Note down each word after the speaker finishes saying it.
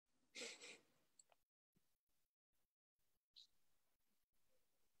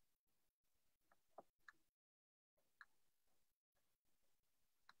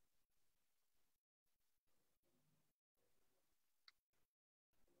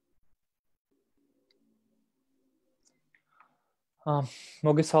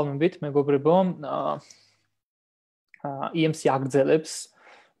მოგესალმებით, მეგობრებო. EMC აგრძელებს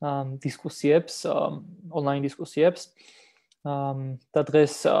დისკუსიებს, ონლაინ დისკუსიებს. და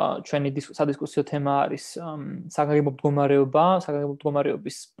დღეს ჩვენი სადისკუსიო თემა არის საგანგებო მდგომარეობა, საგანგებო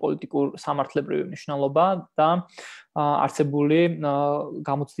მდგომარეობის პოლიტიკურ სამართლებრივი მნიშვნელობა და არსებული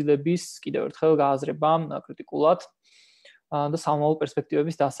გამოცდილების კიდევ ერთხელ გააზრება კრიტიკულად და სამომავლო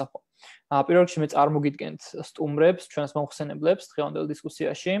პერსპექტივების დასახვა. პირველ რიგში მე წარმოგიდგენთ სტუმრებს, ჩვენს მომხსენებლებს დღევანდელ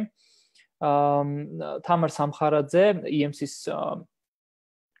დისკუსიაში. თამარ სამხარაძე, EMC-ს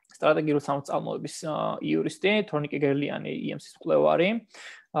სტრატეგიული სამწარმოების იურისტი, თორნიკე გერლიანი, EMC-ს მკვლევარი,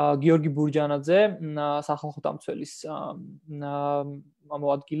 გიორგი ბურჯანაძე, სახალხო დამცველის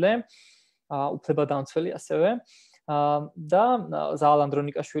მოადგილე, უფლებადამცველი ასევე და ზაალ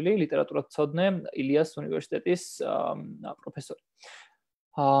ანდრონიკაშვილი, ლიტერატურათმცოდნე, ილიას უნივერსიტეტის პროფესორი.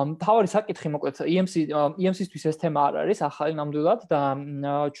 თავარი საკითხი მოკლედ EMC-სთვის ეს თემა არ არის ახალი ნამდვილად და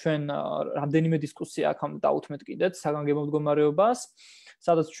ჩვენ რამდენიმე დისკუსია აქამდე დაუთმეთ კიდეც საგანგებო მდგომარეობას,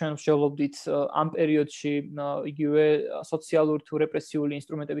 სადაც ჩვენ ვშევლობდით ამ პერიოდში იგივე სოციალური თუ რეპრესიული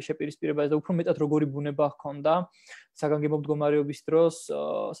ინსტრუმენტების შეპირისპირებას და უფრო მეტად როგორი ბუნება ჰქონდა საგანგებო მდგომარეობის დროს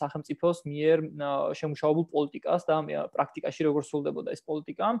სახელმწიფოს მიერ შემუშავებულ პოლიტიკას და პრაქტიკაში როგორ სრულდებოდა ეს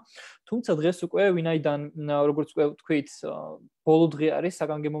პოლიტიკა. თუმცა დღეს უკვე ვინაიდან როგორც ვთქვით, ბოლო დღე არის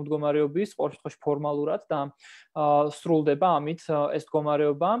საგანგებო მდგომარეობის ყოველ შემთხვევაში ფორმალურად და სრულდება ამით ეს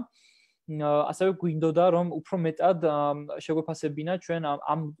მდგომარეობა. ასევე გვინდოდა რომ უფრო მეტად შეგვეფასებინა ჩვენ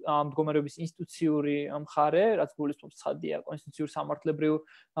ამ მდგომარეობის ინსტიტუციური მხარე, რაც გულისხმობს ცხადია კონსტიტუციურ სამართლებრივ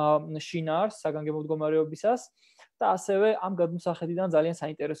შინაარსს საგანგებო მდგომარეობისას და ასევე ამ გადმოსახედიდან ძალიან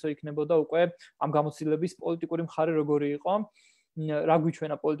საინტერესო იქნებოდა უკვე ამ გამოცდილების პოლიტიკური მხარე როგორი იყო, რა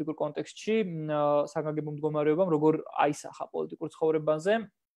გვიჩვენა პოლიტიკურ კონტექსტში საგანგებო მდგომარეობამ, როგორ აისახა პოლიტიკურ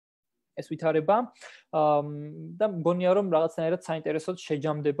ცხოვრებაზე ეს ვითარება და მგონია რომ რაღაცნაირად საინტერესოდ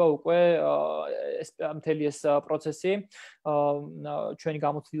შეჯამდება უკვე მთელი ეს პროცესი, ჩვენი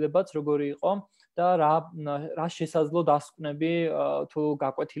გამოცდილებაც როგორი იყო და რა შესაძლო დასკვნები თუ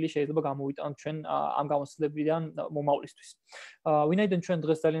გაკვეთილი შეიძლება გამოვიტანოთ ჩვენ ამ გამოცდილებიდან მომავლისთვის. ვინაიდან ჩვენ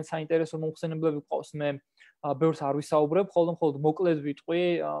დღეს ძალიან საინტერესო მომხსენებლები გვყავს, მე ბევრს არ ვისაუბრებ, მხოლოდ მოკლედ ვიტყვი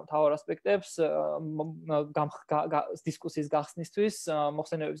მთავარ ასპექტებს დისკუსიის გახსნისთვის,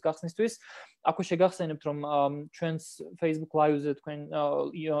 მოხსენებების გახსნისთვის. აქვე შეგახსენებთ, რომ ჩვენს Facebook Live-ზე თქვენ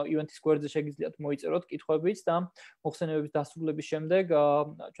event-ის გვერდზე შეგიძლიათ მოიწეროთ კითხვებიც და მოხსენებების დასრულების შემდეგ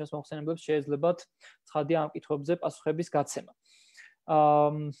ჩვენს მოხსენებლებს შეეძლებათ ცხადია ამ კითხვებზე პასუხების გაცემა.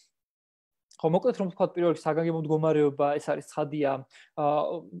 ხო, მოკლედ რომ ვთქვათ, პირველ რიგში საგანგებო მდგომარეობა ეს არის ცხადია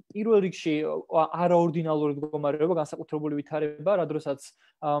პირველ რიგში არაორდინალური მდგომარეობა, განსაკუთრებული ვითარება, რა დროსაც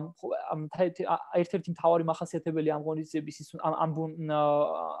ერთ-ერთი მთავარი მახასიათებელი ამ ღონისძიების ის ამ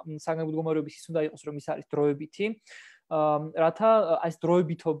საგანგებო მდგომარეობის ის უნდა იყოს, რომ ის არის დროებითი, რათა ეს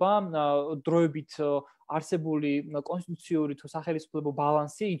დროებითობა, დროებით არსებული კონსტიტუციური თუ სახელმწიფო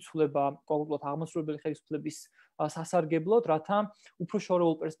ბალანსი იცვლება კონკრეტულად აღმასრულებელი ხელისუფლების სასარგებლოდ, რათა უფრო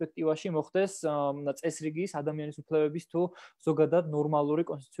შორეულ პერსპექტივაში მოხდეს წესრიგის, ადამიანის უფლებების თუ ზოგადად ნორმალური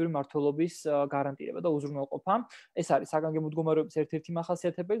კონსტიტუციური მართლობის გარანტირება და უზრუნველყოფა. ეს არის საგანგებო მდგომარეობის ერთ-ერთი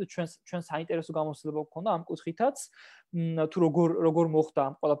მახასიათებელი და ჩვენ საინტერესო გამოცდილება გვქონდა ამ კუთხითაც, თუ როგორ მოხდა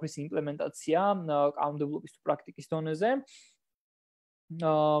ამ ყველაფრის იმპლემენტაცია კანონმდებლობის თუ პრაქტიკის დონეზე.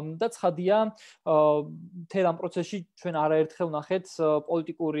 და ცხადია, მთელ ამ პროცესში ჩვენ არაერთხელ ვნახეთ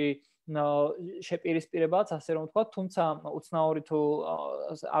პოლიტიკური შეპირისპირებაც, ასე რომ ვთქვათ, თუმცა უცნაური თუ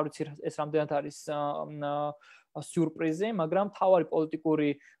არ ვიცი ეს რამდენად არის სიურპრიზი, მაგრამ თავარი პოლიტიკური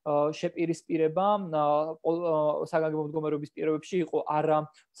შეპირისპირება საგანგებო მდგომარეობის პირობებში იყო არა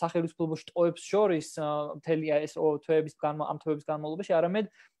სახელმწიფო შტოებს შორის მთელი ეს თვეების განმავლობაში, არამედ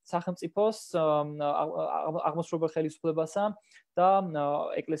სახელმწიფოს აღმასრულებელ ხელისუფლებასა და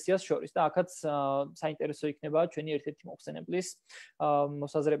ეკლესიას შორის და აქაც საინტერესო იქნება ჩვენი ერთ-ერთი მოხსენებლის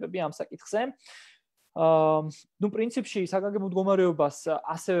მოსაზრებები ამ საკითხზე. პრინციპში საგანგებო მდგომარეობას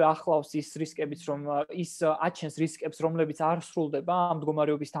ასევე ახლავს ის რისკებიც, რომ ის აჩენს რისკებს, რომლებიც არ სრულდება ამ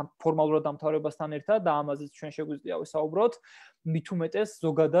მდგომარეობის ფორმალურად დამთავრებასთან ერთად და ამაზეც ჩვენ შეგვიძლია ვისაუბროთ. მით უმეტეს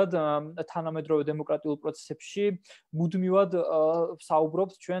ზოგადად თანამედროვე დემოკრატიულ პროცესებში მუდმივად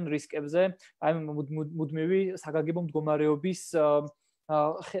ვსაუბრობთ ჩვენ რისკებზე, აი მუდმივი საგანგებო მდგომარეობის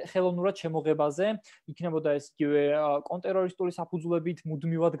ხელოვნურად შემოღებაზე, იქნებოდა ეს იგივე კონტრტერორისტული საფუძვლებით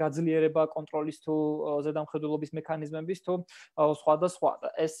მუდმივად გაძლიერება კონტროლის თუ ზედამხედველობის მექანიზმების თუ სხვა და სხვა.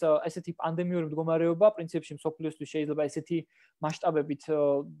 ესეთი პანდემიური მდგომარეობა პრინციპში მსოფლიოსთვის შეიძლება ესეთი მასშტაბებით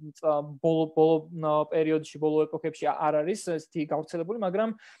ბოლო პერიოდში, ბოლო ეპოქებში არ არის ესეთი გავრცელებული,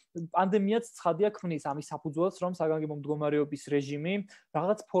 მაგრამ პანდემიაც ცხადია ქმნის ამის საფუძველს, რომ საგანგებო მდგომარეობის რეჟიმი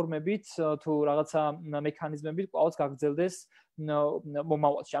რაღაც ფორმებით თუ რაღაცა მექანიზმებით კვლავ გაგრძელდეს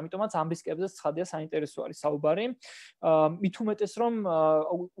მომავალში. ამიტომაც ამ რისკებზე ცხადია საინტერესო არის საუბარი. მით უმეტეს რომ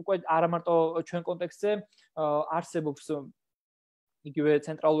უკვე არა მარტო ჩვენ კონტექსტზე არსებობს იგივე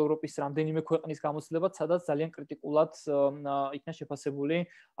ცენტრალური ევროპის რამდენიმე ქვეყნის გამოცდილებაც, სადაც ძალიან კრიტიკულად იქნა შეფასებული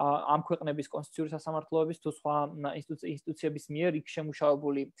ამ ქვეყნების კონსტიტუციური სასამართლოების თუ სხვა ინსტიტუციების მიერ იქ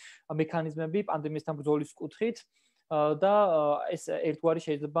შემუშავებული მექანიზმები პანდემიასთან ბრძოლის კუთხით და ეს ერთგვარი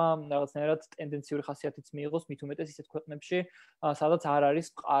შეიძლება რაღაცნაირად ტენდენციური ხასიათიც მიიღოს მით უმეტეს ისეთ ქვეყნებში, სადაც არ არის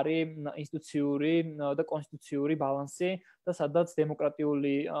მყარი ინსტიტუციური და კონსტიტუციური ბალანსი და სადაც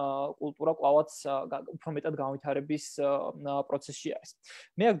დემოკრატიული კულტურა კვლავაც უფრო მეტად განვითარების პროცესში არის.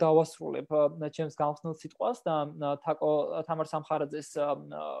 მე აქ დავასრულებ ჩემს გამხსნელ სიტყვას და თამარ სამხარაძეს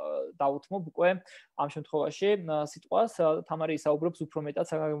დავუთმობ უკვე ამ შემთხვევაში სიტყვას. თამარი ისაუბრებს უფრო მეტად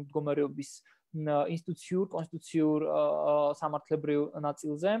საგანგებო მდგომარეობის ინსტიტუციურ, კონსტიტუციურ სამართლებრივ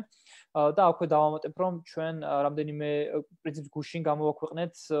ნაწილზე და აქვე დავამატებ, რომ ჩვენ რამდენიმე პრინციპს გუშინ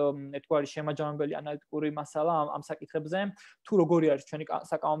გამოვაქვეყნეთ ერთგვარი შემაჯამებელი ანალიტიკური მასალა ამ საკითხებზე, თუ როგორი არის ჩვენი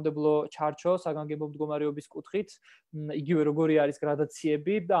საკანონმდებლო ჩარჩო საგანგებო მდგომარეობის კუთხით, იგივე როგორი არის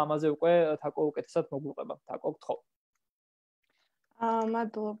გრადაციები და ამაზე უკვე თაკო უკეთესად მოგვიყვება. თაკო, გთხოვ.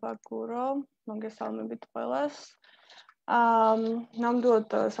 მადლობა გურო, მოგესალმებით ყველას.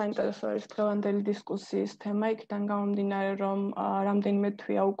 ნამდვილად საინტერესო არის დღევანდელი დისკუსიის თემა, იქიდან გამომდინარე, რომ რამდენიმე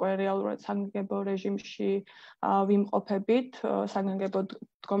თვეა უკვე რეალურად საგანგებო რეჟიმში ვიმყოფებით, საგანგებო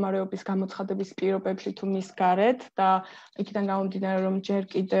მდგომარეობის გამოცხადების პირობებში თუ მის გარეთ და იქიდან გამომდინარე, რომ ჯერ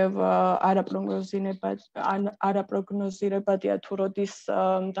კიდევ არაპროგნოზირებადია თუ როდის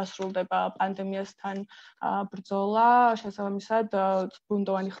დასრულდება პანდემიასთან ბრძოლა, შესაბამისად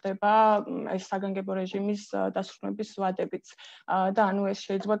ბუნდოვანი ხდება ეს საგანგებო რეჟიმის დასრულების ვადებიც და ანუ ეს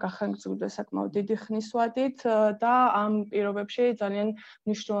შეიძლება გახანგრძლივდეს საკმაოდ დიდი ხნის ვადით და ამ პირობებში ძალიან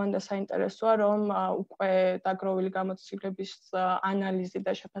მნიშვნელოვანი და საინტერესოა, რომ უკვე დაგროვილი გამოცდილების ანალიზი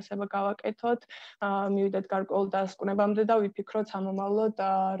და შეფასება გავაკეთოთ, მივიდეთ გარკვეულ დასკვნებამდე და ვიფიქროთ სამომავლოდ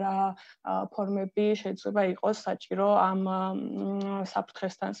რა ფორმები შეიძლება იყოს საჭირო ამ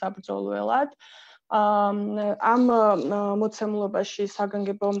საფრთხესთან საბრძოლველად. ამ მოცემულობაში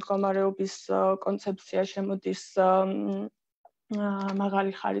საგანგებო მდგომარეობის კონცეფცია შემოდის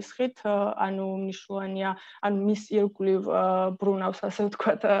მაღალი ხარისხით, ანუ მნიშვნელოვანია, ანუ მის ირგვლივ ბრუნავს, ასე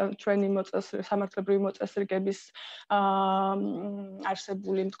ვთქვათ, ჩვენი სამართლებრივი მოწესრიგების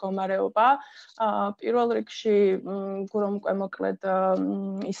არსებული მდგომარეობა. პირველ რიგში გურომ უკვე მოკლედ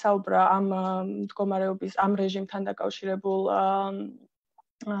ისაუბრა ამ მდგომარეობის ამ რეჟიმთან დაკავშირებულ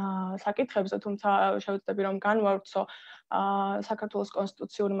საკითხებზე, თუმცა შევეცდები რომ განვავრცო საქართველოს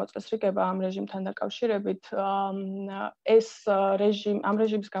კონსტიტუციური მოწესრიგება ამ რეჟიმთან დაკავშირებით. ამ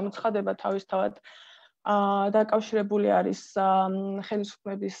რეჟიმის გამოცხადება თავისთავად დაკავშირებული არის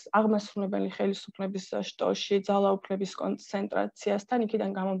აღმასრულებელი ხელისუფლების შტოში ძალაუფლების კონცენტრაციასთან,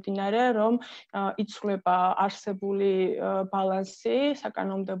 იქიდან გამომდინარე, რომ იცვლება არსებული ბალანსი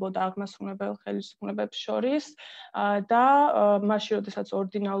საკანონმდებლო და აღმასრულებელ ხელისუფლებებს შორის და მაშინ, როდესაც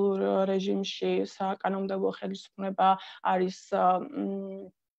ორდინალურ რეჟიმში საკანონმდებლო ხელისუფლება არის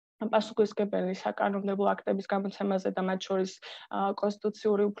პასუხისმგებელი საკანონმდებლო აქტების გამოცემაზე და მათ შორის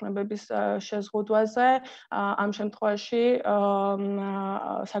კონსტიტუციური უფლებების შეზღუდვაზე, ამ შემთხვევაში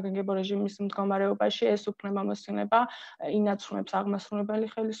საგანგებო რეჟიმის მდგომარეობაში ეს უფლებამოსილება ინაცვლებს აღმასრულებელი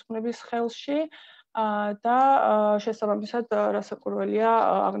ხელისუფლების ხელში და შესაბამისად რასაკვირველია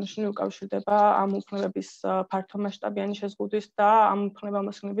აღნიშნული უკავშირდება ამ უფლებების ფართომასშტაბიანი შეზღუდვის და ამ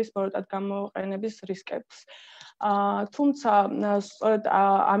უფლებამოსილების ბოროტად გამოყენების რისკებს. თუმცა სწორედ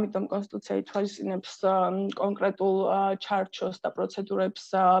ამიტომ კონსტიტუცია ითვალისწინებს კონკრეტულ ჩარჩოს და პროცედურებს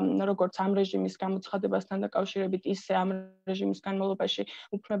როგორც ამ რეჟიმის გამოცხადებასთან დაკავშირებით, ისე ამ რეჟიმის განმავლობაში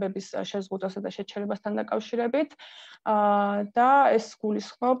უფლებების შეზღუდვასა და შეჩერებასთან დაკავშირებით და ეს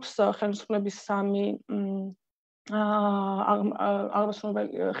გულისხმობს ხელისუფლების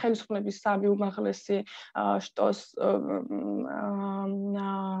ხელისუფლების სამი უმაღლესი შტოს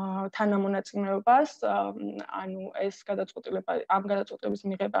თანამონაწილეობას, ანუ ეს ამ გადაწყვეტილების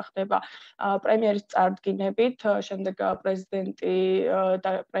მიღება ხდება პრემიერის წარდგინებით, შემდეგ პრეზიდენტი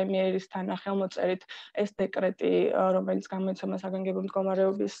და პრემიერის თანახელმოწერით ეს დეკრეტი, რომელიც გამოიცემა საგანგებო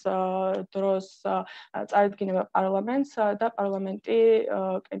მდგომარეობის დროს, წარადგინება პარლამენტს და პარლამენტი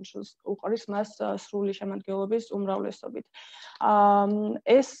კენჭულს უყრის მას სრული შემადგენლობის უმრავლესობით.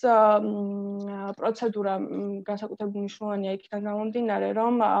 ეს პროცედურა განსაკუთრებით მნიშვნელოვანია იქიდან გამომდინარე,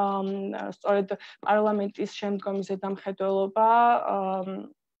 რომ სწორედ პარლამენტის შემდგომი ზედამხედველობა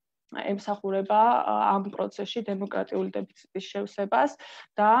ემსახურება ამ პროცესში დემოკრატიული დეფიციტის შევსებას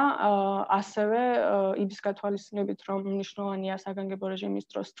და ასევე იმის გათვალისწინებით, რომ მნიშვნელოვანია საგანგებო რეჟიმის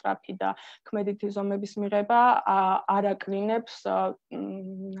დროს სწრაფი და ქმედითი ზომების მიღება არ აკრინებს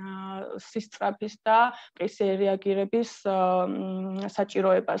სისწრაფის და პრესიერ რეაგირების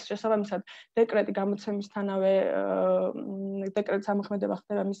საჭიროებას. შესაბამისად, დეკრეტი გამოცემისთანავე დეკრეტის ამოქმედება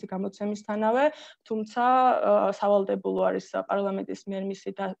ხდება მისი გამოცემისთანავე, თუმცა სავალდებულო არის პარლამენტის მიერ მისი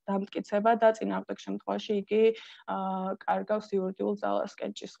დამტკიცება და წინააღმდეგ შემთხვევაში იგი კარგავს იურიდიულ ძალას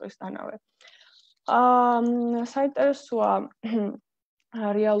კენჭისყრისთანავე. საინტერესოა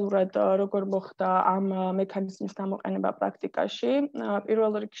რეალურად როგორ მოხდა ამ მექანიზმის გამოყენება პრაქტიკაში.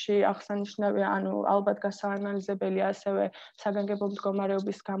 პირველ რიგში აღსანიშნავია, ალბათ გასაანალიზებელია ასევე საგანგებო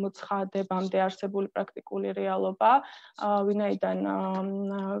მდგომარეობის გამოცხადებამდე არსებული პრაქტიკული რეალობა, ვინაიდან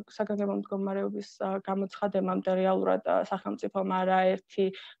საგანგებო მდგომარეობის გამოცხადებამდე რეალურად სახელმწიფომ არაერთი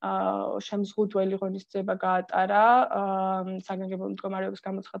შემზღუდველი ღონისძიება გაატარა საგანგებო მდგომარეობის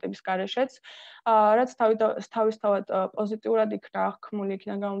გამოცხადების გარეშეც, რაც თავისთავად პოზიტიურად იქნა აღქმული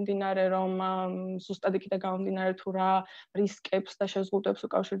იქიდან გამომდინარე, რომ ზუსტად იქიდან გამომდინარე თუ რა რისკებს და შეზღუდვებს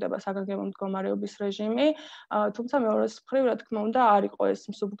უკავშირდება საგანგებო მდგომარეობის რეჟიმი, თუმცა მეორეს მხრივ, რა თქმა უნდა, არ იყო ეს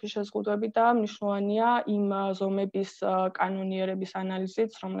მსუბუქი შეზღუდვები და მნიშვნელოვანია იმ ზომების კანონიერების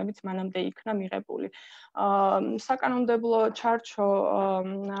ანალიზიც, რომლებიც მანამდე იქნა მიღებული. საკანონმდებლო ჩარჩო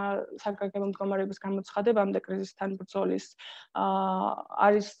საგანგებო მდგომარეობის გამოცხადებამდე კრიზისთან ბრძოლის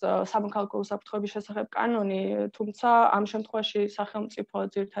არის სამოქალაქო უსაფრთხოების შესახებ კანონი, თუმცა ამ შემთხვევაში სახელმწიფო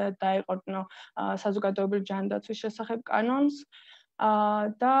ძირითადად დაეყრდნო საზოგადოებრივი ჯანდაცვის შესახებ კანონს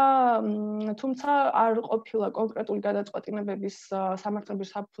და თუმცა არ ყოფილა კონკრეტული გადაწყვეტილებების სამართლებრივი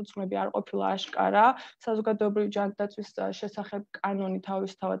საფუძვლები არ ყოფილა აშკარა. საზოგადოებრივი ჯანდაცვის შესახებ კანონი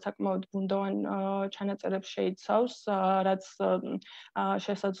თავისთავად საკმაოდ ბუნდოვან ჩანაწერებს შეიცავს, რაც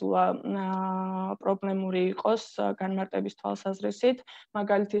შესაძლოა პრობლემური იყოს განმარტების თვალსაზრისით.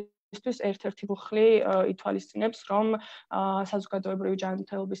 მაგალითად ერთ-ერთი მუხლი ითვალისწინებს, რომ საზოგადოებრივი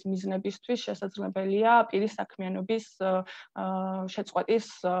ჯანმრთელობის მიზნებისთვის შესაძლებელია პირის საქმიანობის შეწყვეტის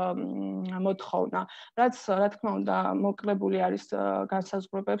მოთხოვნა, რაც რა თქმა უნდა მოკლებული არის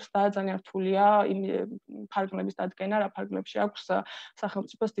განსაზღვრებებს და ძალიან რთულია იმ ფარგლების დადგენა, რა ფარგლებში აქვს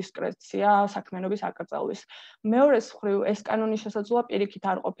სახელმწიფოს დისკრეცია საქმიანობის აკრძალვის. მეორეს მხრივ, ეს კანონი შესაძლოა პირიქით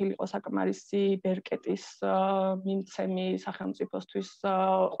არ ყოფილიყო საკმარისი ბერკეტის მიმცემი სახელმწიფოსთვის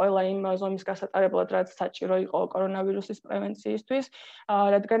ყველა იმ ზომის გასატარებლად, რაც საჭირო იყო კორონავირუსის პრევენციისთვის,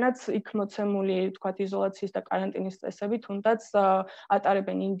 რადგანაც იქ მოცემული, თქვათ, იზოლაციის და კარანტინის წესები თუნდაც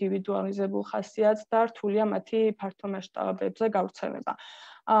ატარებენ ინდივიდუალიზებულ ხასიათს და რთულია მათი ფართო მასშტაბებზე გავრცელება.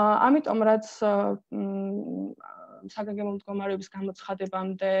 ამიტომ რაც საგანგებო მდგომარეობის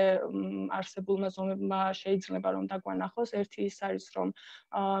გამოცხადებამდე არსებულმა ზომებმა შეიძლება რომ დაგვანახოს, ერთი ის არის, რომ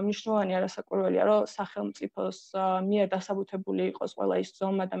მნიშვნელოვანი არასაკურველია, რომ სახელმწიფოს მიერ დასაბუთებული იყოს ყველა ის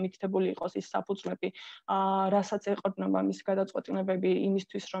ზომა და მითითებული იყოს ის საფუძვლები, რასაც ეყრდნობა მისი გადაწყვეტილებები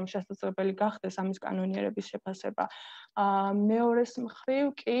იმისთვის, რომ შესაძლებელი გახდეს ამის კანონიერების შეფასება. მეორეს მხრივ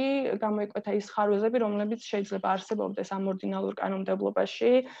კი გამოიკვეთა ის ხარვეზები, რომლებიც შეიძლება არსებობდეს ამ ორდინალურ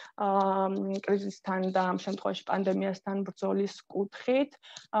კანონმდებლობაში კრიზისთან და ამ შემთხვევაში პანდემიასთან ბრძოლის კუთხით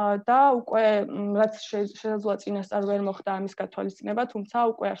და უკვე რაც შესაძლოა წინასწარ ვერ მოხდა ამის გათვალისწინება, თუმცა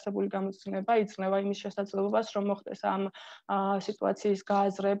უკვე არსებული გამოცდილება იძლევა იმის შესაძლებლობას, რომ მოხდეს ამ სიტუაციის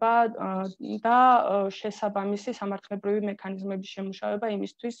გააზრება და შესაბამისი სამართლებრივი მექანიზმების შემუშავება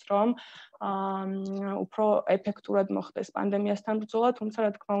იმისთვის, რომ უფრო ეფექტურად მოხდეს პანდემიასთან ბრძოლა, თუმცა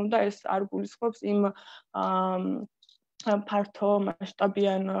რა თქმა უნდა ეს არ გულისხმობს იმ ფართო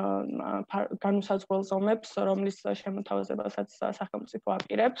მასშტაბიან განუსაზღვრელ ზომებს, რომლის შემოთავაზებასაც სახელმწიფო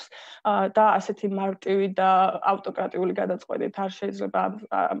აპირებს და ასეთი მარტივი და ავტოკრატიული გადაწყვეტით არ შეიძლება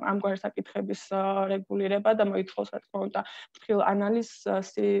ამგვარი საკითხების რეგულირება და მოითხოვს რა თქმა უნდა ფრთხილ ანალიზს,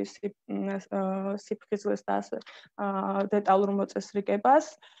 სიფხიზლეს და ასე დეტალურ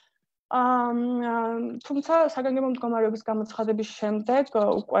მოწესრიგებას. თუმცა საგანგებო მდგომარეობის გამოცხადების შემდეგ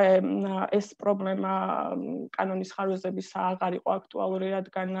უკვე ეს პრობლემა კანონის ხარვეზების აღარ იყო აქტუალური,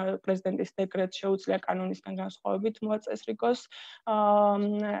 რადგან პრეზიდენტის დეკრეტს შეუძლია კანონისგან განსხვავებით მოაწესრიგოს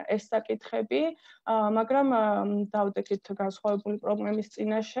ეს საკითხები, მაგრამ დავდექით განსხვავებული პრობლემის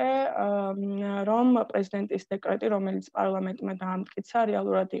წინაშე, რომ პრეზიდენტის დეკრეტი, რომელიც პარლამენტმა დაამტკიცა,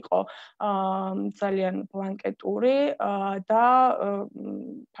 რეალურად იყო ძალიან ბლანკეტური და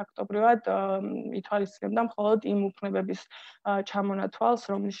ფაქტობრივად ითვალისწინებდა მხოლოდ იმ უფლებების ჩამონათვალს,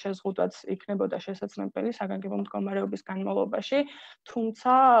 რომლის შეზღუდვაც იქნებოდა შესაძლებელი საგანგებო მდგომარეობის განმავლობაში,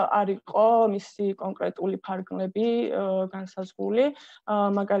 თუმცა არ იყო მისი კონკრეტული ფარგლები განსაზღვრული.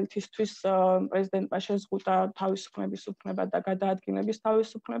 მაგალითისთვის პრეზიდენტმა შეზღუდა თავისუფლების უფლება და გადაადგილების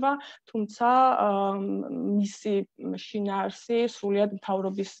თავისუფლება, თუმცა მისი შინაარსი სრულიად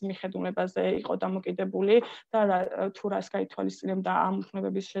მთავრობის მიხედვლებაზე იყო დამოკიდებული და თუ რას გაითვალისწინებდა ამ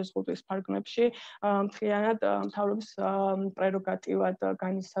უფლებების შეზღუდვის ფარგლებში, მთლიანად მთავრობის პრეროგატივად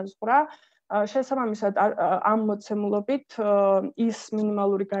განისაზღვრა. შესაბამისად ამ მოცემულობით ის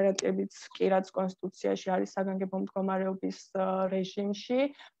მინიმალური გარანტიებიც კი რაც კონსტიტუციაში არის საგანგებო მდგომარეობის რეჟიმში,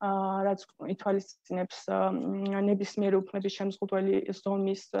 რაც ითვალისწინებს ნებისმიერი უფლების შემზღუდველი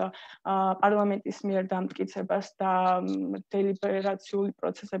ზომის პარლამენტის მიერ დამტკიცებას და დელიბერაციული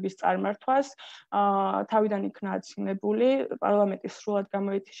პროცესების წარმართვას, თავიდან იქნა აცილებული, პარლამენტი სრულად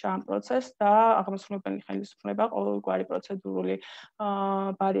გამოეთიშა ამ პროცესს და აღმასრულებელი ხელისუფლება ყოველგვარი პროცედურული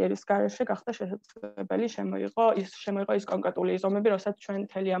ბარიერის გარეშე გახდა შესაძლებელი შემოიღო ის კონკრეტული ზომები, რასაც ჩვენ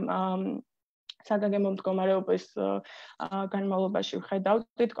მთელი ამ საგანგებო მდგომარეობის განმავლობაში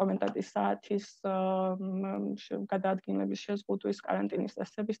ვხედავდით, კომენტატის საათის გადაადგილების შეზღუდვის, კარანტინის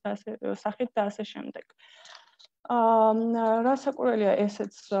წესების სახით და ასე შემდეგ. რასაკვირველია,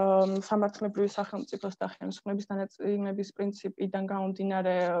 ესეც სამართლებრივი სახელმწიფოს და ხელისუფლების დანაწილების პრინციპიდან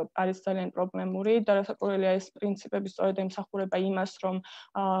გამომდინარე არის ძალიან პრობლემური და რასაკვირველია, ეს პრინციპები სწორედ ემსახურება იმას, რომ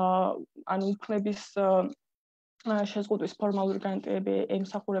ანუ უფლების შეზღუდვის ფორმალური გარანტიები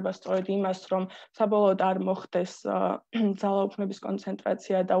ემსახურება სწორედ იმას, რომ საბოლოოდ არ მოხდეს ძალაუფლების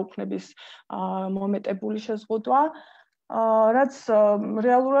კონცენტრაცია და უფლების მომეტებული შეზღუდვა, რაც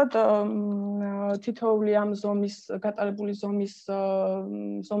რეალურად თითოეული ამ გატარებული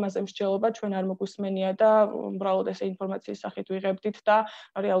ზომაზე მსჯელობა ჩვენ არ მოგვისმენია და უბრალოდ ესე ინფორმაციის სახით ვიღებდით და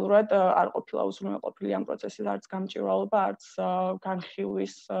რეალურად არ ყოფილა უზრუნველყოფილი ამ პროცესის არც გამჭვირვალობა, არც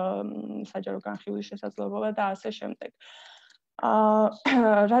საჯარო განხილვის შესაძლებლობა და ასე შემდეგ.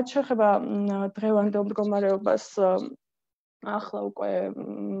 რაც შეეხება დღევანდელ მდგომარეობას, ახლა უკვე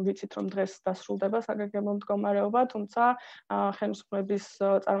ვიცით, რომ დღეს დასრულდება საგანგებო მდგომარეობა, თუმცა ხელისუფლების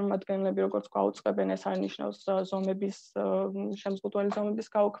წარმომადგენლები როგორც გვაუწყებენ, ეს არ ნიშნავს შემზღუდველი ზომების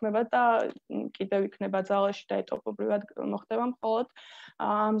გაუქმება და კიდევ იქნება ძალაში და ეტაპობრივად მოხდება მხოლოდ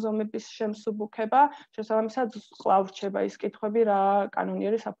ამ ზომების შემსუბუქება. შესაბამისად, კვლავ რჩება ის კითხვები, რა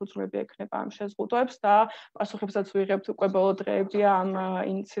კანონიერი საფუძვლები ექნება ამ შეზღუდვებს და პასუხებსაც ვიღებთ უკვე ბოლო დღეებია ამ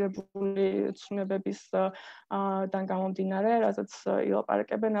ინიციირებული ცნობებისგან გამომდინარე, რასაც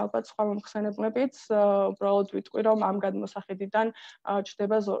ილაპარაკებენ ალბათ სხვა მომხსენებლებიც, უბრალოდ ვიტყვი, რომ ამ გადმოსახედიდან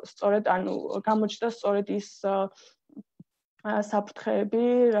ჩნდება სწორედ, გამოჩნდა სწორედ ის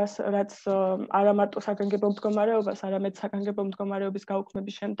საფრთხეები, რაც არა მარტო საგანგებო მდგომარეობას, არამედ საგანგებო მდგომარეობის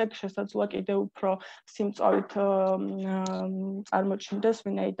გაუქმების შემდეგ შესაძლოა კიდევ უფრო სიმწვავით წარმოჩნდეს,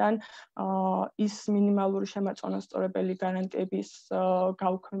 ვინაიდან ის მინიმალური შემაწონასწორებელი გარანტიების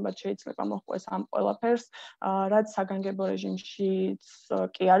გაუქმებად შეიძლება მოჰყვეს ამ ყველაფერს, რაც საგანგებო რეჟიმშიც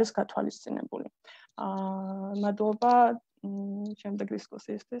კი არის გათვალისწინებული. მადლობა შემდეგ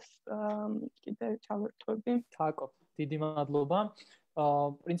დისკუსიისთვის კიდე ჩავერთვები. თაკო, დიდი მადლობა.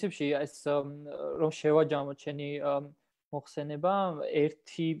 პრინციპში ეს რომ შევაჯამოთ შენი მოხსენება,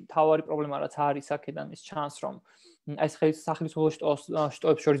 ერთი მთავარი პრობლემა რაც არის აქედან ის ჩანს, რომ ეს სახელმწიფო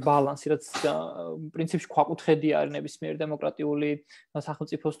შტოებს შორის ბალანსი, რაც პრინციპში ქვაკუთხედი არის ნებისმიერ დემოკრატიული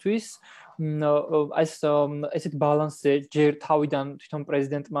სახელმწიფოსთვის, ესეთ ბალანსზე ჯერ თავიდან თვითონ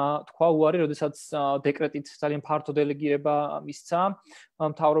პრეზიდენტმა თქვა უარი, როდესაც დეკრეტით ძალიან ფართო დელეგირება მისცა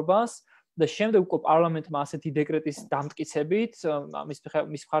მთავრობას და შემდეგ უკვე პარლამენტმა ასეთი დეკრეტის დამტკიცებით, მის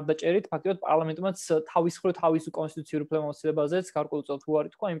მხარდაჭერით, ფაქტობრივად პარლამენტმაც თავის კონსტიტუციურ უფლებამოსილებაზეც გარკვეულწილად უარი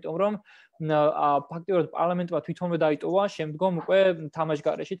თქვა, იმიტომ რომ ფაქტობრივად პარლამენტმა თვითონვე დაიტოვა შემდგომ უკვე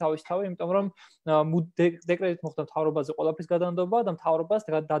თამაშგარეში თავისთავად, იმიტომ რომ დეკრეტით მოხდა მთავრობაზე ყველაფრის გადანდობა და მთავრობას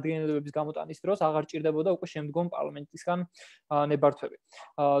დადგენილებების გამოტანის დროს აღარ ჭირდებოდა უკვე შემდგომ პარლამენტისგან ნებართვები.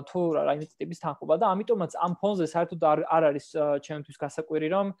 თუ რაიმე ტიპის თანხმობა და ამიტომაც ამ ფონზე საერთოდ არ არის ჩემთვის გასაკვირი,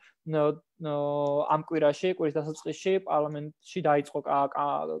 რომ ამ კვირის დასაწყისში პარლამენტში დაიწყო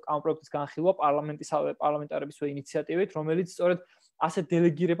კანონპროექტის განხილვა პარლამენტარებისვე ინიციატივით, რომელიც სწორედ ასეთ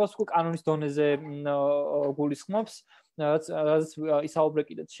დელეგირებას უკვე კანონის დონეზე გულისხმობს, რაც ისაუბრე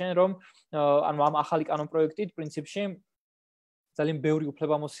კიდეც შენ, რომ ამ ახალი კანონპროექტით პრინციპში ძალიან ბევრი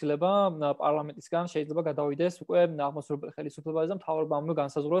უფლებამოსილება პარლამენტისგან შეიძლება გადავიდეს უკვე აღმასრულებელ ხელისუფლებაზე და მთავრობამ უნდა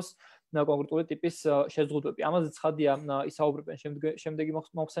განსაზღვროს კონკრეტული ტიპის შეზღუდვები. ამაზე ცხადია ისაუბრებენ შემდეგი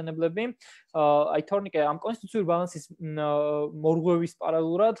მოხსენებლები. აი თორნიკე ამ კონსტიტუციური ბალანსის მორღვევის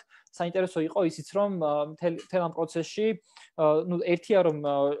პარალელურად საინტერესო იყო ისიც რომ მთელ ამ პროცესში ერთია რომ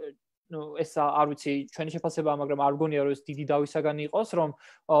ეს არ ვიცი ჩვენი შეფასებაა, მაგრამ არ გონია რომ ეს დიდი დავისაგანი იყოს, რომ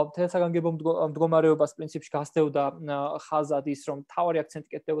მთელ საგანგებო მდგომარეობას პრინციპში გასდევდა ხაზად ის, რომ თავარი აქცენტი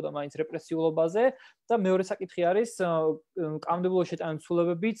კეთდებოდა მაინც რეპრესიულობაზე და მეორე საკითხი არის კანონმდებლობის შეტანილი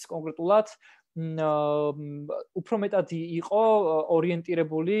ცვლილებებიც კონკრეტულად უფრო მეტად იყო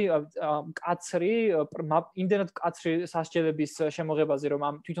ორიენტირებული მკაცრი, იმდენად მკაცრი სასჯელების შემოღებაზე, რომ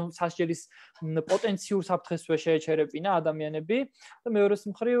ამ თვითონ სასჯელის პოტენციურ საფრთხესვე შეეჩერებინა ადამიანები და მეორეს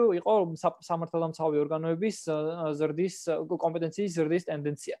მხრივ იყო სამართალდამცავი ორგანოების ზრდის კომპეტენციის ზრდის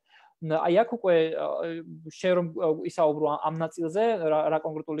ტენდენცია. აი აქ უკვე შენ რომ ისაუბრო ამ ნაწილზე, რა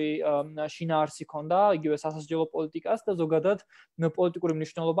კონკრეტული შინაარსი ქონდა იგივე სასასჯელო პოლიტიკას და ზოგადად პოლიტიკური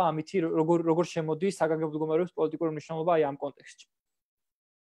მნიშვნელობა ამითი როგორ შემოდის საგანგებო მდგომარეობის პოლიტიკური მნიშვნელობა აი ამ კონტექსტში.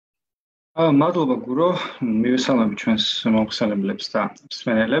 მადლობა გურო, მივესალმები ჩვენს მომხსენებლებს და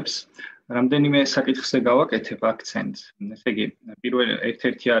მსმენელებს. რამდენიმე საკითხზე გავაკეთებ აქცენტს. ესე იგი, პირველი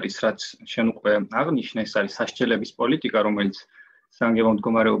ერთ-ერთი არის, რაც შენ უკვე აღნიშნე, ეს არის სასჯელების პოლიტიკა, რომელიც საგანგებო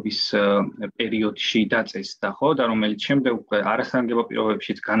მდგომარეობის პერიოდში დაწესდა, ხო, და რომელიც შემდეგ უკვე არასაგანგებო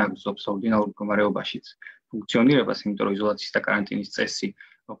პირობებშიც განაგრძობს ორდინალურ მდგომარეობაშიც ფუნქციონირებას, იმიტომ რომ იზოლაციის და კარანტინის წესი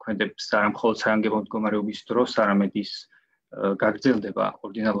მოქმედებს არა მხოლოდ საგანგებო მდგომარეობის დროს, არამედ ის გაგრძელდება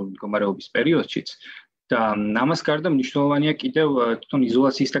ორდინალურ მდგომარეობის პერიოდშიც. და ამას გარდა მნიშვნელოვანია კიდევ თვითონ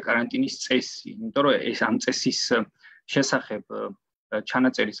იზოლაციის და კარანტინის წესი, იმიტომ რომ ეს ამ წესის შესახებ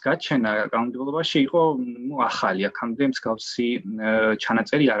ჩანაწერის გაჩენა კანონმდებლობაში იყო ახალი, აქამდე მსგავსი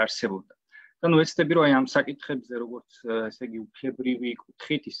ჩანაწერი არ არსებობდა. და ვეცდები რომ აი ამ საკითხებზე როგორც ესე იგი უფლებრივი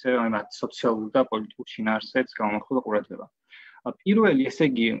კუთხით, ისე მათ სოციალურ და პოლიტიკურ შინაარსებს გამომხვილა ყურადღება. პირველი ესე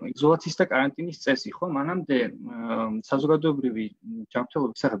იგი იზოლაციის და კარანტინის წესი, ხო, მანამდე საზოგადოებრივი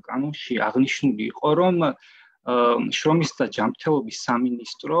ჯანმრთელობის სახებ კანონში აღნიშნული იყო, რომ შრომის და ჯანმრთელობის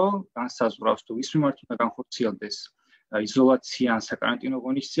სამინისტრო განსაზღვრავს თუ ვის მიმართ უნდა განხორციელდეს იზოლაცია ან საკარანტინო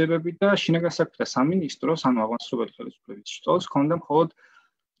ღონისძიებები და შინაგან საქმეთა სამინისტროს ანუ აღმასრულებელი ხელისუფლების შტოს ჰქონდა მხოლოდ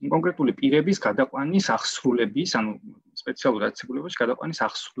კონკრეტული პირების გადაყვანის აღსრულების, ანუ სპეციალურ დაწესებულებაში გადაყვანის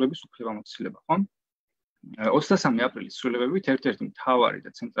აღსრულების უფლებამოსილება, ხო? 23 აპრილის ცვლილებებით ერთ-ერთი მთავარი და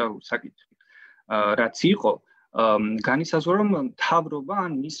ცენტრალური საკითხი, რაც იყო, განისაზღვრა, რომ მთავრობა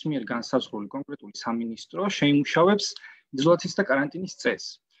ან მის მიერ განსაზღვრული კონკრეტული სამინისტრო შეიმუშავებს იზოლაციის და კარანტინის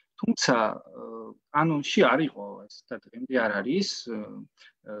წესს. თუმცა კანონში არ იყო ეს და დღემდე არ არის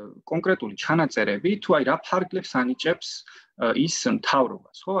კონკრეტული ჩანაწერები, თუ აი რა ფარგლებს ანიჭებს ის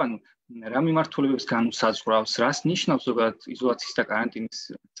მთავრობას, ხო? ანუ რა მიმართულებებს განუსაზღვრავს, რას ნიშნავს ზოგადად იზოლაციის და კარანტინის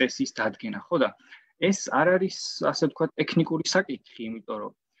წესის დადგენა, ხო და ეს არ არის, ასე ვთქვათ, ტექნიკური საკითხი, იმიტომ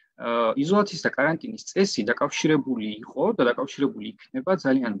რომ იზოლაციის და კარანტინის წესი დაკავშირებული იყო და დაკავშირებული იქნება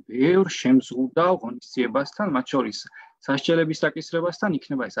ძალიან ბევრ შემზღუდავ ღონისძიებასთან, მათ შორის სასჯელების დაკისრებასთან,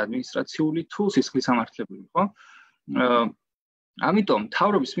 იქნება ეს ადმინისტრაციული თუ სისხლის სამართლებრივი, ხო? ამიტომ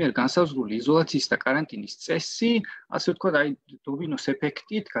მთავრობის მიერ განსაზღვრული იზოლაციის და კარანტინის წესი, ასე ვთქვათ, აი დომინოს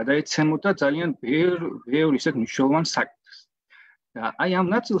ეფექტით გადაეცემოდა ძალიან ბევრ ისეთ მნიშვნელოვან საკითხს. და აი ამ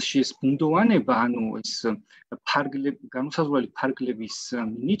ნაწილში ეს ბუნდოვანება, ანუ ეს განუსაზღვრელი ფარგლების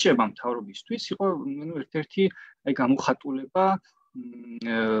მინიჭება მთავრობისთვის იყო ერთ-ერთი აი გამოხატულება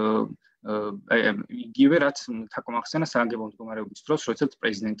იგივე რაც თაკომახსენა საგანგებო მდგომარეობის დროს, როდესაც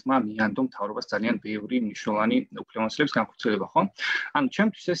პრეზიდენტმა მიანდო მთავრობას ძალიან ბევრი მნიშვნელოვანი უფლებამოსილების განხორციელება, ხო? ანუ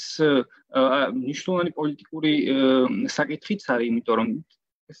ჩემთვის ეს მნიშვნელოვანი პოლიტიკური საკითხიც არის, იმიტომ რომ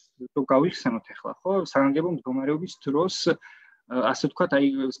ეს რო გავიხსენოთ ახლა, ხო, საგანგებო მდგომარეობის დროს ასე ვთქვათ, აი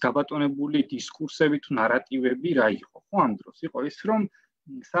გაბატონებული დისკურსები თუ ნარატივები რა იყო, ხო, ამ დროს იყო ის, რომ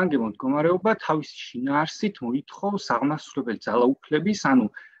საგანგებო მდგომარეობა თავისი შინაარსით მოითხოვს აღმასრულებელი ძალაუფლების, ანუ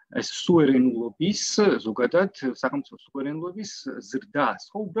ეს სუვერენულობის, ზოგადად სახელმწიფო სუვერენულობის ზრდას,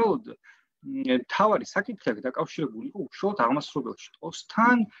 ხო, უბრალოდ თავარი საკითხი აქ დაკავშირებული იყო უშუალოდ აღმასრულებელ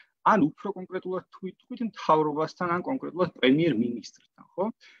შტოსთან, ან უფრო კონკრეტულად თუ ვიტყვით მთავრობასთან, ან კონკრეტულად პრემიერ-მინისტრთან, ხო?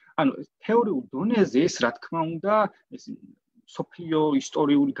 ანუ თეორიულ დონეზე ეს რა თქმა უნდა, ეს სოფიო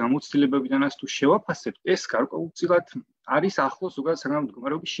ისტორიული გამოცდილებებიდანაც თუ შევაფასებთ, ეს გარკვეულწილად არის ახლოს ზოგადად საგანგებო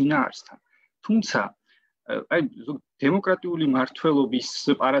მდგომარეობის შინაარსთან. თუმცა აი დემოკრატიული მართლობის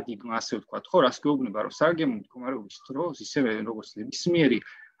პარადიგმა, ასე ვთქვათ, ხო, რას გვეუბნება, რომ საგანგებო მდგომარეობის დროს, ისევე როგორც ნებისმიერი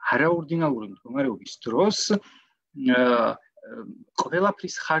არაორდინალური მდგომარეობის დროს,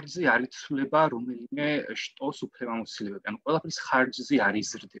 ყველაფრის ხარჯზე არ იცვლება რომელიმე შტოს უფლებამოსილებები, ანუ ყველაფრის ხარჯზე არ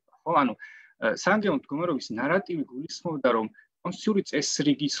იზრდება, ხო? ანუ საგანგებო მდგომარეობის ნარატივი გულისხმობდა, რომ კონსტიტუციური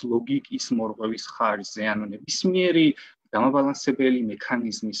წესრიგის ლოგიკის მორღვევის ხარჯზე, ანუ ნებისმიერი გამაბალანსებელი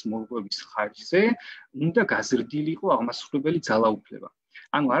მექანიზმის მორღვევის ხარჯზე უნდა გაზრდილიყო აღმასრულებელი ძალაუფლება.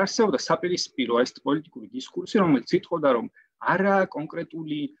 ანუ არ არსებობდა საპირისპირო ეს პოლიტიკური დისკურსი, რომელიც იტყოდა, რომ არა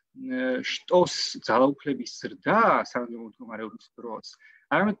კონკრეტული შტოს ძალაუფლების ზრდა საგანგებო მდგომარეობის დროს,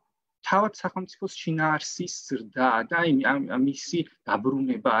 არამედ თავად სახელმწიფოს შინაარსის ზრდა და მისი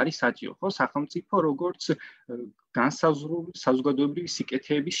დაბრუნება არის საჭირო, ხო? სახელმწიფო როგორც განსაზღვრული საზოგადოებრივი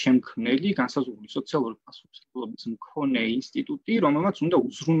სიკეთეების შემქმნელი, განსაზღვრული სოციალური პასუხისმგებლობის მქონე ინსტიტუტი, რომელმაც უნდა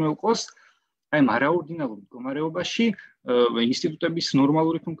უზრუნველყოს აი მარაორდინალურ მდგომარეობაში ინსტიტუტების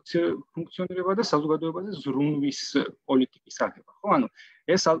ნორმალური ფუნქციონირება და საზოგადოებაზე ზრუნვის პოლიტიკის აღება, ხო? ანუ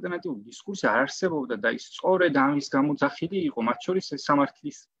ეს ალტერნატიული დისკურსი არ არსებობდა და ის სწორედ ამის გამოძახილი იყო, მათ შორის ეს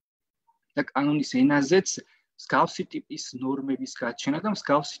სამართლის და კანონის ენაზეც მსგავსი ტიპის ნორმების გაჩენა და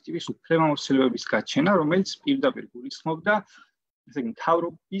მსგავსი ტიპის უფლებამოსილებების გაჩენა, რომელიც პირდაპირ გულისხმობდა, ესე იგი,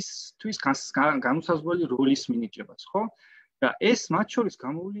 მთავრობისთვის განუსაზღვრელი როლის მინიჭებას, ხო? და ეს მათ შორის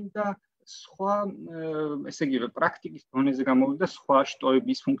გამოვლინდა სხვა, ესე იგი, პრაქტიკის დონეზე გამოვლინდა სხვა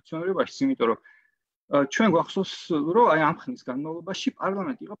შტოების ფუნქციონირებაში, იმიტომ რომ ჩვენ გვახსოვს, რომ აი ამ ხნის განმავლობაში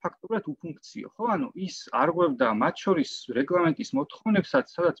პარლამენტი იყო ფაქტობრივად უფუნქციო, ხო? ანუ ის არღვევდა მათ შორის რეგლამენტის მოთხოვნებსაც,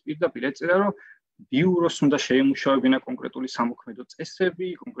 სადაც პირდაპირ ეწერა, რომ ბიუროს უნდა შეემუშავებინა კონკრეტული სამოქმედო წესები,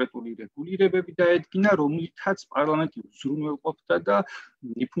 კონკრეტული რეგულირებები დაედგინა, რომლითაც პარლამენტი უზრუნველყოფდა და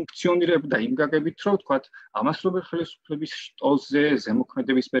ფუნქციონირებდა იმ გაგებით, რომ ვთქვათ, აღმასრულებელი ხელისუფლების შტოზე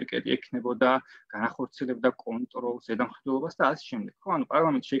ზემოქმედების ბერკეტი ექნებოდა, განახორციელებდა კონტროლს, ზედამხედველობას და ასე შემდეგ. ხო, ანუ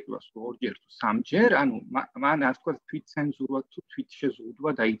პარლამენტი შეიკრიბა ორჯერ თუ სამჯერ, ანუ მან ასე ვთქვათ, თვითცენზურა თუ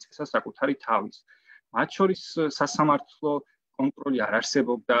თვითშეზღუდვა დაიწესა საკუთარი თავის. მათ შორის სასამართლო კონტროლი არ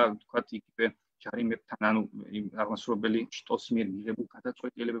არსებობდა, ვთქვათ, იგივე ჯარიმებთან, ანუ აღმასრულებელი შტოს მიერ მიღებულ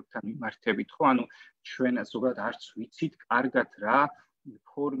გადაწყვეტილებებთან მიმართებით, ხო? ანუ ჩვენ ზოგადად არც ვიცით კარგად რა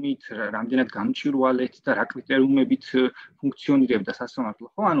ფორმით, რამდენად გამჭვირვალეთ და რა კრიტერიუმებით ფუნქციონირებდა სასამართლო,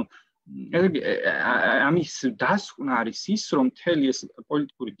 ხო? ანუ ამის დასკვნა არის ის, რომ მთელი ეს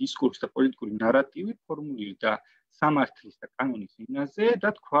პოლიტიკური დისკურსი და პოლიტიკური ნარატივი ფორმულირდა სამართლის და კანონის ენაზე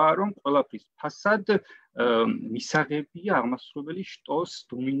და თქვა, რომ ყველაფრის ფასად მისაღებია აღმასრულებელი შტოს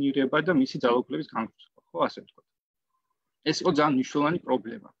დომინირება და მისი ძალაუფლების განმტკიცება, ხო, ასე ვთქვათ. ეს იყო ძალიან მნიშვნელოვანი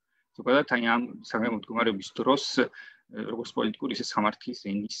პრობლემა. ზოგადად აი ამ საგანგებო მდგომარეობის დროს როგორც პოლიტიკური, ისე სამართლის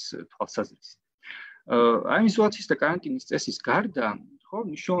ენის თვალსაზრისით. აი იზოლაციის და კარანტინის წესის გარდა, ხო,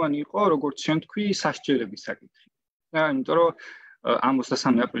 მნიშვნელოვანი იყო, როგორც ჩვენ თქვი, სასჯელების საკითხი. იმიტომ რომ ამ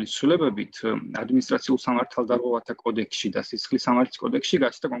 23 აპრილის ცვლილებებით ადმინისტრაციულ სამართალდარღვევათა კოდექსში და სისხლის სამართლის კოდექსში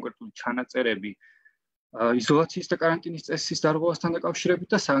გაცდა კონკრეტული ჩანაწერები იზოლაციის და კარანტინის წესის დარღვევასთან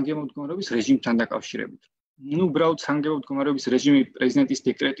დაკავშირებით და საგანგებო მდგომარეობის რეჟიმთან დაკავშირებით. ნუ უბრალოდ საგანგებო მდგომარეობის რეჟიმი პრეზიდენტის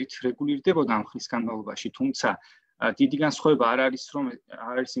დეკრეტით რეგულირდებოდა ამ ხნის განმავლობაში, თუმცა დიდი განსხვავება არ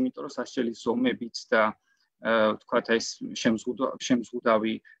არის, იმიტომ რომ სასჯელის ზომებიც და ვთქვათ, ეს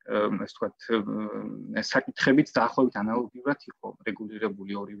შემზღუდავი, ეს ვთქვათ, საკითხებიც დაახლოებით ანალოგიურად იყო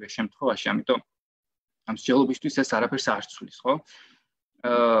რეგულირებული ორივე შემთხვევაში, ამიტომ ამ მსჯელობისთვის ეს არაფერს არ ცვლის, ხო?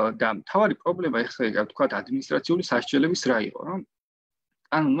 და მთავარი პრობლემა ეხლა ვთქვათ, ადმინისტრაციული სასჯელების რა იყო, რომ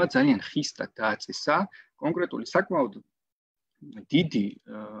კანონმა ძალიან ხისტად დააწესა კონკრეტული საკმაოდ დიდი,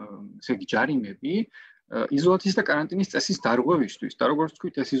 ესე იგი, ჯარიმები იზოლაციის და კარანტინის წესის დარღვევისთვის და როგორც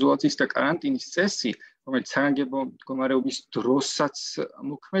თქვით, ეს იზოლაციის და კარანტინის წესი, რომელიც საგანგებო მდგომარეობის დროსაც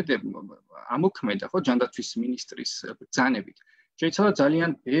ამოქმედა, ხო, ჯანდაცვის მინისტრის ბრძანებით, შეიცვალა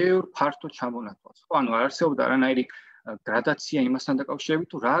ძალიან ბევრ ფართო ჩამონათვალს, ხო, ანუ არ არსებობდა არანაირი გრადაცია იმასთან დაკავშირებით,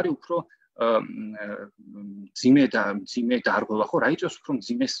 თუ რა არის უფრო მძიმე დარღვევა, ხო, რა იწვევს უფრო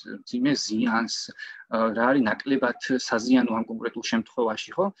მძიმე ზიანს, რა არის ნაკლებად საზიანო ამ კონკრეტულ შემთხვევაში,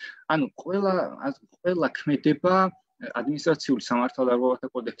 ხო? ანუ ყველა ქმედება ადმინისტრაციული სამართალდარღვევათა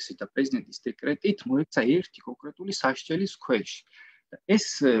კოდექსით და პრეზიდენტის დეკრეტით მოექცა ერთი კონკრეტული სასჯელის ქვეშ. ეს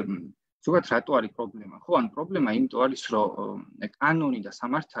ზოგადად რატო არის პრობლემა, ხო? ანუ პრობლემა იმიტომ არის, რომ კანონი და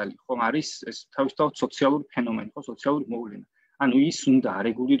სამართალი, ხო, არის ეს თავისთავად სოციალური ფენომენი, ხო, სოციალური მოვლენა. ანუ ის უნდა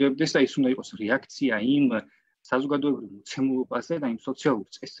არეგულირებდეს და ის უნდა იყოს რეაქცია იმ საზოგადოებრივ მოცემულობაზე და იმ სოციალურ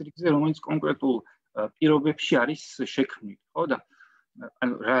წესრიგზე, რომელიც კონკრეტულ პირობებში არის შექმნილი, ხო? და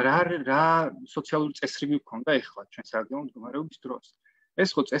ანუ რა სოციალური წესრიგი გვქონდა ეხლა ჩვენ საგანგებო მდგომარეობის დროს. ეს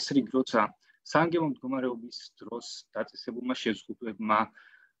ხო წესრიგი, როცა საგანგებო მდგომარეობის დროს დაწესებულმა შეზღუდვებმა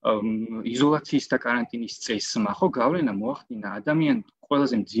იზოლაციის და კარანტინის წესმა, ხო, გავლენა მოახდინა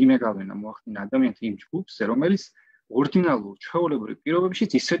ყველაზე მძიმე გავლენა მოახდინა ადამიანთა იმ ჯგუფზე, რომელიც ორდინალურ ჩვეულებრივ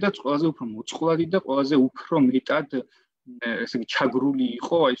პირობებშიც ისედაც ყველაზე უფრო მოწყვლადი და ყველაზე უფრო მეტად ესე იგი ჩაგრული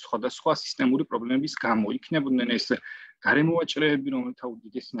იყო აი სხვადასხვა სისტემური პრობლემების გამო. იქნებოდნენ ეს გარემოვაჭრეები, რომელთა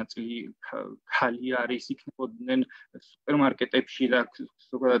უდიდესი ნაწილი ხალი არის, იქნებოდნენ სუპერმარკეტებში და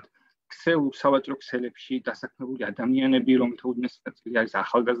ზოგადად ქსელურ სავაჭრო ქსელებში დასაქმებული ადამიანები, რომელთა უდიდესი ნაწილი არის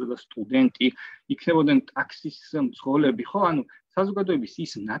ახალგაზრდა სტუდენტი, იქნებოდნენ ტაქსის მძღოლები, ხო? ანუ საზოგადოების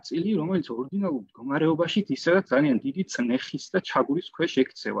ის ნაწილი, რომელიც ორდინალურ მდგომარეობაში ისედაც ძალიან დიდი წნეხის და ჩაგურის ქვეშ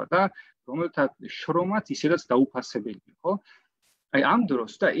ექცევა და რომელთა შრომაც ისედაც დაუფასებელია, ხო? აი ამ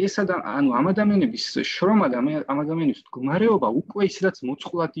დროს და ეს ანუ ამ ადამიანების შრომა და ამ ადამიანების მდგომარეობა უკვე ისედაც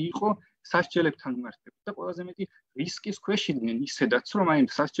მოწყვლადი იყო სასჯელებთან მიმართებით და ყველაზე მეტი რისკის ქვეშ იდგნენ ისედაც, რომ აი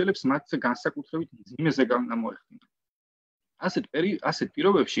სასჯელებს მათ განსაკუთრებით მძიმეზე გამოეხდინა. ასეთ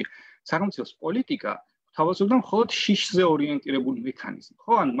პირობებში სახელმწიფოს პოლიტიკა თავაზობდა მხოლოდ შიშზე ორიენტირებულ მექანიზმი,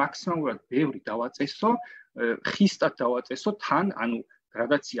 ხო? ანუ მაქსიმალურად ბევრი დავაწესო, ხისტად დავაწესო, თან ანუ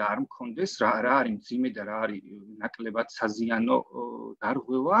გრადაცია არ მქონდეს, რა არის მძიმე და რა არის ნაკლებად საზიანო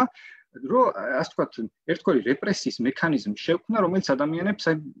დარღვევა, რომ ასე ვთქვათ, ერთგვარი რეპრესიის მექანიზმი შექმნა, რომელიც ადამიანებს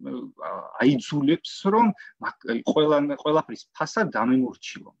აიძულებს, რომ ყველაფრის ფასად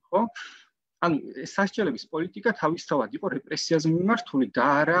დამემორჩილონ, ხო? ანუ სასჯელების პოლიტიკა თავისთავად იყო რეპრესიაზე მიმართული და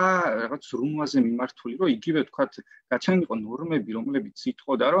არა რაღაც ზრუნვაზე მიმართული, რომ იგივე ვთქვათ, გაჩენილიყო ნორმები, რომლებიც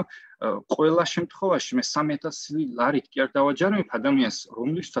იტყოდა, რომ ყველა შემთხვევაში მე 30000 ლარით კი არ დავაჯარიმებ ადამიანს,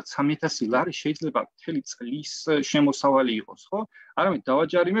 რომლისთვისაც 30000 ლარი შეიძლება მთელი წლის შემოსავალი იყოს, ხო? არამედ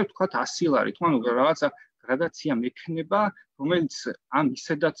დავაჯარიმებ ვთქვათ 100 ლარით, ანუ რაღაცა გრადაცია მექნება, რომელიც ამ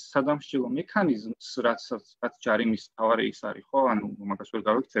ისედაც სადამსჯელო მექანიზმს, რაც ჯარიმის თავარი ის არის, ხო? ანუ მაგას ვერ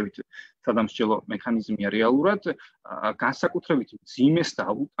გავიქცევით, სადამსჯელო მექანიზმია რეალურად, განსაკუთრებით მძიმეს და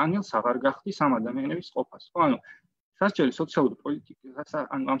აუტანელს აღარ გახდის ამ ადამიანების ყოფას, ხო? ანუ სასჯელი სოციალური პოლიტიკა,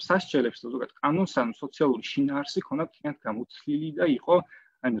 ანუ ამ სასჯელებს ზოგადად კანონს, ანუ სოციალური შინაარსი ქონდა თქიანად გამოცდილი და იყო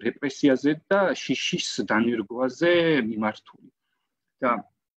ან რეპრესიაზე და შიშის დანერგვაზე მიმართული. და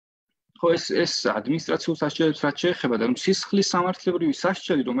ხო ეს ადმინისტრაციულ სასჯელებს რაც შეეხება და სისხლის სამართლებრივი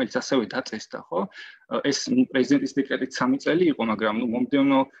სასჯელი, რომელიც ასევე დაწესდა, ხო? ეს პრეზიდენტის დეკრეტით 3 წელი იყო, მაგრამ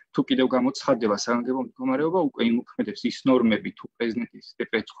მომდევნო თუ კიდევ გამოცხადდება საგანგებო მდგომარეობა, უკვე იმოქმედებს ის ნორმები, თუ პრეზიდენტის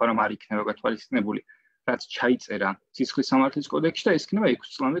დეკრეტი სხვა რომ არ იქნება გათვალისწინებული, რაც ჩაიწერა სისხლის სამართლის კოდექსში და ეს იქნება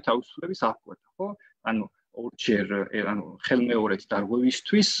 6 წლამდე თავისუფლების აღკვეთა, ხო? ანუ ორჯერ ანუ ხელმეორედ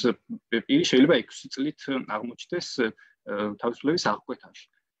დარღვევისთვის პირი შეიძლება 6 წლით აღმოჩნდეს თავისუფლების აღკვეთაში.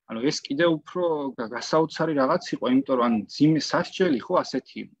 ანუ ეს კიდევ უფრო გასაოცარი რაღაც იყო, იმიტომ რომ მძიმე სასჯელი, ხო,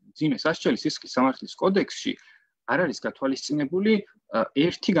 ასეთი მძიმე სასჯელი სისხლის სამართლის კოდექსში არ არის გათვალისწინებული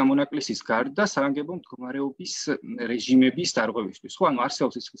ერთი გამონაკლისის გარდა საგანგებო მდგომარეობის რეჟიმების დარღვევისთვის, ხო? ანუ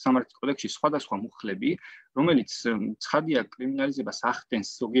არსებობს სისხლის სამართლის კოდექსში სხვადასხვა მუხლები, რომელიც ცხადია კრიმინალიზებას ახდენს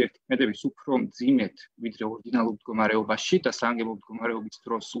ზოგიერთი ქმედების უფრო მძიმედ, ვიდრე ორდინალურ მდგომარეობაში და საგანგებო მდგომარეობის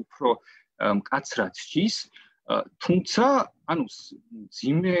დროს უფრო მკაცრად სჯის. თუმცა, ანუ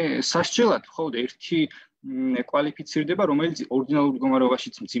მძიმე სასჯელად მხოლოდ ერთი კვალიფიცირდება, რომელიც ორდინალურ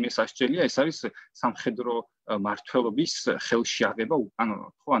მდგომარეობაშიც მძიმე სასჯელია, ეს არის სამხედრო მმართველობის ხელში აღება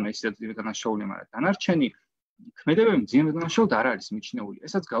უკანონოდ, ხო? ანუ ესეც მძიმე დანაშაულია, მაგრამ დანარჩენი ქმედებები მძიმე დანაშაულად არ არის მიჩნეული.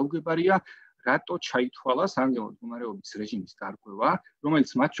 ესაც გაუგებარია, რატო ჩაითვალა საგანგებო მდგომარეობის რეჟიმის გარღვევა, რომელიც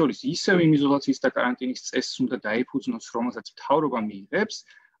მათ შორის ისევ იმ იზოლაციის და კარანტინის წესს უნდა დაეფუძნოს, რომელსაც მთავრობა მიიღებს.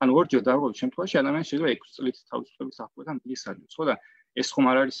 ანუ ორჯერ დარღვევის შემთხვევაში ადამიანი შეიძლება 6 წლით თავისუფლების აღკვეთა მიესალოს, ხო? და ეს ხომ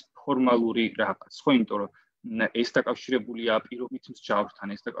არ არის ფორმალური რაღაც, ხო? იმიტომ რომ ეს დაკავშირებულია პირობით მსჯავრთან,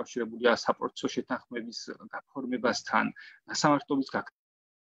 ეს დაკავშირებულია საპროცესო შეთანხმების გაფორმებასთან, სამართლობის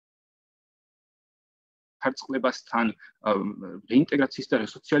გაქარწყლებასთან, რეინტეგრაციის და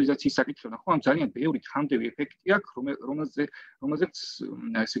რესოციალიზაციის საკითხებთან, ხო? ამ ძალიან ბევრი თხამდები ეფექტი აქვს,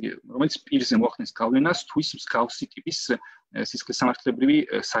 რომელიც პირზე მოახდენს გავლენას თუ ის მსგავსი ტიპის სისხლის სამართლებრივი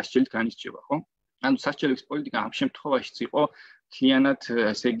სასჯელით განისჯება, ხო? ანუ სასჯელების პოლიტიკა ამ შემთხვევაშიც იყო მთლიანად,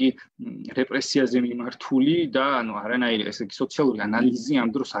 ესე იგი, რეპრესიაზე მიმართული და ანუ არანაირი, ესე იგი, სოციალური ანალიზი ამ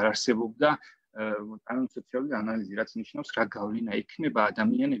დროს არ არსებობდა, ანუ სოციალური ანალიზი, რაც ნიშნავს, რა გავლენა ექნება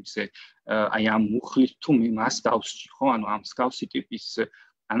ადამიანებზე, აი ამ მუხლით თუ მე მას დავსჯი, ხო? ანუ ამ მსგავსი ტიპის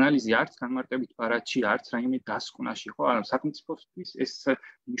ანალიზი არც განმარტებით ბარათში, არც რაიმე დასკვნაში, ხო? ანუ სახელმწიფოსთვის ეს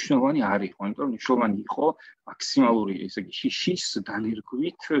მნიშვნელოვანი არ იყო, იმიტომ რომ მნიშვნელოვანი იყო მაქსიმალური, ესე იგი, შიშის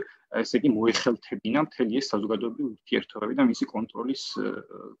დანერგვით, ესე იგი, მოეხელთებინა მთელი ეს საზოგადოებრივი ურთიერთობები და მისი კონტროლის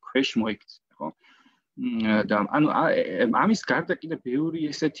ქვეშ მოექცია, ხო? და ანუ ამის გარდა კიდე ბევრი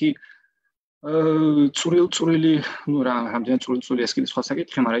ესეთი წვრილი, ну, რამდენი წვრილი ეს კიდე სხვა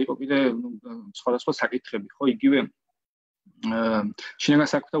საკითხი, მაგრამ იყო კიდე სხვადასხვა საკითხები, ხო? იგივე შინაგან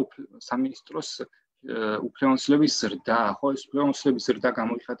საქმეთა სამინისტროს უფლებამოსილების ზრდა, ხო? ეს უფლებამოსილების ზრდა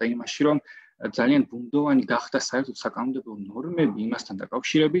გამოიხატა იმაში, რომ ძალიან ბუნდოვანი გახდა საერთოდ საკანონმდებლო ნორმები იმასთან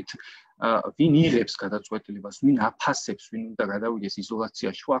დაკავშირებით, ვინ იღებს გადაწყვეტილებას, ვინ აფასებს, ვინ უნდა გადავიდეს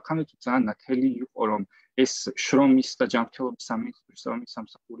იზოლაციაში. ხო, აქამდე თუ ძალიან ნათელი იყო, რომ ეს შრომის და ჯანმრთელობის სამინისტროს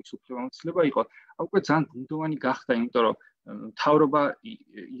სამსახურის უფლებამოსილება იყო, უკვე ძალიან ბუნდოვანი გახდა, იმიტომ რომ მთავრობა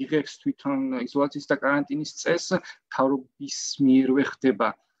იღებს თვითონ იზოლაციის და კარანტინის წესს, მთავრობის მიერვე ხდება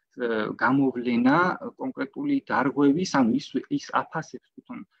გამოვლენა კონკრეტული დარღვევის, ანუ ის აფასებს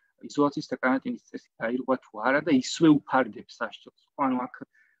თვითონ იზოლაციის და კარანტინის წესი დაირღვა თუ არა და ისვე უფარდებს სასჯელს. ანუ აქ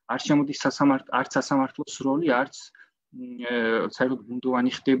არ შემოდის არც სასამართლოს როლი, არც საერთოდ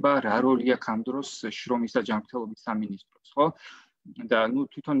ბუნდოვანი ხდება რა როლი აქვს ამ დროს შრომის და ჯანმრთელობის სამინისტროს, ხო? და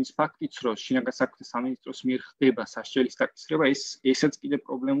თვითონ ის ფაქტიც, რომ შინაგან საქმეთა სამინისტროს მიერ ხდება სასჯელის დაკისრება, ესეც კიდე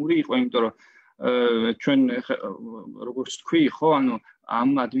პრობლემური იყო, იმიტომ რომ ჩვენ როგორც თქვი, ხო, ანუ ამ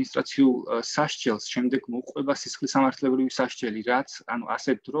ადმინისტრაციულ სასჯელს შემდეგ მოყვება სისხლის სამართლებრივი სასჯელი, რაც ანუ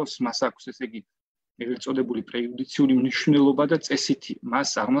ასეთ დროს მას აქვს, ესე იგი, ეგრეთ წოდებული პრეიუდიციული მნიშვნელობა და წესითი. მას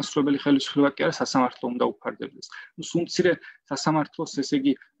აღმასრულებელი ხელისუფლება კი არა, სასამართლო უნდა უფარდებდეს. სულ მცირე სასამართლოს, ესე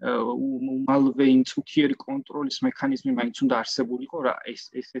იგი, უმალვე ინსტიტუციური კონტროლის მექანიზმი მაინც უნდა არსებულიყო, რა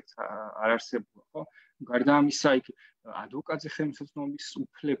ესეც არ არსებულა, ხო? გარდა ამისა, იქ ადვოკატზე ხელმისაწვდომობის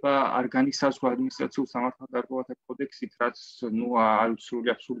უფლება არ განისაზღვრა ადმინისტრაციულ სამართალდარღვევათა კოდექსით, რაც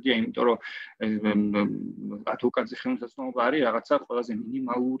სრული აბსურდია, იმიტომ რომ ადვოკატზე ხელმისაწვდომობა არის რაღაცა ყველაზე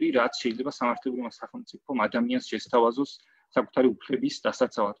მინიმალური, რაც შეიძლება სამართლებრივმა სახელმწიფომ ადამიანს შესთავაზოს საკუთარი უფლების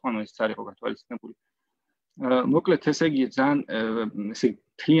დასაცავად, ანუ ეს არ იყო გათვალისწინებული. მოკლედ, ესე იგი, ძალიან ესე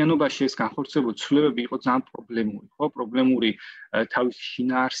მთლიანობაში ეს განხორციელებული ცვლილებები იყო ძალიან პრობლემური, ხო? პრობლემური თავისი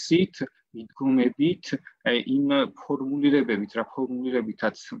შინაარსით, მიდგომებით, იმ ფორმულირებებით, რა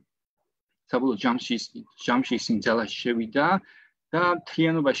ფორმულირებითაც საბოლოო ჯამში ისინი ძალაში შევიდა და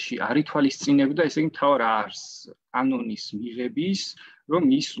მთლიანობაში არ ითვალისწინებდა, ესე იგი, მთავარ არსს, კანონის მიღების, რომ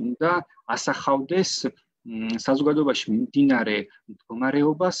ის უნდა ასახავდეს საზოგადოებაში მიმდინარე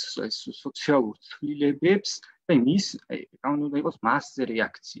მდგომარეობას, სოციალურ ცვლილებებს და ის კანონი უნდა იყოს მასზე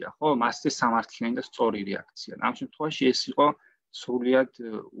რეაქცია, ხო? მასზე სამართლიანი და სწორი რეაქცია. ამ შემთხვევაში ეს იყო სრულად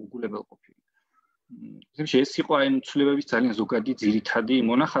უგულებელყოფილი. ეს იყო აი ცვლილებების ძალიან ზოგადი ძირითადი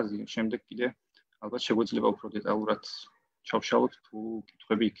მონახაზი, შემდეგ კიდე ალბათ შეგვეძლება უფრო დეტალურად ჩავშალოთ თუ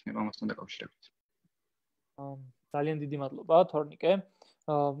კითხვები იქნება ამასთან დაკავშირებით. ძალიან დიდი მადლობა, თორნიკე.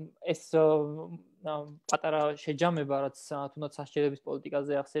 ეს პატარა შეჯამება, რაც თუნდაც სასჯელების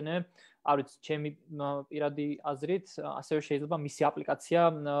პოლიტიკაზე ახსენე, არ ვიცი, ჩემი პირადი აზრით, ასევე შეიძლება მისი აპლიკაცია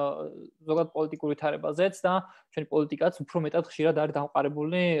ზოგადად პოლიტიკურ ვითარებაზეც და ჩვენი პოლიტიკაც უფრო მეტად ხშირად არის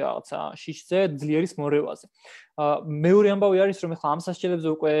დამყარებული რაღაცა შიშზე, ძლიერის მორევაზე. მეორე ამბავი არის, რომ ახლა ამ სასჯელებზე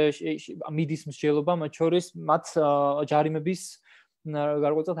უკვე მიდის მსჯელობა, მათ შორის მათ ჯარიმების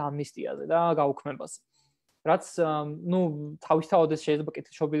გარკვეულწილად ამნისტიაზე და გაუქმებაზე. რაც თავისთავად ეს შეიძლება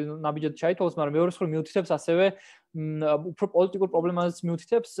კეთილშობილი ნაბიჯად ჩაითვალოს, მაგრამ მეორე მხრივ მიუთითებს ასევე უფრო პოლიტიკურ პრობლემაზეც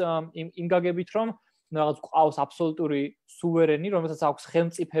მიუთითებს იმ გაგებით, რომ რაღაც ყავს აბსოლუტური სუვერენი, რომელსაც აქვს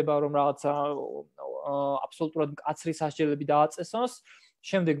ხელმწიფება, რომ რაღაცა აბსოლუტურად მკაცრი სასჯელები დააწესოს,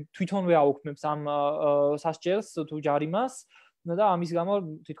 შემდეგ თვითონვე აუქმებს ამ სასჯელს თუ ჯარიმას და ამის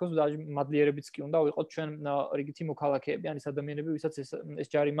გამო თითქოს მადლიერებიც კი უნდა ვიყოთ ჩვენ რიგითი მოქალაქეები, ან ის ადამიანები, ვისაც ეს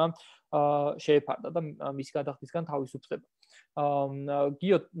ჯარიმა შეეფარდა და მის გადახდისგან თავისუფლდება.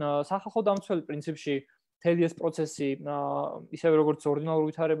 გიო, სახალხო დამცველი პრინციპში მთელი ეს პროცესი, ისევე როგორც ორდინალურ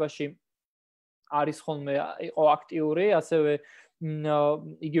ვითარებაში არის ხოლმე იყო აქტიური, ასევე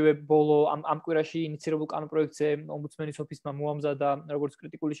იგივე ბოლო ამ კვირაში ინიცირებულ კანონპროექტზე ომბუდსმენის ოფისმა მოამზადა როგორც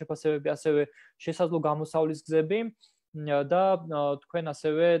კრიტიკული შეფასებები, ასევე შესაძლო გამოსავლის გზები. და თქვენ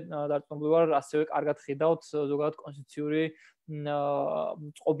ასევე დარწმუნებულად ასევე კარგად ხედავთ ზოგადად კონსტიტუციური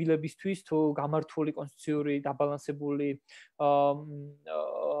წყობილებისთვის თუ გამართული კონსტიტუციური დაბალანსებული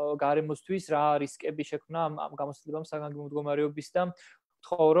გარემოსთვის რა რისკები შექმნა ამ გამოცდილებამ საგანგებო მდგომარეობის და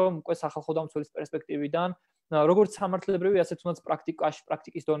ვთხოვ რომ უკვე სახალხო დამცველის პერსპექტივიდან როგორც სამართლებრივი ასე თუნდაც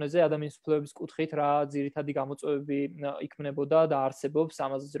პრაქტიკის დონეზე ადამიანის უფლებების კუთხით რა ძირითადი გამოწვევები იქმნებოდა და არსებობს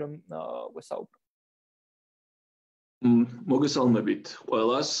ამაზე რომ გვესაუბროთ. მოგესალმებით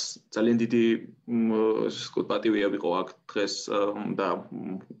ყველას, ძალიან დიდი პატივია ვიყო აქ დღეს და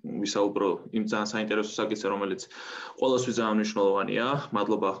ვისაუბრო იმ ძალიან საინტერესო საკითხზე, რომელიც ყველასთვის ძალიან მნიშვნელოვანია.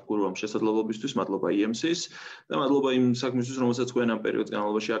 მადლობა გურუამ შესაძლებლობისთვის, მადლობა EMC-ს და მადლობა იმ საქმისთვის, რომელსაც თქვენ ამ პერიოდის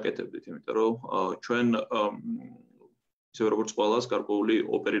განმავლობაში აკეთებდით, იმიტომ რომ ჩვენ ისე როგორც ყველას გარკვეული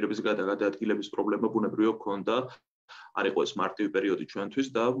ოპერირების გადაადგილების პრობლემა ბუნებრივია გქონდა არ იყო ეს მარტივი პერიოდი ჩვენთვის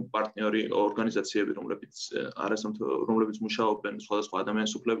და პარტნიორი ორგანიზაციები, რომლებიც მუშაობენ სხვადასხვა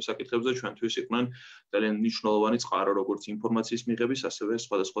ადამიანის უფლების საკითხებზე, ჩვენთვის იყვნენ ძალიან მნიშვნელოვანი წყარო, როგორც ინფორმაციის მიღების, ასევე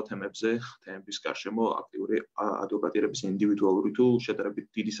სხვადასხვა თემების გარშემო აქტიური ადვოკატირების ინდივიდუალური თუ შედარებით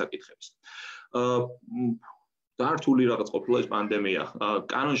დიდი საკითხების. დართული რაღაც ყოფილა ეს პანდემია.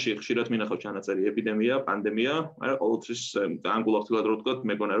 კანონში ხშირად მინახავ ჩანაწერი ეპიდემია, პანდემია, მაგრამ ყოველთვის ანგულახდილად რო ვთქვათ,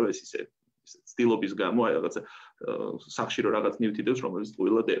 მეგონა რომ ეს ისე ცდილობის გამო აი რაღაცა სახში რო რაღაც ნივთი დევს, რომელიც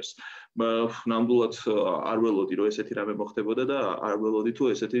ტყუილად დევს. ნამდვილად არ ველოდი რომ ესეთი რამე მოხდებოდა და არ ველოდი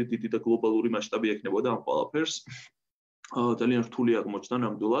თუ ესეთი დიდი და გლობალური მასშტაბი ექნებოდა ამ ყველაფერს. ძალიან რთული აღმოჩნდა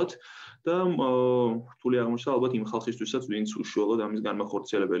ნამდვილად და რთული აღმოჩნდა ალბათ იმ ხალხისთვისაც, ვინც უშუალოდ ამის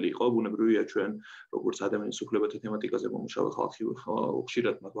განმახორციელებელი იყო. ბუნებრივია ჩვენ როგორც ადამიანის უფლებათა თემატიკაზე მომუშავე ხალხი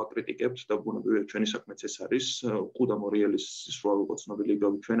ხშირად მათ ვაკრიტიკებთ და ბუნებრივია ჩვენი საქმეც ეს არის. ყუდა მორიელის სრულ იყო ცნობილი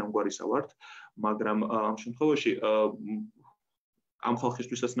ჩვენ ამგვარისა ვართ, მაგრამ ამ შემთხვევაში ამ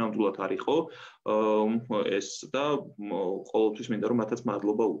ხალხისთვისაც ნამდვილად არ იყო ეს და ყოველთვის მინდა რომ მათაც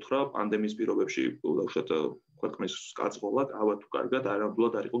მადლობა უთხრა პანდემიის პირობებში უშუალოდ ქვეყნის კაცღოლად, ავა თუ კარგად,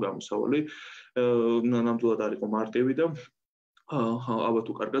 არამდულად არ იყო გამოსავალი, ნამდვილად არ იყო მარტივი და ავა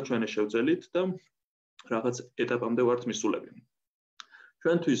თუ კარგად ჩვენ შევძელით და რაღაც ეტაპამდე ვართ მისულები.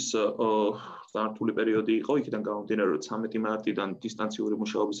 ჩვენთვის ზართული პერიოდი იყო, იქიდან გამომდინარე რომ 13 მარტიდან დისტანციური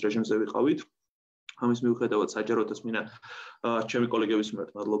მუშაობის რეჟიმზე ვიყავით. ამის მიუხედავად საჯაროდაც მინდა ჩემი კოლეგების მიმართ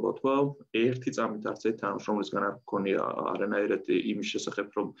მადლობა ვთქვა. ერთი წამით არც ერთ თანამშრომლისგან არ მქონია არანაირად იმის შესახებ,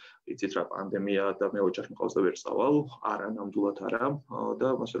 რომ იცით რა პანდემია და მე ოჯახი მყავს და ვერ წავალ, არა, ნამდვილად არა და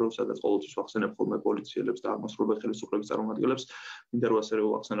ასე რომ სადაც ყოველთვის ვახსენებ ხოლმე პოლიციელებს და აღმასრულებელი ხელისუფლების წარმომადგენლებს, მინდა რომ ასე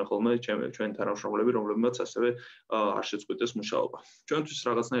ვახსენო ხოლმე ჩვენი თანამშრომლები, რომლებმაც ასევე არ შეწყვიტეს მუშაობა. ჩვენთვის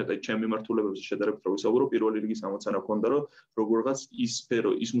რაღაცნაირად ჩემ მიმართულებებზე შედარებით რო ვისაუბრო, პირველი რიგის ამოცანა ჰქონდა, რომ როგორღაც ის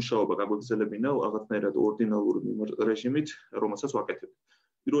სფერო, ის მუშაობა გაგვეგზელებინა რაღაცნაირად ორდინალური რეჟიმით, რომელსაც ვაკეთებ.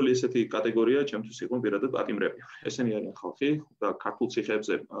 პირველი ესეთი კატეგორია ჩემთვის იყო პირადად პატიმრები. ესენი არიან ხალხი და ქართულ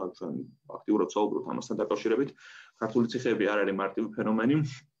ციხეებზე ჩვენ აქტიურად საუბრობთ ამასთან დაკავშირებით. ქართული ციხეები არ არის მარტივი ფენომენი.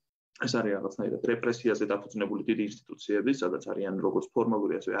 ეს არის რაღაცნაირად რეპრესიაზე დაფუძნებული დიდი ინსტიტუციები, სადაც არიან როგორც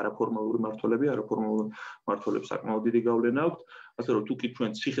ფორმალური, ასევე არაფორმალური მმართველები, არაფორმალური მმართველებს საკმაოდ დიდი გავლენა აქვთ. ასე რომ თუ კი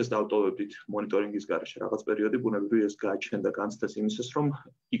ჩვენ ციხეს დავტოვებდით მონიტორინგის გარეშე რაღაც პერიოდი, ბუნებრივია ეს გააჩნდა განცდას იმისას, რომ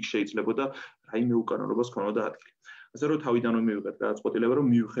იქ შეიძლებოდა რაიმე უკანონობას ქონოდა ადგილი. ასე რომ თავიდანვე მივიღეთ გადაწყვეტილება, რომ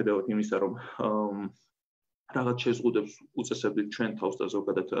მიუხედავად იმისა, რომ რაღაც შეზღუდებს უწესებდით ჩვენ თავს და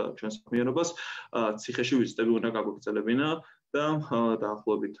ზოგადად ჩვენ საქმიანობას, ციხეში ვიზიტები უნდა გაგვეგზელებინა და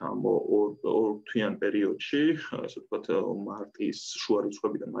დაახლოებით ამ ორ თვიან პერიოდში, ასე ვთქვათ, მარტის შუა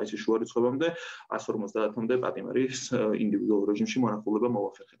რიცხვებიდან მაისის შუა რიცხვებამდე 150-მდე პატიმრის ინდივიდუალურ რეჟიმში მონახულება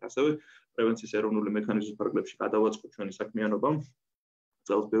მოვახერხეთ. ასევე პრევენციის ეროვნული მექანიზმის ფარგლებში გადავაწყოთ ჩვენი საქმიანობა.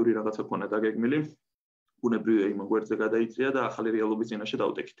 წელს ბევრი რაღაცა ქონა დაგეგმილი. ბუნებრივია იმ გვერდზე გადაიწია და ახალი რეალობის წინაშე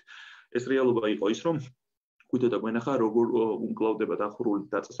დავტეკით. ეს რეალობა იყო ის, რომ გვიდა და გვენახა როგორ უმკლავდება დახურული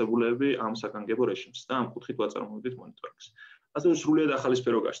დაწესებულებები ამ საგანგებო რეჟიმს და ამ კუთხით ვაწარმოებდით მონიტორინგს. ასევე სრულიად ახალი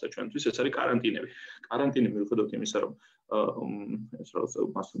სფერო გაჩნდა ჩვენთვის, ეს არის კარანტინები. კარანტინი მიუხედავად იმისა, რომ ეს რაღაც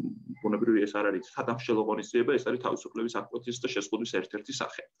მას ბუნებრივია ეს არ არის სათამშელო ღონისძიება, ეს არის თავისუფლების აღკვეთის და შეზღუდვის ერთ-ერთი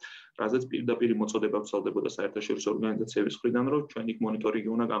სახე. რაზეც პირდაპირ მოწოდება ვრცელდებოდა საერთაშორისო ორგანიზაციების მხრიდან, რომ ჩვენ იქ მონიტორინგი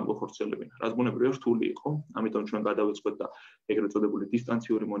უნდა გამოვხორციელებინა. რაც ბუნებრივია რთული იყო, ამიტომ ჩვენ გადავეწყოთ და ეგრეთ წოდებული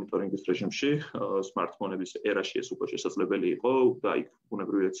დისტანციური მონიტორინგის რეჟიმში, სმარტფონების ერაში ეს უკვე შესაძლებელი იყო და იქ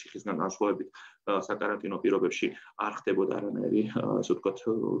ბუნებრივია ციხისგან განსხვავებით საკარანტინო პირობებში არ ხდებოდა არანაირი, ასე ვთქვათ,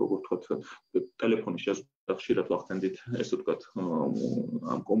 როგორ ვთქვათ, ტელეფონის შეზღუდვა ხშირად ვახდენდით, ესე ვთქვათ,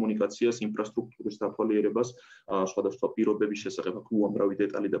 ამ კომუნიკაციას, ინფრასტრუქტურის დათვალიერებას, სხვადასხვა პირობების შესახებ უამრავი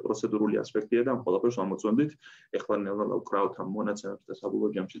დეტალი და პროცედურული ასპექტია და ამ ყველაფერს ამოწმენდით. ეხლა ნელ-ნელა ვკრავთ ამ მონაცემებს და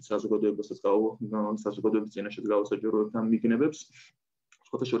საბოლოო ჯამში საზოგადოების წინაშე გავასაჯაროებთ ამ მიგნებებს.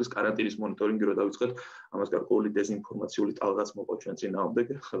 სხვათა შორის კარანტინის მონიტორინგი რო დავიწყეთ, ამას გარკვეული დეზინფორმაციული ტალღაც მოყვა ჩვენ წინააღმდეგ,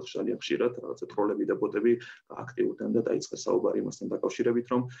 ხალხშალიან ხშირად რაღაცა ტროლები და ბოტები აქტიურდნენ და დაიწყეს საუბარი იმასთან დაკავშირებით,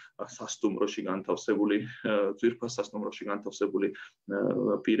 რომ სასტუმროში განთავსებული ძვირფას სასტუმროში განთავსებული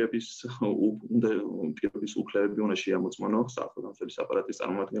პირების უფლებები უნდა შეამოწმონო სახელმწიფოს აპარატის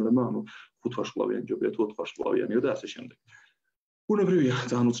წარმომადგენლებმა, ანუ 5 ვარსკვლავიანი ჯობია თუ 4 ვარსკვლავიანიო და ასე შემდეგ. ბუნებრივია,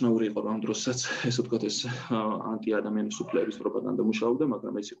 ძალიან უცნაური იყო ამ დროსაც, ესე ვთქვათ, ეს ანტიადამიანის უფლების პროპაგანდა მუშაობდა,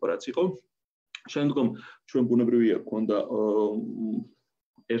 მაგრამ ეს იყო რაც იყო. შემდგომ ჩვენ ბუნებრივია გქონდა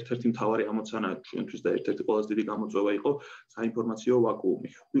ერთ-ერთი მთავარი ამოცანა ჩვენთვის და ერთ-ერთი ყველაზე დიდი გამოწვევა იყო საინფორმაციო ვაკუუმი.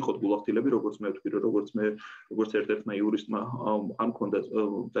 ვიყოთ გულახდილები, როგორც მე ვთქვი, როგორც ერთ-ერთმა იურისტმა ამ მქონდა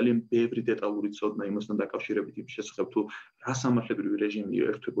ძალიან ბევრი დეტალური ცოდნა იმასთან დაკავშირებით იმ შესახებ თუ რა სამართლებრივი რეჟიმი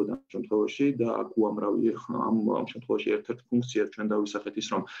ერთვებოდა ამ შემთხვევაში და აქ უამრავი ამ შემთხვევაში ერთ-ერთი ფუნქცია ჩვენ დავისახეთ ის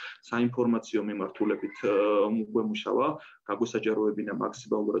რომ საინფორმაციო მიმართულებით გვემუშავა გაგვესაჯაროებინა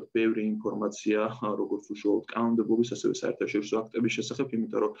მაქსიმალურად ბევრი ინფორმაცია როგორც უშუალოდ კანონმდებლობის ასევე საერთაშორისო აქტების შესახებ,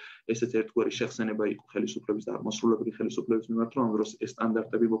 იმიტომ რომ ესეც ერთგვარი შეხსენება იყო ხელისუფლების და აღმასრულებელი ხელისუფლების მიმართ, რომ ამ დროს ეს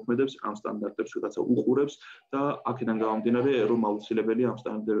სტანდარტები მოქმედებს, ამ სტანდარტებს ვიღაცა უყურებს და აქედან გამომდინარე რომ აუცილებელია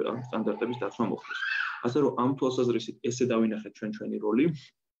ამ სტანდარტების დაცვა მოხდეს. ასე რომ ამ თვალსაზრისით ესე დავინახეთ ჩვენი როლი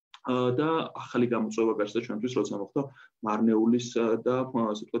და ახალი გამოწვევა გაჩნდა ჩვენთვის, როცა მოხდა მარნეულის და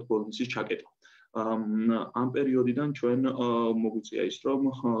ასე ვთქვათ ბოლნისის ჩაკეტა. ამ პერიოდიდან ჩვენ მოგვიწია ის რომ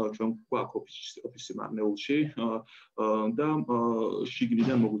ჩვენ გვაქვს ოფისი მარნეულში და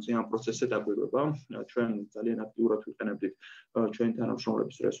შიგნიდან მოგვიწია ამ პროცესზე დაგვირგვება. ჩვენ ძალიან აქტიურად ვიყენებდით ჩვენი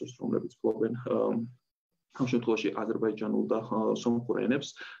თანამშრომლების რესურსს, რომლებიც ფლობენ ამ შემთხვევაში აზერბაიჯანულ და სომხურ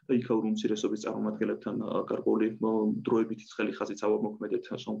ენებს და იქაურ უმცირესობის წარმომადგენლებთან გარკვეული დროებითი ცხელი ხაზით ავამოქმედეთ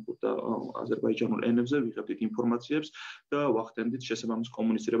სომხურ და აზერბაიჯანულ ენებზე, ვიღებდით ინფორმაციებს და ვახდენდით შესაბამის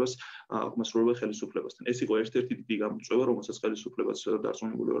კომუნიცირებას აღმასრულებელ ხელისუფლებასთან. ეს იყო ერთ-ერთი დიდი გამოწვევა, რომელსაც ხელისუფლებას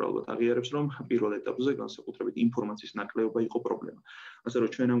დარწმუნებული ვარ ალბათ აღიარებს, რომ პირველ ეტაპზე განსაკუთრებით ინფორმაციის ნაკლეობა იყო პრობლემა. ასე რომ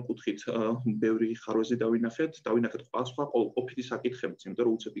ჩვენ ამ კუთხით ბევრი ხარვეზი დავინახეთ სხვა ყოფილი საკითხებიც, იმიტომ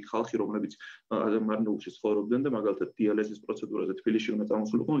რომ უცებ ხალხი, რომლებიც მარნეულში ცხოვრობდნენ და მაგალითად დიალეზის პროცედურაზე თბილისში უნდა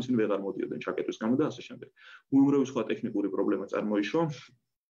წამოსულიყო, ისინი ვეღარ მოდიოდნენ ჩაკეტვის გამო და ასე შემდეგ. უამრავი სხვა ტექნიკური პრობლემა წარმოიშვა,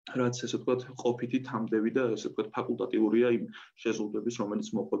 რაც ესე ვთქვათ, ყოფითი თამდევი და ესე ვთქვათ, ფაკულტატიურია იმ შეზღუდვების, რომელიც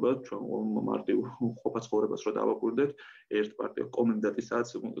მოყვება ჩვენ მარტივ ყოფა-ცხოვრებას რო დავაკვირდეთ, ერთ პარტია კომენდანტის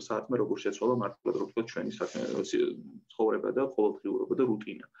საათმე როგორ შეცვალა მარტივად რო ვთქვათ, ჩვენი ცხოვრება და ყოველდღიურობა და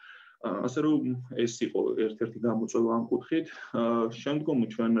რუტინა. ასე რომ ეს იყო ერთ-ერთი გამოწვევა ამ კუთხით. შემდგომ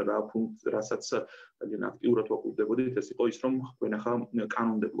ჩვენ რასაც ძალიან აქტიურად ვაკვირდებოდით, ეს იყო ის, რომ გვენახა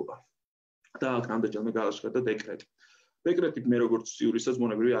კანონმდებლობა. და აქ რამდენჯერმე გააშკარდა დეკრეტი. დეკრეტი მე როგორც იურისტად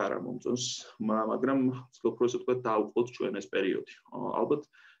მონებრივი არ მომწონს, მაგრამ ვცდილობ რომ ესე ვთქვათ დავუყოთ ჩვენ ეს პერიოდი. ალბათ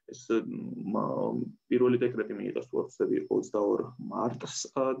ეს პირველი დეკრეტი მიიღეს თუ არ ვცდები იყო 22 მარტს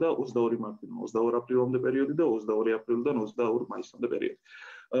და 22 მარტიდან 22 აპრილამდე პერიოდი და 22 აპრილიდან 22 მაისამდე პერიოდი.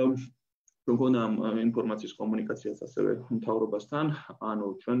 მგონა ინფორმაციის კომუნიკაციას ასევე მთავრობასთან, ანუ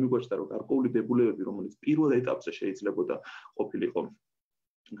ჩვენ მიგვაჩნდა რომ გარკვეული დებულებები, რომელიც პირველ ეტაპზე შეიძლებოდა ყოფილიყო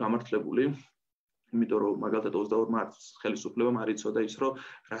გამართლებული, იმიტომ რომ მაგალითად 22 მარტს ხელისუფლებამ არ იცოდა ის, რომ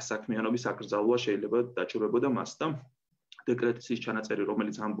რა საქმიანობის აკრძალვა შეიძლება დაჭირებოდა მას და დეკრეტის ის ჩანაწერი,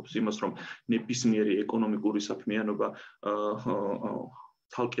 რომელიც ამბობს იმას, რომ ნებისმიერი ეკონომიკური საქმიანობა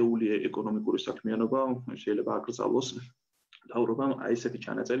თალკეული ეკონომიკური საქმიანობა შეიძლება აკრძალოს მთავრობამ აი ესეთი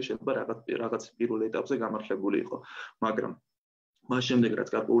ჩანაწერი შეიძლება რაღაც პირველ ეტაპზე გამართლებული იყო, მაგრამ მას შემდეგ რაც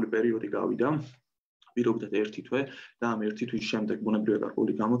გარკვეული პერიოდი გავიდა, პირობითად 1 თვე და ამ 1 თვის შემდეგ ბუნებრივია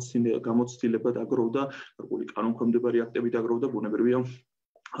გარკვეული გამოცდილება დაგროვდა, გარკვეული კანონქვემდებარი აქტები დაგროვდა, ბუნებრივია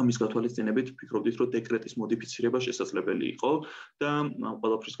ამის გათვალისწინებით ვფიქრობდით, რომ დეკრეტის მოდიფიცირება შესაძლებელი იყო და ამ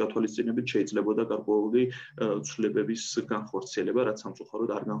ყველაფრის გათვალისწინებით შეიძლებოდა გარკვეული ცვლილებების განხორციელება, რაც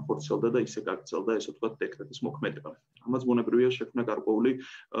სამწუხაროდ არ განხორციელდა და ისე გაგრძელდა, ესე ვთქვათ, დეკრეტის მოქმედება. ამას ბუნებრივია შექმნა გარკვეული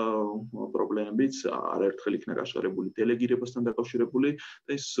პრობლემებიც, არაერთხელ იქნა გაშორებული დელეგირებასთან დაკავშირებული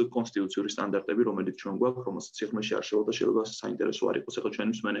და ეს კონსტიტუციური სტანდარტები, რომელიც ჩვენ გვაქვს, რომელსაც სიღრმეში არ შევალდა, შეიძლება საინტერესო არ იყოს ახლა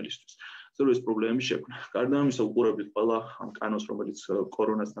ჩვენი მსმენელისთვის. ასე რომ ეს პრობლემები შექმნა. გარდა ამისა, უყურებდით ყველა ამ კანონს, რომელიც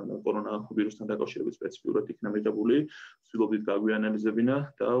კორონავირუსთან დაკავშირებით სპეციფიურად იქნა მიღებული, ვცდილობდით გაგვიანალიზებინა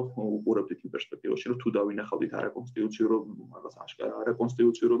და უყურებდით იმ პერსპექტივაში, რომ თუ დავინახავდით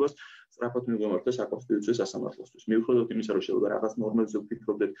არაკონსტიტუციურობას, სწრაფად მიგვემართეს საკონსტიტუციო სასამართლოსთვის. მიუხედავად იმისა, რომ შეიძლება რაღაც ნორმებზე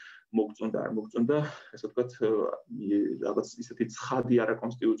ვფიქრობდეთ, მოგწონდა, არ მოგწონდა, ესე ვთქვათ, რაღაც ისეთი ცხადი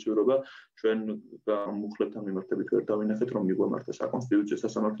არაკონსტიტუციურობა ჩვენ მუხლებთან მიმართებით ვერ დავინახეთ, რომ მიგვემართეს საკონსტიტუციო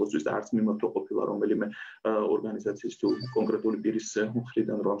სასამართლოსთვის და არც მიმართვა ყოფილა რომელიმე ორგანიზაციის თუ კონკრეტული პირის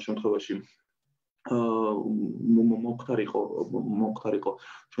მხრიდან, რომ ამ შემთხვევაში მოხდარიყო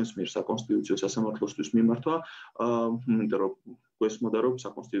ჩვენს მიერ საკონსტიტუციო სასამართლოსთვის მიმართვა, იმიტომ რომ გვესმოდა, რომ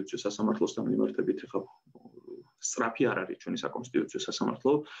საკონსტიტუციო სასამართლოსთან მიმართებით ხა სწრაფი არ არის ჩვენი საკონსტიტუციო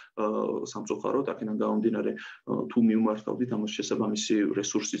სასამართლო, სამწუხაროდ აქედან გამომდინარე თუ მიმართავდით ამას შესაბამისი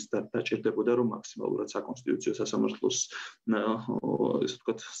რესურსის დაჭირდებოდა, რომ მაქსიმალურად საკონსტიტუციო სასამართლოს ესე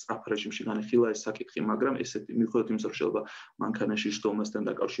ვთქვათ სწრაფ რეჟიმში განეხილა ეს საკითხი, მაგრამ ესეთი მიუხედავად იმისა, რომ შეიძლება მანქანაში შტომასთან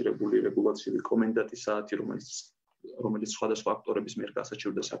დაკავშირებული რეგულაციური კომენდანტის საათი, რომელიც სხვადასხვა აქტორების მიერ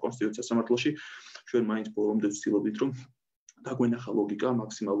გასაჩივრდა საკონსტიტუციო სასამართლოში, ჩვენ მაინც ბოლომდე ვცდილობდით, რომ დაგვენახა ლოგიკა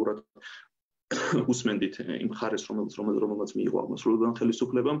მაქსიმალურად უსმენდით იმ ხარეს, რომელსაც მიიღო აღმასრულებელმა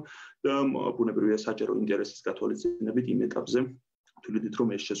ხელისუფლებამ და ბუნებრივია საჯარო ინტერესის გათვალისწინებით იმ ეტაპზე თვლიდით, რომ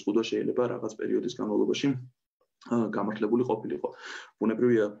ეს შეზღუდვა შეიძლება რაღაც პერიოდის განმავლობაში გამართლებული ყოფილიყო.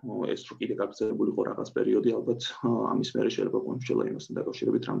 ბუნებრივია ეს რო კიდე გაგრძელებულიყო რაღაც პერიოდი, ალბათ ამის მერე შეიძლება გვამსჯელა იმასთან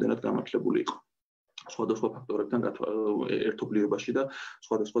დაკავშირებით, რამდენად გამართლებული იყო. სხვადასხვა ფაქტორებთან ერთობლიობაში და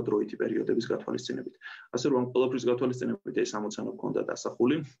სხვადასხვა დროითი პერიოდების გათვალისწინებით. ასე რომ ყველაფრის გათვალისწინებით ეს ამოცანა ჰქონდა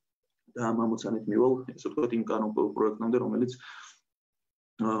დასახული და ამ ამოცანით მივალ, ესე ვთქვათ, იმ კანონპროექტამდე, რომელიც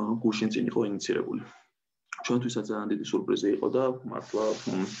გუშინ წინ იყო ინიცირებული. ჩვენთვისაც ძალიან დიდი სურპრიზი იყო და მართლა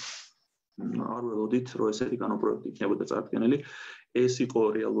არ ველოდით, რომ ესეთი კანონპროექტი იქნებოდა წარდგენილი. ეს იყო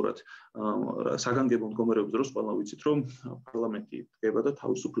რეალურად საგანგებო მდგომარეობის დროს ყველა ვიცით, რომ პარლამენტი დგება და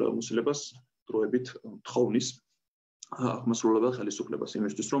თავისუფლებას დროებით თხოვნის აღმასრულებელ ხელისუფლებას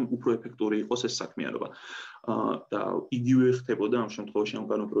იმისთვის, რომ უფრო ეფექტური იყოს ეს საქმიანობა. და იგივე ხდებოდა ამ შემთხვევაში ამ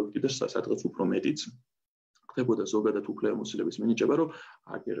კანონპროექტიდან სადღაც უფრო მეტიც. ხდებოდა ზოგადად უფლებამოსილების მინიჭება, რომ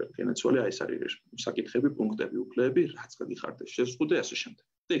აგერ გენაცვალე აი ეს არის საკითხები, პუნქტები, უფლებები, რაც გაგიხარდეს შეზღუდე ასე შემდეგ.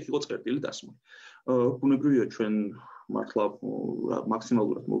 და იქ იყო წერტილი დასმული. ბუნებრივია ჩვენ მართლა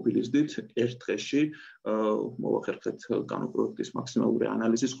მაქსიმალურად მობილიზდით ერთ დღეში მოვახერხეთ კანონპროექტის მაქსიმალური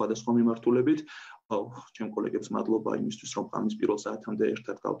ანალიზი სხვადასხვა მიმართულებით. ჩემ კოლეგებს მადლობა იმისთვის, რომ ამის პირველ საათამდე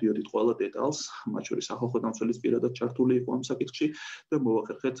ერთად გავდიოდით ყველა დეტალს, მათ შორის სახალხო დამცველიც პირადად ჩართული იყო ამ საკითხში და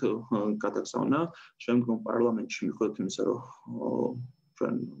მოვახერხეთ გადაგზავნა შემდგომ პარლამენტში მიუხედავად იმისა, რომ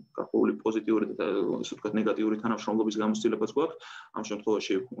ჩვენ გარკვეული პოზიტიური და ასე ვთქვათ ნეგატიური თანამშრომლობის გამოცდილებაც გვაქვს. ამ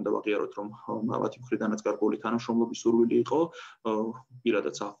შემთხვევაში უნდა ვაღიაროთ, რომ მათი მხრიდანაც გარკვეული თანამშრომლობის სურვილი იყო.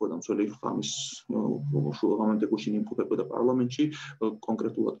 პირადად სახალხო დამცველი ამის შუაღამემდე გუშინ იმყოფებოდა პარლამენტში,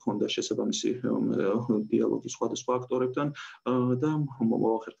 კონკრეტულად ჰქონდა შესაბამისი დიალოგი სხვადასხვა აქტორებთან და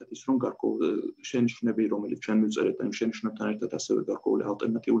მოვახერხეთ ის, რომ გარკვეული შენიშვნები, რომელიც ჩვენ მივწერეთ და იმ შენიშვნებთან ერთად ასევე გარკვეული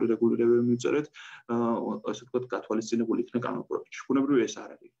ალტერნატიული რეგულირებები მივწერეთ, ასე ვთქვათ, გათვალისწინებული იქნა კანონპროექტში. ბუნებრივია ეს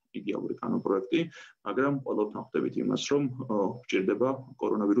არ არის იდეალური კანონპროექტი, მაგრამ ყოველთვის ხვდებით იმას, რომ გვჭირდება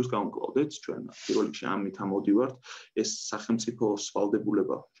კორონავირუსს გავუმკლავდეთ. ჩვენ პირველ რიგში ამით ამოდივართ. ეს სახელმწიფოს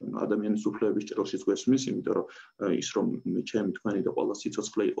ვალდებულება ჩვენ ადამიანის უფლებების ჭრილშიც გვესმის, იმიტომ რომ ის რომ ჩემი თქვენი და ყველა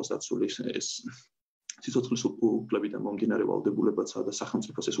სიცოცხლე იყოს დაცული, ეს სიცოცხლის უფლებიდან მომდინარე ვალდებულებაცა და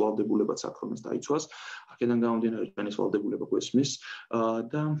სახელმწიფოს ეს ვალდებულებაც აქრომეს დაიცვას. აქედან გამომდინარე ჩვენ ეს ვალდებულება გვესმის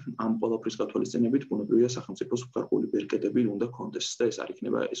და ამ ყველაფრის გათვალისწინებით ბუნებრივია სახელმწიფოს გარკვეული ბერკეტები უნდა კონდეს და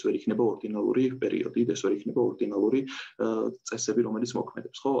ეს ვერ იქნება ორდინალური პერიოდი, ეს ვერ იქნება ორდინალური წესები, რომელიც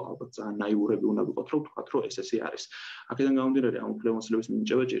მოქმედებს, ხო? ალბათ ძალიან ნაიურები უნდა ვიყოთ, რომ ვთქვათ, რომ ესე არის. აქედან გამომდინარე ამ უფლებამოსილების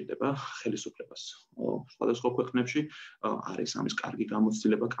მინიჭება ჭირდება ხელისუფლებას. სხვადასხვა ქვეყნებში არის ამის კარგი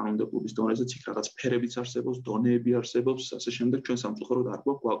გამოცდილება კანონმდებლობის დონეზე, იქ რაღაც ფერები არსებობს, დონეები არსებობს, ასე შემდეგ. ჩვენ სამწუხაროდ არ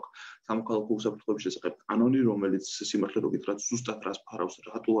გვაქვს სამოქალაქო უსაფრთხოების შესახებ კანონი, რომელიც სიმართლე რო გითხრათ, ზუსტად რას ფარავს,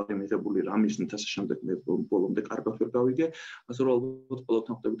 რატო არის მიღებული, რა მიზნით, ასე შემდეგ. მე ბოლომდე კარგად ვერ გავიგე. ასე რომ ალბათ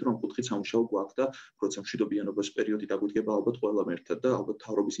ყოველთვის ხვდებით, რომ კუთხით სამუშაო გვაქვს და როცა მშვიდობიანობის პერიოდი დაგვიდგება ალბათ ყველამ ერთად და ალბათ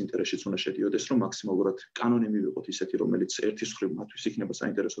თავრობის ინტერესშიც უნდა შედიოდეს, რომ მაქსიმალურად კანონი მივიღოთ ისეთი, რომელიც ერთის მხრივ მათთვის იქნება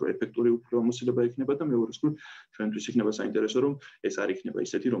საინტერესო, რომ ეფექტური უფლებამოსილება იქნება და მეორეს მხრივ ჩვენთვის იქნება საინტერესო, რომ ეს არ იქნება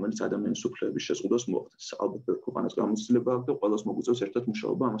ისეთი, რომელიც ადამიანის უფლებების შეზღუდვას ალბათ ვერ ქვეყანას გამოცდილება აქვს და ყველას მოგვიწევს ერთად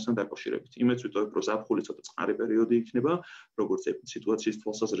მუშაობა ამასთან დაკავშირებით. იმეც ვიტყოდი, რომ ზაფხული ცოტა წყარი პერიოდი იქნება, როგორც სიტუაციის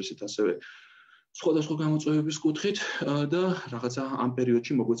თვალსაზრისით, ასევე სხვადასხვა გამოწვევების კუთხით და რაღაცა ამ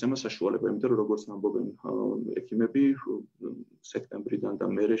პერიოდში მოგვეცემა საშუალება, იმიტომ რომ როგორც ამბობენ ექიმები, სექტემბრიდან და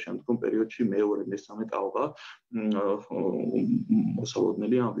მერე შემდგომ პერიოდში მეორე, მესამე ტალღა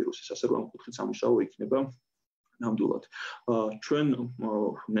მოსალოდნელი ამ ვირუსის, ასე რომ ამ კუთხით სამუშაო იქნება ნამდვილად. ჩვენ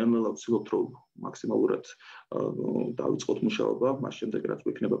ნელ-ნელა ვცდილობთ, რომ მაქსიმალურად დავიწყოთ მუშაობა, მას შემდეგ რაც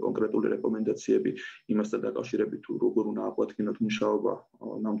გვექნება კონკრეტული რეკომენდაციები იმასთან დაკავშირებით, თუ როგორ უნდა აღვადგინოთ მუშაობა,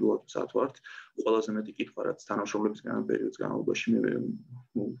 ნამდვილად ვცათვართ. ყველაზე მეტი კითხვა, რაც თანამშრომლების პერიოდის განმავლობაში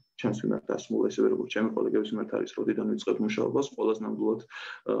ჩემს მიმართ დასმულ, ესევე როგორც ჩემი კოლეგების მიმართ არის, როდიდან ვიწყებთ მუშაობას, ყველას ნამდვილად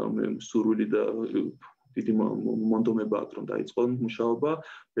სურვილი და დიდი მონდომება აქვს, რომ დაიწყონ მუშაობა.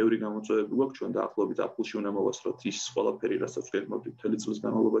 ბევრი გამოწვევები გვაქვს, ჩვენ დაახლოებით აპრილში უნდა მოვასწროთ ის ყველაფერი, რასაც გეგმავთ მთელი წლის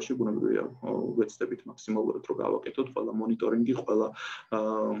განმავლობაში. ბუნებრივია ვეცდებით მაქსიმალურად რომ გავაკეთოთ ყველა მონიტორინგი, ყველა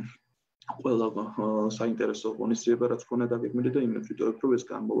საინტერესო ღონისძიება, რაც ქონდა დაგეგმილი და იმეც ვიტყოდი, რომ ეს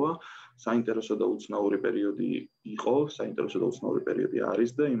გამოვა. საინტერესო და უცნაური პერიოდი იყო, საინტერესო და უცნაური პერიოდი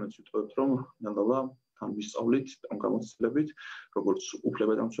არის და იმეც ვიტყოდი, რომ ნელ-ნელა თან ვისწავლით ამ გამოცდილებით, როგორც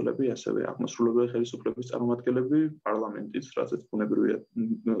უფლებადამცველები, ასევე აღმასრულებელი ხელისუფლების წარმომადგენლები, პარლამენტიც, რასაც ბუნებრივია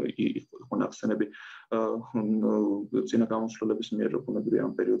იყო ნახსენები წინა გამოსვლების მიერ, ბუნებრივია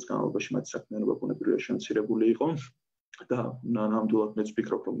ამ პერიოდის განმავლობაში მათი საქმიანობა ბუნებრივია შემცირებული იყო. და ნამდვილად მეც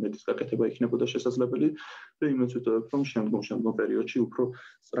ვფიქრობ, რომ მეტის გაკეთება იქნებოდა შესაძლებელი და იმეც ვიტოვებ, რომ შემდგომ პერიოდში უფრო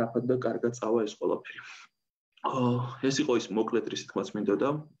სწრაფად და კარგად წავა ეს ყველაფერი. ეს იყო ის მოკლედ რის თქმაც მინდოდა,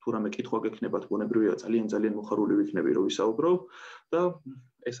 თუ რამე კითხვა გექნებათ, ბუნებრივია ძალიან მოხარული ვიქნები რომ ვისაუბრო და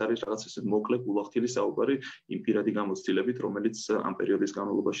ეს არის რაღაც ესეთ მოკლე გულახდილი საუბარი იმ პირადი გამოცდილებით, რომელიც ამ პერიოდის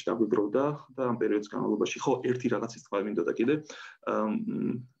განმავლობაში დაგვიგროვდა და ამ პერიოდის განმავლობაში ხო ერთი რაღაცის თქვა მინდოდა კიდე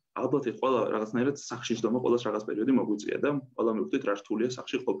ალბათ ეს ყველა რაღაცნაირად სახში ჯდომა ყველას რაღაც პერიოდი მოგვიწია და ყველა მივხვდით რა რთულია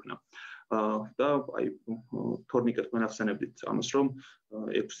სახში ყოფნა. და აი თორნიკეთ მენახსენებდით ამას რომ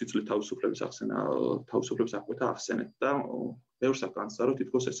 6 წლის თავისუფლების ახსენა თავისუფლების აღკვეთა ახსენეთ და ბევრს განსაზღვრო რომ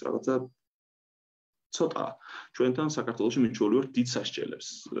თითქოს ეს რაღაცა ცოტა ჩვენთან საქართველოში მიჩვეული ვარ დიდ სასჯელებს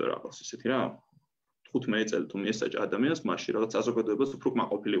რაღაც ისეთი რა 15 წელი თუ მიესაჯა ადამიანს მაშინ რაღაც საზოგადოებას უფრო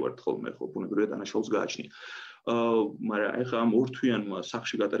კმაყოფილი ვართ ხოლმე ხო ბუნებრივია დანაშაულს გააჩნია. მაგრამ ეხლა ამ ორთვიანმა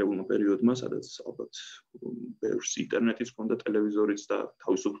სახში გატარებულმა პერიოდმა, სადაც ალბათ ბევრს ინტერნეტიც ჰქონდა, ტელევიზორიც და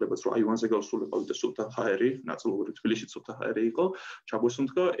თავისუფლებაც რომ აივანზე გავსულიყავით და სუფთა ჰაერი, ნაწილობრივ თბილისში სუფთა ჰაერი იყო,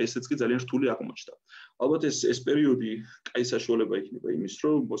 ჩაგვესუნთქა, ესეც კი ძალიან რთული აღმოჩნდა. ალბათ ეს პერიოდი კაი საშუალება იქნება იმის,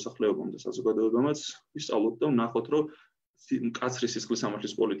 რომ მოსახლეობამ და საზოგადოებამაც ისწავლოთ და ვნახოთ, რომ კაცრი სისხლის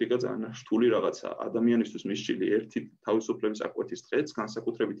სამართლის პოლიტიკა ძალიან რთული რაღაცა. ადამიანისთვის მისჭილი ერთი თავისუფლების აღკვეთის დღეც,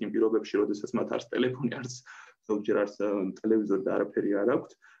 განსაკუთრებით იმ პირობებში, როდესაც მათ არც ტელეფონი, არც ზოგჯერ არც ტელევიზორი და არაფერი არ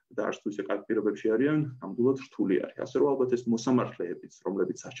აქვთ და არც თუ ისე კარგ პირობებში არიან, ნამდვილად რთული არის. ასე რომ ალბათ ეს მოსამართლეებიც,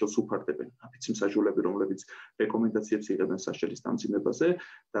 რომლებიც სასჯელს უფარდებენ, აფიცი მსაჯულები, რომლებიც რეკომენდაციებს იღებენ სასჯელის დამძიმებაზე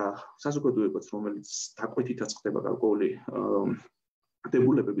და საზოგადოებაც, რომელიც დაკვეთითაც ხდება გარკვეული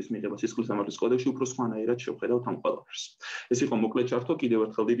დებულებების მიღება სისხლის სამართლის კოდექსში უფრო სხვანაირად შევხედავთ ამ ყველაფერს. ეს იყო მოკლედ ჩართო, კიდევ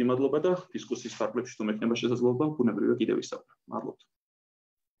ერთხელ დიდი მადლობა და დისკუსიის ფარგლებში თუ მექნება შესაძლებლობა, ბუნებრივია კიდევ ვისაუბროთ. მადლობთ.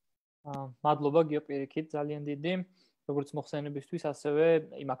 მადლობა გიოპირიქით ძალიან დიდი, როგორც მოხსენებისთვის, ასევე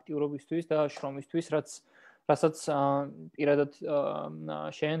იმ აქტიურობისთვის და შრომისთვის, რასაც პირადად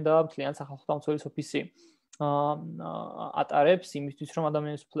შენ და მთლიან სახალხო დამცველის ოფისი ატარებს იმისთვის, რომ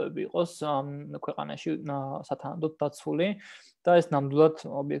ადამიანის უფლებები იყოს ქვეყანაში სათანადოდ დაცული და ეს ნამდვილად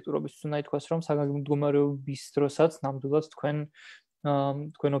ობიექტურობისთვის უნდა ითქვას, რომ საგანგებო მდგომარეობის დროსაც ნამდვილად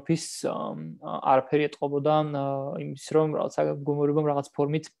თქვენ ოფისს არაფერი ეტყობოდა იმის, რომ რაღაც მდგომარეობამ რაღაც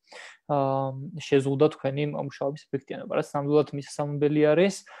ფორმით შეზღუდა თქვენი მუშაობის ეფექტიანობა, რაც ნამდვილად მისასალმებელი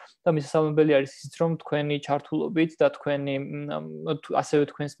არის და მისასალმებელი არის ისიც, რომ თქვენი ჩართულობით და თქვენი ასევე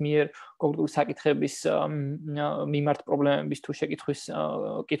თქვენს მიერ კონკრეტული საკითხების მიმართ პრობლემების თუ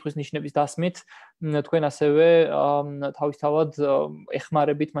კითხვის ნიშნების დასმით თქვენ ასევე თავისთავად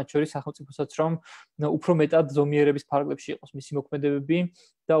ეხმარებით მათ შორის სახელმწიფოსაც, რომ უფრო მეტად ზომიერების ფარგლებში იყოს მისი მოქმედებები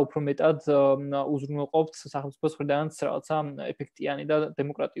და უფრო მეტად უზრუნველყოფთ სახელმწიფოს მხრიდანაც რაღაცა ეფექტიანი და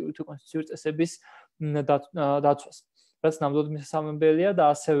დემოკრატიული თუ კონსტიტუციური წესების დაცვას. რაც ნამდვილად მისასალმებელია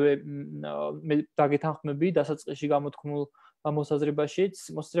და ასევე მე დაგეთანხმები დასაწყისში გამოთქმულ მოსაზრებაშიც.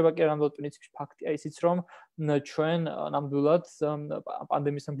 მოსაზრება კი არა ნამდვილად პრინციპში ფაქტია ისიც, რომ ჩვენ ნამდვილად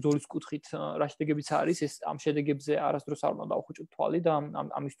პანდემიის ბრძოლის კუთხით რა შედეგებიც არის, ეს ამ შედეგებზე არასდროს არ უნდა დავუხუჭოთ თვალი და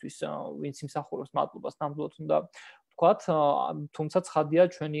ამისთვის ვინც იმსახურებს მადლობას ნამდვილად უნდა ვთქვათ, თუმცა ცხადია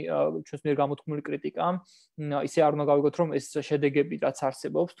ჩვენს მიერ გამოთქმული კრიტიკა ისე არ უნდა გავიგოთ, რომ ეს შედეგები რაც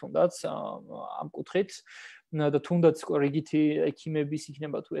არსებობს, თუნდაც ამ კუთხით და თუნდაც რიგითი ექიმების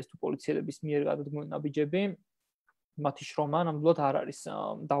იქნება თუ ეს თუ პოლიციელების მიერ გადადგმული ნაბიჯები მათი შრომა ნამდვილად არ არის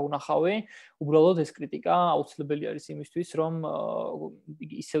დაუნახავი. უბრალოდ ეს კრიტიკა აუცილებელი არის იმისთვის, რომ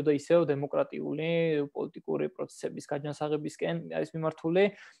ისევ და ისევ დემოკრატიული პოლიტიკური პროცესების გაჯანსაღებისკენ არის მიმართული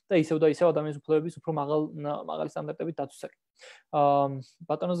და ისევ და ისევ ადამიანის უფლებების უფრო მაღალი სტანდარტებით დაცვისაკენ.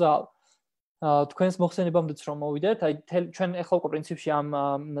 ბატონო ზაალ, თქვენს მოხსენებამდეც რომ მოვიდეთ, აი ჩვენ ახლა უკვე პრინციპში ამ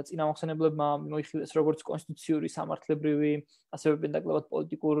წინა მოხსენებლებმა მოიხილეს როგორც კონსტიტუციური სამართლებრივი, ასევე პენტაკლებად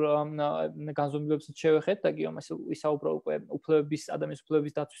პოლიტიკურ განზომილებებსაც შევეხეთ და გიომ ასე ვისაუბრა უკვე უფლებების, ადამიანის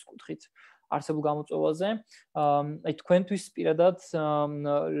უფლებების დაცვის კუთხით არსებულ გამოწვევაზე. აი თქვენთვის პირადად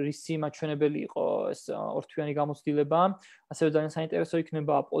რისი მაჩვენებელი იყო ეს ორთვიანი გამოცდილება, ასევე ძალიან საინტერესო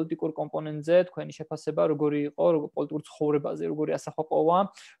იქნება პოლიტიკურ კომპონენტზე თქვენი შეფასება, როგორი იყო, პოლიტიკურ ცხოვრებაზე, როგორი ასახვა ყოვა.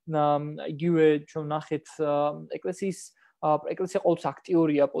 იგივე ჩვენ ნახეთ ეკლესია ყოველთვის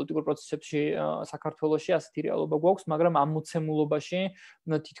აქტიურია პოლიტიკურ პროცესებში საქართველოში, ასეთი რეალობა გვაქვს, მაგრამ ამ მოცემულობაში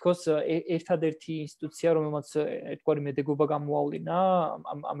თითქოს ერთადერთი ინსტიტუცია, რომელმაც ერთგვარი მედეგობა გამოავლინა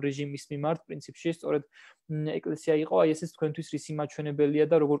ამ რეჟიმის მიმართ, პრინციპში სწორედ ეკლესია იყო, აი ესეც თქვენთვის რისი მაჩვენებელია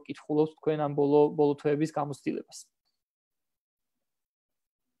და როგორ კითხულობთ თქვენ ამ ბოლო თვეების გამოცდილებას.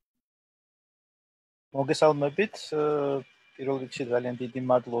 მოგესალმებით. პირველ რიგში ძალიან დიდი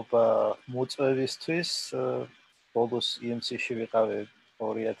მადლობა მოწვევისთვის. ბოლოს EMC-ში ვიყავი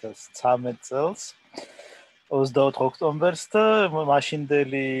 2013 წელს. 24 ოქტომბერს და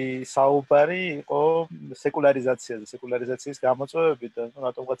მაშინდელი საუბარი იყო სეკულარიზაციაზე, სეკულარიზაციის გამოწვევებით და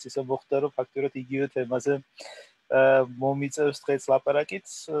რატომღაც ისე მოხდა, რომ ფაქტობრივად იგივე თემაზე მომიწევს დღეს ლაპარაკიც.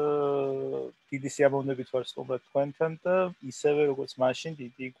 დიდი სიამოვნებით ვარ სტუმრად თქვენთან და ისევე როგორც მაშინ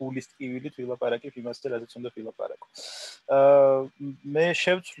დიდი გულის ტკივილით ვილაპარაკებ იმასთან, რასაც უნდა ვილაპარაკო. მე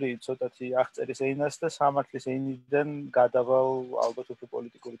შევცვლი ცოტათი აღწერის ენას და სამართლის ენიდან გადავალ ალბათ უფრო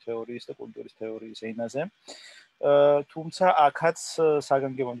პოლიტიკური თეორიის და კულტურის თეორიის ენაზე. თუმცა აქაც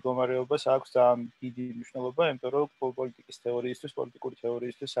საგანგებო მდგომარეობას აქვს ძალიან დიდი მნიშვნელობა, იმიტომ რომ პოლიტიკის თეორიისთვის, პოლიტიკური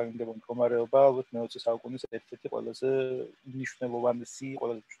თეორიისთვის საგანგებო მდგომარეობა ალბათ მე-20 საუკუნის ერთ-ერთი ყველაზე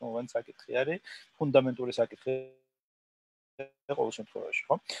მნიშვნელოვანი საკითხი არის, ფუნდამენტური საკითხი ყოველ შემთხვევაში,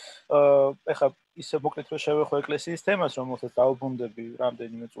 ხო? ეხლა ისე მოკლედ რომ შევეხო ეკლესიის თემას, რომელსაც დავუბრუნდები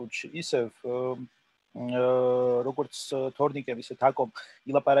რამდენიმე წუთში, ისევ როგორც თორნიკემ ისე თაკომ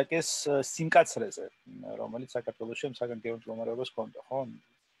ილაპარაკეს სიმკაცრეზე, რომელიც საქართველოში საგანგებო მდგომარეობას ჰქონდა, ხო?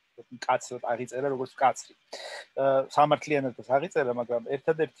 კაცრად აღიწერა როგორც კაცრი. სამართლიანადაც აღიწერა, მაგრამ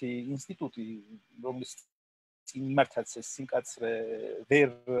ერთადერთი ინსტიტუტი, რომლის წინ მიმართაც ეს სიმკაცრე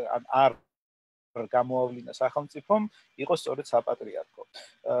არ გამოავლინა სახელმწიფომ, იყო სწორედ საპატრიარქო.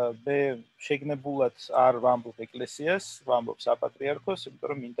 მე შეგნებულად არ ვამბობ ეკლესიას, ვამბობ საპატრიარქოს, იმიტომ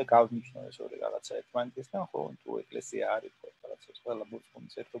რომ მინდა გავნიშნო ეს ორი რაღაცა ერთმანეთისგან, ხო, თუ ეკლესია არის რაღაცა ყველა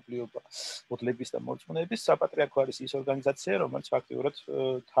მორწმუნის ერთობლიობა, მოძლების და მორწმუნეების, საპატრიარქო არის ის ორგანიზაცია, რომელიც ფაქტიურად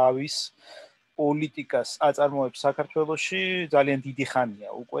თავის პოლიტიკას აწარმოებს საქართველოში ძალიან დიდი ხანია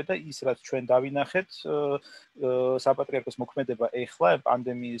უკვე და ის რაც ჩვენ დავინახეთ საპატრიარქოს მოქმედება ეხლა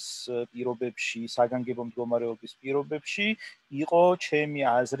პანდემიის პირობებში, საგანგებო მდგომარეობის პირობებში იყო ჩემი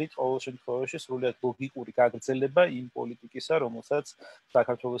აზრით ყოველ შემთხვევაში სრულიად ლოგიკური გაგრძელება იმ პოლიტიკისა, რომელსაც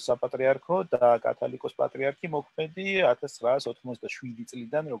საქართველოს საპატრიარქო და კათოლიკოს პატრიარქი მოქმედი 1987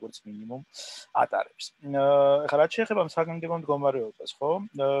 წლიდან როგორც მინიმუმ ატარებს. ეხლა რაც შეეხება საგანგებო მდგომარეობას, ხო?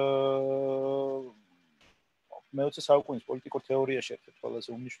 მე-20 საუკუნის პოლიტიკურ თეორიაში ერთ-ერთი ყველაზე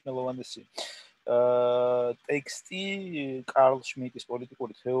უმნიშვნელოვანესი ტექსტი კარლ შმიტის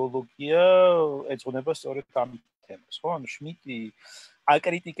პოლიტიკური თეოლოგია ეძღვნება სწორედ ამ თემას, ხო? ანუ შმიტი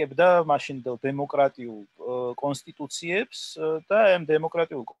აკრიტიკებდა მაშინდელ დემოკრატიულ კონსტიტუციებს და ამ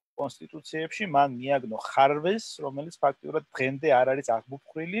დემოკრატიულ კონსტიტუციებში მან მიაგნო ხარვეს, რომელიც ფაქტიურად დღემდე არ არის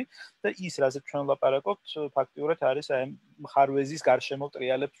აღმოფხრილი და ის, რაზეც ჩვენ ვლაპარაკობთ, ფაქტიურად არის აი ხარვეზის გარშემო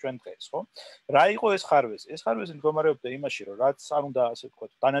ტრიალებს ჩვენ დღეს, ხო? რა იყო ეს ხარვეზი? ეს ხარვეზი მდგომარეობდა იმაში, რომ რაც არ უნდა ასე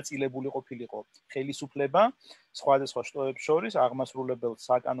ვთქვათ, დანაწილებული ყოფილიყო ხელისუფლება სხვადასხვა შტოებს შორის, აღმასრულებელ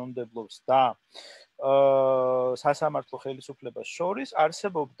საკანონმდებლობს და სასამართლო ხელისუფლებას შორის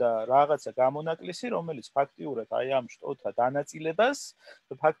არსებობდა რაღაცა გამონაკლისი, რომელიც ფაქტიურად აი ამ შტოთა დანაწილებას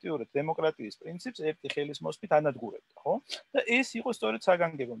და ფაქტიურად დემოკრატიის პრინციპს ერთი ხელის მოსმით ანადგურებდა, ხო? და ეს იყო სწორედ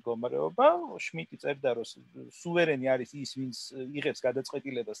საგანგებო მდგომარეობა. შმიტი წერდა, რომ სუვერენი არის ის, ვინც იღებს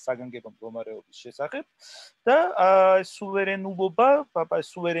გადაწყვეტილებას საგანგებო მდგომარეობის შესახებ და სუვერენულობა,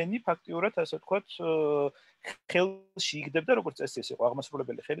 სუვერენი ფაქტიურად ასე ვთქვათ ხელში იგდებდა, როგორც წესი იყო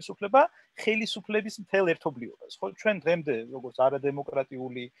აღმასრულებელი ხელისუფლება, ხელისუფლების მთელ ერთობლიობას, ხო? ჩვენ დღემდე, როგორც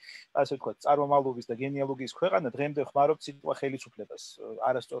არადემოკრატიული, ასე ვთქვათ, წარმომავლობის და გენეალოგიის ქვეყანა, დღემდე ხმარობთ სიტყვა ხელისუფლებას,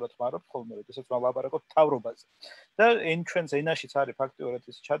 არასწორად ხმარობთ ხოლმე, როდესაც ვაპარაკობთ მთავრობაზე. და ჩვენს ენაშიც არის ფაქტიურად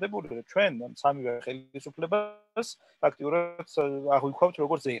ის ჩადებული, რომ ჩვენ სამივე ხელისუფლებას ფაქტიურად აღვიქვავთ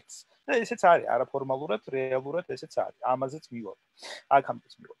როგორც ერთს. და ესეც არის არაფორმალურად, რეალურად ესეც არის. ამაზეც მივავალ.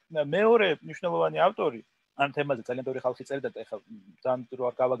 აქამდეც მივავალ. მეორე მნიშვნელოვანი ავტორი ამ თემაზე ძალიან ბევრი ხალხი წერდა და ეხლა ძალიან დრო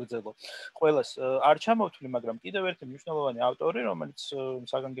არ გავაგრძელო. ყველას არ ჩამოვთვლი, მაგრამ კიდევ ერთი მნიშვნელოვანი ავტორი, რომელიც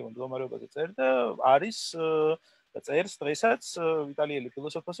საგანგებო მდგომარეობაზე წერდა, არის და წერს დღესაც იტალიელი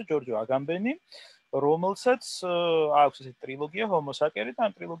ფილოსოფოსი ჯორჯო აგამბენი, რომელსაც აქვს ესეთი ტრილოგია ჰომო საკერი და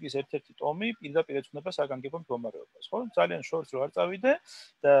ამ ტრილოგიის ერთ-ერთი ტომი პირდაპირ ეძღვნება საგანგებო მდგომარეობას, ხო? ძალიან შორს რო არ წავიდე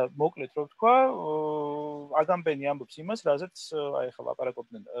და მოკლედ რო ვთქვა, აგამბენი ამბობს იმას, რაზეც აი ახლა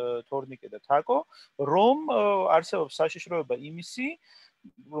ლაპარაკობდნენ თორნიკე და თაკო, რომ არსებობს საშიშროება იმისი,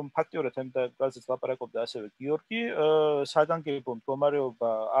 რომ ფაქტიურად ამ და რაზეც ლაპარაკობდა ასევე გიორგი, საგანგებო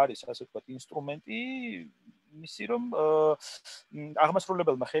მდგომარეობა არის ასე ვთქვათ ინსტრუმენტი მისი რომ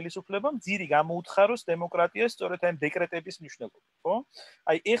აღმასრულებელმა ხელისუფლებამ ძირი გამოუთხაროს დემოკრატიას სწორედ ამ დეკრეტების მნიშვნელობით, ხო?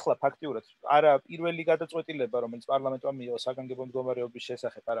 აი ეხლა ფაქტიურად არა პირველი გადაწყვეტილება, რომელიც პარლამენტმა მიიღო საგანგებო მდგომარეობის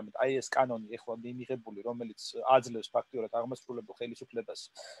შესახებ, არამედ აი ეს კანონი ეხლა მიღებული, რომელიც აძლევს ფაქტიურად აღმასრულებელ ხელისუფლებას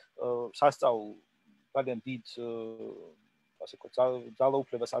სასწაულ ძალიან დიდ ასე ვთქვათ,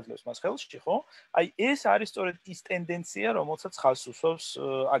 ძალაუფლებას აძლევს მას ხელში, ხო? აი ეს არის სწორედ ის ტენდენცია, რომელსაც ხაზს უსვავს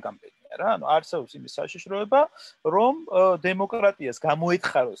აგამბენი. არიან რა. ანუ არსებობს იმის საშიშროება, რომ დემოკრატიას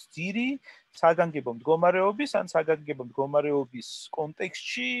გამოეთხაროს ძირი საგანგებო მდგომარეობის ან საგანგებო მდგომარეობის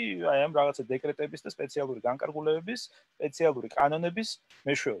კონტექსტში აი ამ რაღაცა დეკრეტების და სპეციალური განკარგულებების, სპეციალური კანონების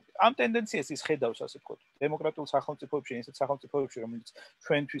მეშვეობით. ამ ტენდენციას ის ხედავს, ასე ვთქვათ, დემოკრატიულ სახელმწიფოებში, ისეთ სახელმწიფოებში, რომელიც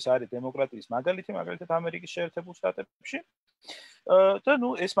ჩვენთვის არის დემოკრატიის მაგალითი, მაგალითად ამერიკის შეერთებულ შტატებში. და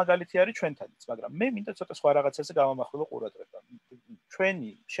ნუ ეს მაგალითი არის ჩვენთანიც, მაგრამ მე მინდა ცოტა სხვა რაღაცაზე გავამახვილო ყურადღება.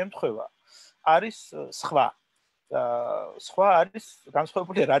 ჩვენი შემთხვევა არის სხვა. სხვა არის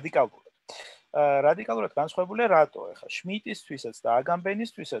განსხვავებული რადიკალურად. რადიკალურად განსხვავებული რატო? ეხლა შმიტისთვისაც და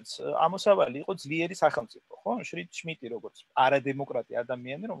აგამბენისთვისაც ამოსავალი იყო ძლიერი სახელმწიფო, ხო? შმიტი როგორც არადემოკრატი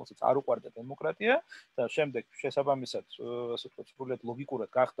ადამიანი, რომელსაც არ უყვარდა დემოკრატია და შემდეგ შესაბამისად, ასე ვთქვათ, სრულად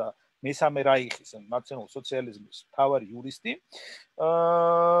ლოგიკურად გახდა მესამე რაიხის ნაციონალ სოციალიზმის მთავარი იურისტი.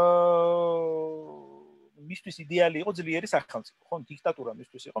 მისთვის იდეალი იყო ძლიერი სახელმწიფო, ხო? დიქტატურა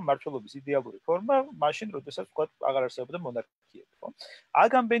მისთვის იყო მმართველობის იდეალური ფორმა, მაშინ როდესაც თქვა აღარ არსებობდა მონარქიები, ხო?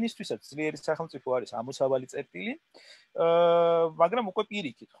 აგამბენისთვისაც ძლიერი სახელმწიფო არის ამოსავალი წერტილი, მაგრამ უკვე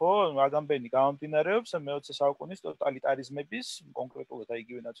პირიქით, ხო? აგამბენი გამომდინარეობს მე-20 საუკუნის ტოტალიტარიზმების, კონკრეტულად აი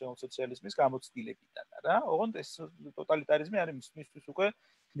იგივე ნაციონალ-სოციალიზმის გამოცდილებიდან, რა. ოღონდ ეს ტოტალიტარიზმი არის მისთვის უკვე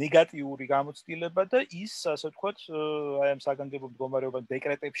ნეგატიური გამოცდილება და ის, ასე ვთქვათ, აი ამ საგანგებო მდგომარეობამ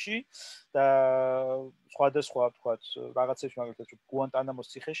დეკრეტებში და სხვადასხვა, ვთქვათ, რაღაცებში, მაგალითად, გუანტანამოს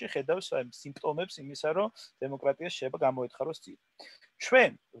ციხეში ხედავს აი სიმპტომებს იმისა, რომ დემოკრატიას შეიძლება გამოეთხაროს ძირი.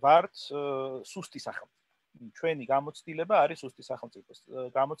 ჩვენ ვართ სუსტი სახელმწიფო. ჩვენი გამოცდილება არის სუსტი სახელმწიფოს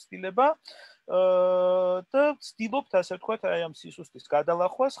გამოცდილება და ვცდილობთ, ასე ვთქვათ, აი ამ სისუსტის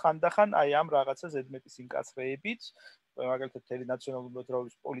გადალახვას ხანდახან აი ამ რაღაცა ზედმეტი სიმკაცრეებით, მაგალითად, თელი ნაციონალური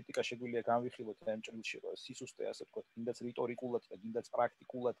მოძრაობის პოლიტიკა შეგვიძლია განვიხილოთ აი ამ ჭრილში, რომ სისუსტე, ასე ვთქვათ, კიდაც რიტორიკულად და კიდაც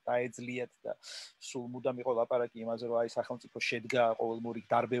პრაქტიკულად დაეძლიათ და სულ მუდამ იყო ლაპარაკი იმაზე, რომ აი სახელმწიფო შედგა ყოველმორი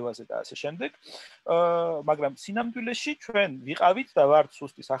დარბევაზე და ასე შემდეგ. მაგრამ სინამდვილეში ჩვენ ვიყავით და ვართ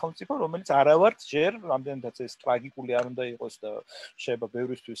სუსტი სახელმწიფო, რომელიც არა ვართ ჯერ, რამდენადაც ეს ტრაგიკული არ უნდა იყოს და შეიძლება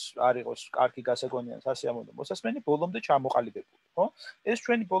ბევრისთვის არ იყოს კარგი გასაგონია სასიამოვნო მოსასმენი, ბოლომდე ჩამოყალიბებული, ხო? ეს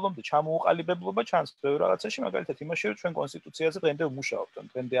ჩვენი ბოლომდე ჩამოუყალიბებლობა ჩანს ბევრ რაღაცაში, მაგალითად იმაში, რომ ჩვენ კონსტიტუციაზე დღემდე ვმუშაობთ,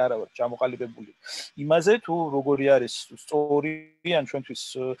 დღემდე არა ვართ ჩამოყალიბებული იმაზე, თუ როგორი არის სწორი ან ჩვენთვის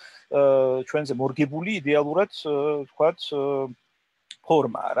ჩვენზე მორგებული იდეალურად, ვთქვათ,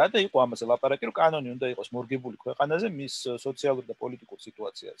 ფორმა რა და იყო ამაზე ლაპარაკი, რომ კანონი უნდა იყოს მორგებული ქვეყანაზე მის სოციალურ და პოლიტიკურ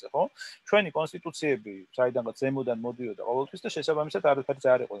სიტუაციაზე, ხო? ჩვენი კონსტიტუციები საიდანაც ზემოდან მოდიოდა ყოველთვის და შესაბამისად არაფერი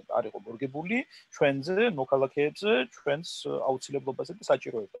არ იყო მორგებული ჩვენზე, მოქალაქეებზე, ჩვენს აუცილებლობაზე და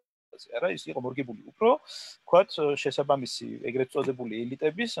საჭიროებაზე. არა, ის იყო მორგებული უფრო, ვთქვათ, შესაბამისი ეგრეთ წოდებული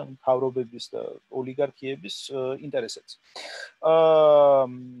ელიტების, მთავრობების და ოლიგარქიების ინტერესებს.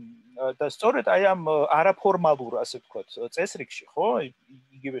 და სწორედ აი ამ არაფორმალურ, ასე ვთქვათ, წესრიგში, ხო,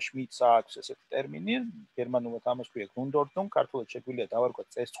 იგივე შმიტს აქვს ესეთი ტერმინი, გერმანულად ამას ქვია Grundordnung, ქართულად შეგვიძლია დავარქვათ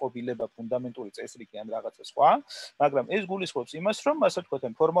წესწყობილება, ფუნდამენტური წესრიგი ან რაღაცა სხვა, მაგრამ ეს გულისხმობს იმას, რომ ასე ვთქვათ,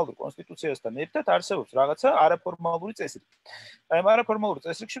 ფორმალურ კონსტიტუციასთან ერთად არსებობს რაღაცა არაფორმალური წესრიგი. აი ამ არაფორმალურ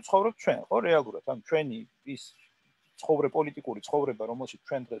წესრიგში ცხოვრობთ ჩვენ, ხო, რეალურად, ან ჩვენი ის პოლიტიკური ცხოვრება, რომელშიც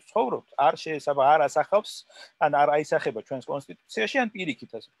ჩვენ დღეს ცხოვრობთ, არ ასახავს, ან არ აისახება ჩვენს კონსტიტუციაში, ან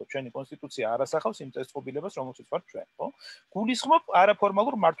პირიქით, ასე ვთქვათ, ჩვენი კონსტიტუცია არ ასახავს იმ წესწყობილებას, რომელშიც ვართ ჩვენ, ხო? გულისხმობ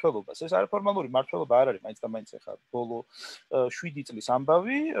არაფორმალურ მმართველობას. ეს არაფორმალური მმართველობა არ არის მაინც და მაინც ახლა ბოლო 7 წლის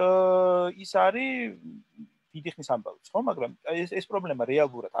ამბავი, ის არის დიდი ხნის ამბავიც, ხო? მაგრამ ეს პრობლემა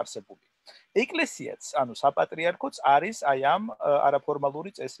რეალურად არსებული. ეკლესიაც, ანუ საპატრიარქოც არის აი ამ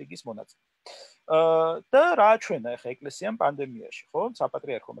არაფორმალური წესრიგის მონაწილე. და რა აჩვენა ახლა ეკლესიამ პანდემიაში, ხო?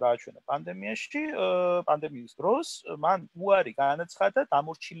 საპატრიარქომ რა აჩვენა პანდემიაში, პანდემიის დროს მან უარი განაცხადა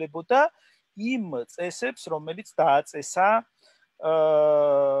დამორჩილებოდა იმ წესებს, რომელიც დააწესა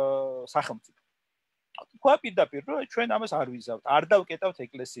სახელმწიფო. თქვა პირდაპირ, რომ ჩვენ ამას არ ვიზავთ, არ დავკეტავთ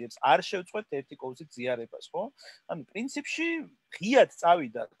ეკლესიებს, არ შევწყვეტ ეთიკოზით ზიარებას, ხო? ანუ პრინციპში ღიად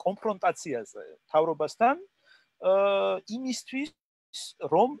წავიდა კონფრონტაციაზე მთავრობასთან, იმისთვის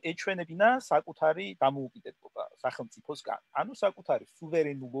რომ ეჩვენებინა საკუთარი დამოუკიდებლობა სახელმწიფოსგან, ანუ საკუთარი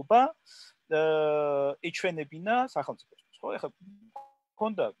სუვერენულობა ეჩვენებინა სახელმწიფოსთვის, ხო? ეხლა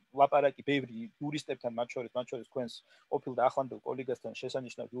ქონდა ლაპარაკი ბევრი იურისტებთან, მათ შორის თქვენს ყოფილ და ახლანდელ კოლეგასთან,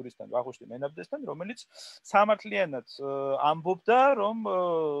 შესანიშნავ იურისტთან, ვაღუშტი მენაბძესთან, რომელიც სამართლიანად ამბობდა, რომ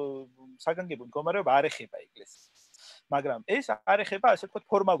საგანგებო მდგომარეობა არ ეხება ეკლესიას. მაგრამ ეს არ ეხება, ასე ვთქვათ,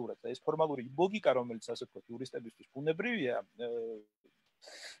 ფორმალურად და ეს ფორმალური ლოგიკა, რომელიც ასე ვთქვათ, იურისტებისთვის ბუნებრივია,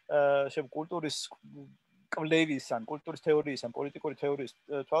 კულტურის კვლევის ან კულტურის თეორიის ან პოლიტიკური თეორიის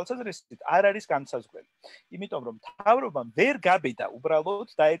თვალსაზრისით არ არის განსაზღვრელი. იმიტომ რომ მთავრობამ ვერ გაბედა უბრალოდ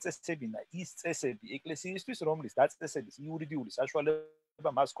დაეწესებინა ის წესები ეკლესიისთვის, რომლის დაწესების იურიდიული საშუალება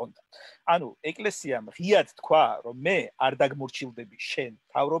მას ჰქონდა. ანუ ეკლესიამ ღიად თქვა, რომ მე არ დაგმორჩილდები შენ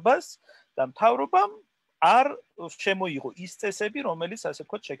მთავრობას და მთავრობამ არ შემოიღო ის წესები, რომელიც ასე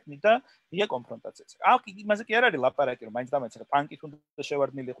ვთქვათ შექმნიდა ღია კონფრონტაციას. იმაზე კი არ არის ლაპარაკი, რომ მაინც და მაინც ტანკით უნდა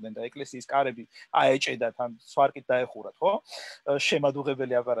შევარდნილიყვნენ და ეკლესიის კარები აეჭედათ ან სვარკით დაეხურათ, ხო?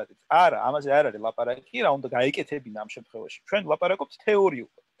 შემადუღებელი აპარატით. არა, ამაზე არ არის ლაპარაკი, რა უნდა გაეკეთებინა ამ შემთხვევაში. ჩვენ ლაპარაკობთ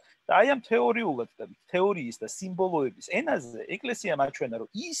თეორიულად. და აი ამ თეორიულად და თეორიის და სიმბოლოების ენაზე ეკლესია მაჩვენა, რომ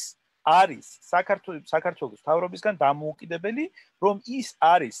ის არის საქართველოს მთავრობისგან დამოუკიდებელი, რომ ის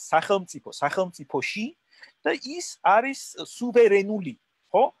არის სახელმწიფოში და ის არის სუვერენული,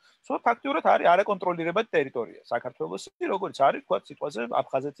 ხო? ფაქტიურად არის არაკონტროლირებადი ტერიტორია საქართველოსი, როგორც არის, თქვა სიტყვაზე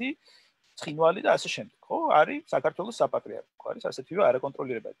აფხაზეთი, ცხინვალი და ასე შემდეგ, ხო? არის საქართველოს საპატრიარქო, არის ასეთივე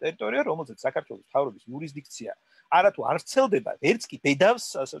არაკონტროლირებადი ტერიტორია, რომელზეც საქართველოს მთავრობის იურისდიქცია არათუ არ ვრცელდება, ვერც კი ბედავს,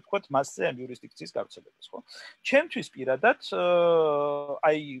 ასე ვთქვათ, მასზე ამ იურისდიქციის გავრცელებას, ხო? ჩემთვის პირადად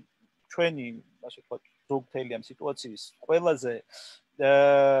აი ჩვენი, ასე ვთქვათ, ზოგთელი ამ სიტუაციის ყველაზე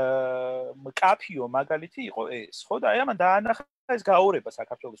მკაფიო მაგალითი იყო ეს, ხო? და აი ამან დაანახა ეს გაორება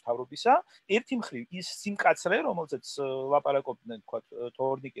საქართველოს მთავრობისა, ერთი მხრივ ის სიმკაცრე, რომელზეც ლაპარაკობდნენ, თქვათ,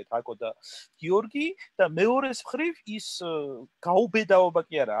 თორნიკე, თაკო და გიორგი და მეორეს მხრივ ის გაუბედაობა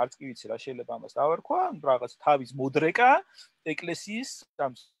კი არა, არც კი ვიცი რა შეიძლება ამას დავარქვა, რაღაც თავის მოდრეკა ეკლესიის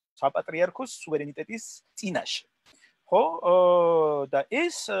ამ საპატრიარქოს სუვერენიტეტის წინაშე. ხო? და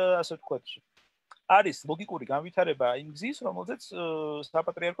ეს, ასე ვთქვათ, არის ლოგიკური განვითარება იმ გზის, რომელზეც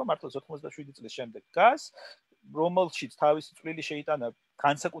საპატრიარქო მართლაც 87 წლის შემდეგ დგას, რომელშიც თავისი წვლილი შეიტანა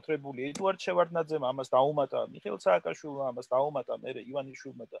განსაკუთრებული ედუარდ შევარდნაძემ, ამას დაუმატა მიხეილ სააკაშვილმა, ამას დაუმატა მერე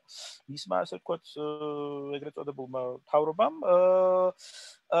ივანიშვილმა და მისმა, ასე ვთქვათ, ეგრეთ წოდებულმა მთავრობამ,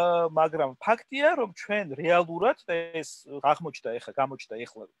 მაგრამ ფაქტია, რომ ჩვენ რეალურად და ეს გამოჩნდა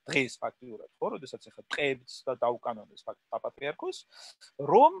ეხლა დღეს ფაქტიურად, ხო, როდესაც ეხლა ტყეებს და დაუკანონეს საპატრიარქოს,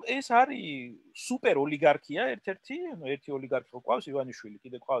 რომ ეს არის სუპერ ოლიგარქია ერთ-ერთი, ერთი ოლიგარქი ყავს ივანიშვილი,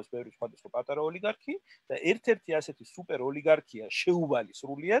 კიდე ყავს ბევრი სხვადასხვა პატარა ოლიგარქი და ერთ-ერთი ასეთი სუპერ ოლიგარქია შეუვალი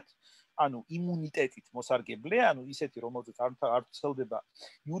სრულიად, ანუ იმუნიტეტით მოსარგებლე, ანუ ისეთი, რომელზეც არ ვრცელდება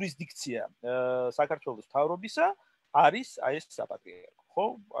იურისდიქცია საქართველოს მთავრობისა, არის აი ეს საპატრიარქო, ხო?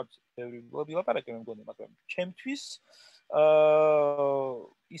 არც ბევრი ვილაპარაკე მე მგონი, მაგრამ ჩემთვის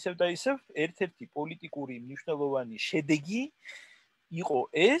ისევ და ისევ ერთ-ერთი პოლიტიკური მნიშვნელოვანი შედეგი იყო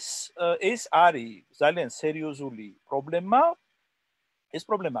ეს არის ძალიან სერიოზული პრობლემა. ეს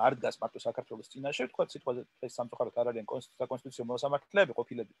პრობლემა არ დგას მარტო საქართველოს წინაშე, თქვა სიტყვაზე ეს სამწუხაროდ არ არიან კონსტიტუციო მოსამართლეები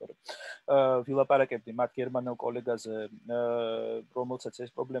ყოფილები, თორემ ვილაპარაკებდი მათ გერმანელ კოლეგაზე, რომელსაც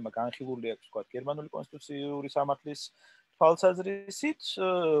ეს პრობლემა განხილული აქვს, თქვა გერმანული კონსტიტუციური სამართლის თვალსაზრისით,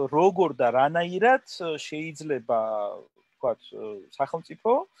 როგორ და რანაირად შეიძლება, თქვა,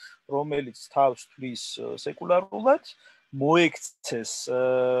 სახელმწიფო, რომელიც თავს თვლის სეკულარულად, მოექცეს,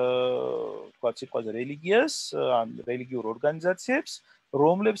 თქვა სიტყვაზე რელიგიას, ან რელიგიურ ორგანიზაციებს,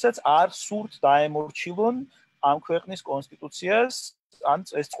 რომლებსაც არ სურთ დაემორჩილონ ამ ქვეყნის კონსტიტუციას, ან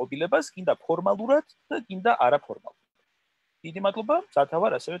ეს წყობილებას, კიდე ფორმალურად და კიდე არაფორმალურად. დიდი მადლობა,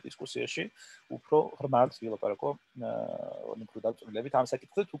 სათავარ ასევე დისკუსიაში უფრო ღრმად ვილაპარაკო უფრო დაწვრილებით ამ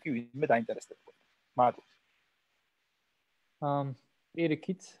საკითხზე, თუ კი ვინმე დაინტერესდება. მადლობა.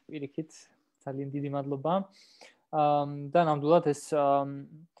 პირიქით, ძალიან დიდი მადლობა. და ნამდვილად ეს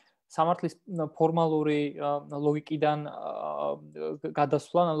სამართლის ფორმალური ლოგიკიდან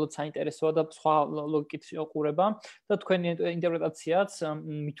გადასვლა ნამდვილად საინტერესოა და სხვა ლოგიკით ყურება და თქვენი ინტერპრეტაციაც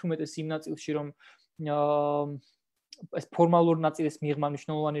მით უმეტეს იმ ნაწილში, რომ ეს ფორმალურ ნაწილის მიღმა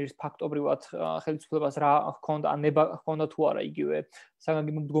მნიშვნელოვანი ის ფაქტობრივად ხელისუფლებას რა ჰქონდა, ან ნება ჰქონდა თუ არა იგივე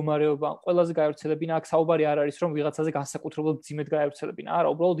საგანგებო მდგომარეობა, ყველაზე გაივრცელებინა აქ საუბარი არ არის, რომ ვიღაცაზე განსაკუთრებულად მძიმედ გაივრცელებინა. არა,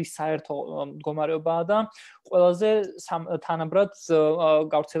 უბრალოდ ის საერთო მდგომარეობაა და ყველაზე თანაბრად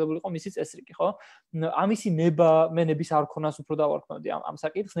გავრცელებული იყო მისი წესრიგი, ხო? ამისი ნება, მე ნების არ ქონას უფრო დავარქმევდი ამ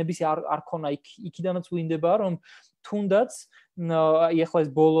საკითხს, ნებისი არ ქონა იქიდანაც ვლინდება, რომ თუნდაც ეხლა ეს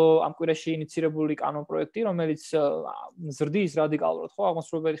ბოლო ამ კვირაში ინიცირებული კანონ პროექტი, რომელიც ზრდის რადიკალურად, ხო,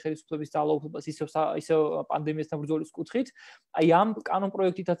 აღმასრულებელი ხელისუფლების ძალაუფლებას ისევ პანდემიასთან ბრძოლის კუთხით, აი ამ კანონ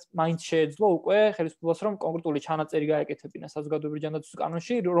პროექტითაც მაინც შეეძლო უკვე ხელისუფლებას, რომ კონკრეტული ჩანაწერი გაეკეთებინა საზოგადოებრივი ჯანდაცვის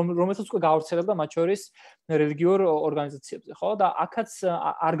კანონში, რომელსაც უკვე გაავრცელებდა მათ შორის რელიგიურ ორგანიზაციებზე, ხო? და აქაც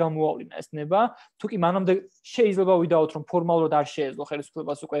არ გამოავლინა ეს ნება, თუკი მანამდე შეიძლება ვიდაოთ, რომ ფორმალურად არ შეეძლო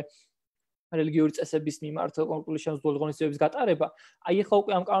ხელისუფლებას უკვე რელიგიური წესების მიმართ კონკრეტული შემსრულებელი ღონისძიებების გატარება, აი ახლა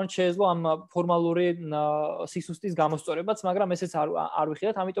უკვე ამ კანონით შეეძლო ამ ფორმალური სისუსტის გამოსწორებაც, მაგრამ ესეც არ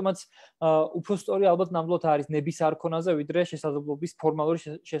ვიხილეთ, ამიტომაც უფრო სწორი ალბათ ნამდვილად არის ნების არქონაზე, ვიდრე შესაძლებლობის ფორმალური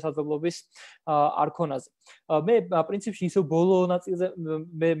შესაძლებლობის არქონაზე. მე პრინციპში ისევ ბოლო ნაწილზე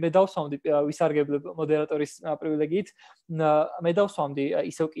მე დავსვამდი ვისარგებლებ მოდერატორის პრივილეგიით, მე დავსვამდი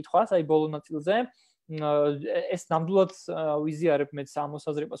ისევ კითხვას, აი ბოლო ნაწილზე ეს ნამდვილად ვიზიარებ მე ამ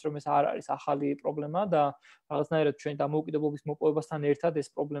მოსაზრებას, რომ ეს არ არის ახალი პრობლემა და რაღაცნაირად ჩვენი დამოუკიდებლობის მოპოვებასთან ერთად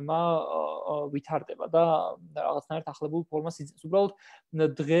ეს პრობლემა ვითარდება და რაღაცნაირად ახლებულ ფორმას იძენს. უბრალოდ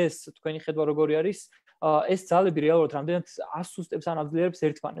დღეს თქვენი ხედვა როგორი არის, ეს ძალები რეალურად რამდენად ასუსტებს ან აძლიერებს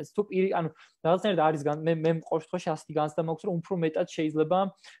ერთმანეთს. თუ ანუ რაღაცნაირად არის მე ყოველ შემთხვევაში ასეთი განცდა მაქვს, რომ უფრო მეტად შეიძლება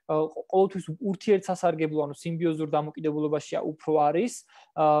ყოველთვის ურთიერთსასარგებლო, ანუ სიმბიოზურ დამოკიდებულებაში უფრო არის,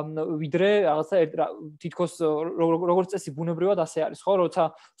 ვიდრე რაღაცა თითქოს როგორც წესი ბუნებრივად ასე არის, ხო, როცა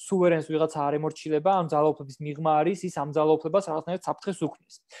სუვერენს ვიღაცა არ ემორჩილება, ამ ძალაუფლების მიღმა არის, ის ამ ძალაუფლებას რაღაცნაირად საფრთხეს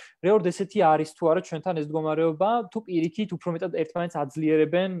უქმნის. რეალურად ესეთი არის თუ არა ჩვენთან ეს მდგომარეობა, თუ პირიქით უფრო მეტად ერთმანეთს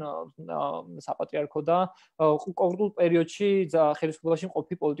აძლიერებენ საპატრიარქო და ყოველ პერიოდში ხელისუფლებაში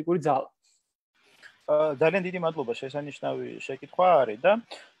მყოფი პოლიტიკური ძალა. ძალიან დიდი მადლობა, შესანიშნავი შეკითხვა არის და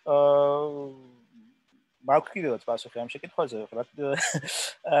მაქვს კიდევაც პასუხი ამ შეკითხვაზე, რა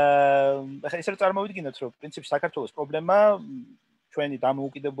ახლა ისე წარმოვიდგინოთ, რომ პრინციპში საქართველოს პრობლემა ჩვენი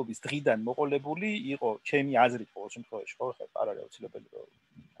დამოუკიდებლობის დღიდან მოყოლებული იყო ჩემი აზრით ყოველ შემთხვევაში, ხო, ხა არ არის აუცილებელი რომ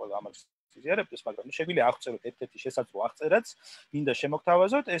ყველა ამას იზიარებდეს, მაგრამ შეგვიძლია აღწეროთ ერთ-ერთი შესაძლო აღწერაც, მინდა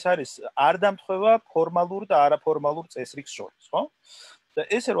შემოგთავაზოთ, ეს არის არ დამთხევა ფორმალურ და არაფორმალურ წესრიგს შორის, ხო? და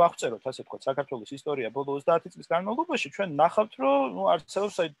ესე რომ აღწეროთ, ასე ვთქვათ, საქართველოს ისტორია ბოლო 30 წლის განმავლობაში, ჩვენ ნახავთ, რომ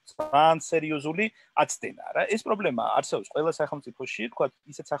არსებობს ძალიან სერიოზული აცდენა, რა. ეს პრობლემა არსებობს ყველა სახელმწიფოში, ვთქვათ,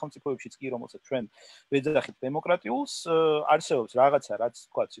 ისეთ სახელმწიფოებშიც კი, რომელსაც ჩვენ ვეძახით დემოკრატიულს, არსებობს რაღაცა, რაც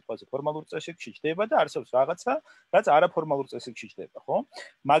ვთქვათ, სიტყვაზე ფორმალურ წესრიგში ჩდება და არსებობს რაღაცა, რაც არაფორმალურ წესრიგში ჩდება, ხო?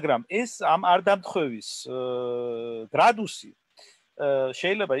 მაგრამ ეს ამ არ დამთხევის გრადუსი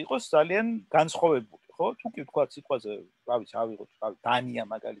შეიძლება იყოს ძალიან განსხვავებული. თუ კი ვთქვათ სიტყვაზე, რა ვიცი, ავიღოთ, დანია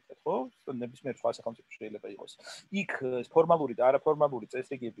მაგალითად, ხო? ნებისმიერ სხვა სახელმწიფოში შეიძლება იყოს. იქ ფორმალური და არაფორმალური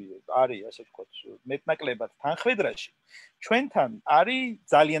წესრიგები არის, ასე ვთქვათ, მეტნაკლებად თანხმედრაში. ჩვენთან არის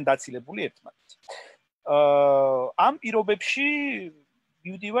ძალიან დაცილებული ერთმანეთს. ამ პირობებში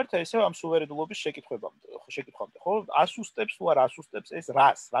მივდივართ ესე ამ სუვერენულობის შეკითხვამდე, ხო? ასუსტებს თუ არ ასუსტებს ეს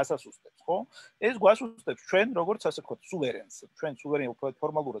რას ასუსტებს, ხო? ეს გვასუსტებს ჩვენ, როგორც ასე ვთქვათ, სუვერენს. ჩვენ სუვერენი,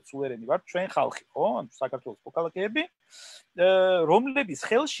 ფორმალურად სუვერენი ვართ, ჩვენ ხალხი, ხო? ანუ საქართველოს მოქალაქეები, რომლების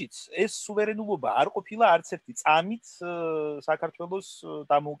ხელშიც ეს სუვერენულობა არ ყოფილა არც ერთი წამით საქართველოს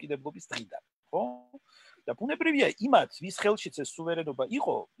დამოუკიდებლობის დღიდან, ხო? და ბუნებრივია იმათ, ვის ხელშიც ეს სუვერენობა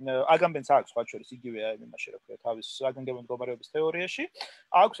იყო, აგამბენს აქვს სხვა შორის იგივე იმაში, რა ქვია, თავის საგანგებო მდგომარეობის თეორიაში,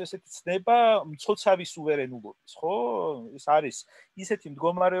 აქვს ესეთი ცნება მცოცავი სუვერენულობის, ხო? ეს არის ისეთი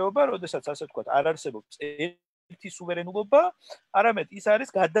მდგომარეობა, როდესაც ასე ვთქვათ, არ არსებობს ერთი სუვერენულობა, არამედ ის არის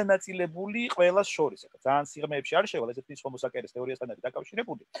გადანაწილებული ყველას შორის. ახლა ძალიან სიღრმეებში არ შევალ ესეთი ჰომოსაკერეს თეორიასთან არის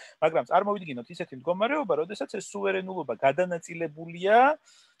დაკავშირებული, მაგრამ წარმოვიდგინოთ ისეთი მდგომარეობა, როდესაც ეს სუვერენულობა გადანაწილებულია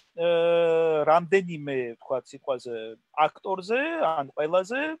რამდენიმე, ვთქვათ, სიტყვაზე აქტორზე, ან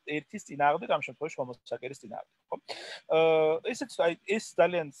ყველაზე ერთის წინააღმდეგ, ამ შემთხვევაში ჰომოსაკერის წინააღმდეგ, ხო? ეს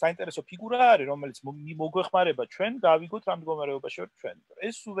ძალიან საინტერესო ფიგურა არის, რომელიც მოგვეხმარება ჩვენ გავიგოთ რა მდგომარეობაში ვართ ჩვენ.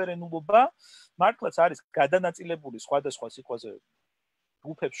 ეს სუვერენულობა მართლაც არის გადანაწილებული სხვადასხვა სიტყვაზე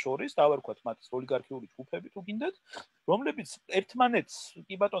ჯგუფებს შორის, დავარქვათ მათ ოლიგარქიული ჯგუფები თუ გინდათ, რომლებიც ერთმანეთს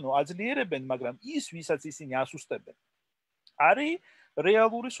კი ბატონო აძლიერებენ, მაგრამ ის, ვისაც ისინი ასუსტებენ, არის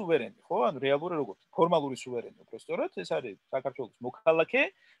რეალური სუვერენი, ხო? ანუ რეალური როგორ? ფორმალური სუვერენი, უბრალოდ ეს არის საქართველოს მოქალაქე,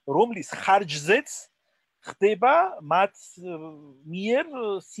 რომლის ხარჯზეც ხდება მათ მიერ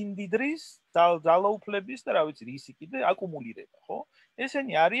სიმდიდრის ძალაუფლების და რა ვიცი, რისკი და აკუმულირება, ხო?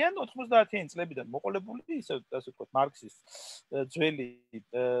 ესენი არიან 90-იანი წლებიდან მოყოლებული, ისე ვთქვათ, მარქსის ძველი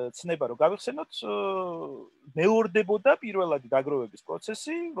ცნება რომ გავიხსენოთ, მეორდებოდა პირველადი დაგროვების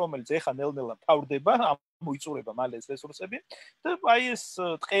პროცესი, რომელიც ეხა ნელ-ნელა მთავრდება, მოიწურება მალე ეს რესურსები და აი ეს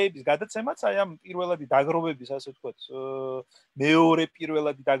ტყეების გადაცემაც აი ამ პირველადი დაგროვების, ასე ვთქვათ, მეორე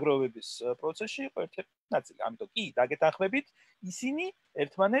პირველადი დაგროვების პროცესში იყო ერთ-ერთი ნაწილი. ამიტომ კი, დაგეთანხმებით, ისინი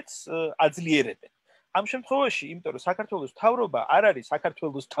ერთმანეთს აძლიერებენ. ამ შემთხვევაში, იმიტომ რომ საქართველოს მთავრობა არ არის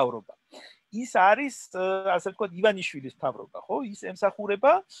საქართველოს მთავრობა. ის არის, ასე ვთქვათ, ივანიშვილის მთავრობა, ხო? ის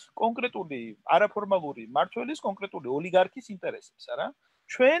ემსახურება კონკრეტული არაფორმალური მმართველის, კონკრეტული ოლიგარქის ინტერესებს, არა?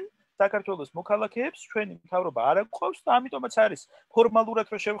 ჩვენ საქართველოს მოქალაქეებს ჩვენი მთავრობა არ აგვყავს და ამიტომაც არის ფორმალურად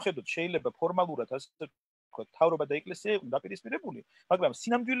რო შევხედოთ, შეიძლება ფორმალურად ასე ვთქვათ, თავრობა და ეკლესია იყვნენ დაპირისპირებული, მაგრამ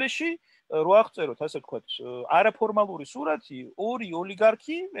სინამდვილეში რო აღწეროთ, ასე ვთქვათ, არაფორმალური სურათი, ორი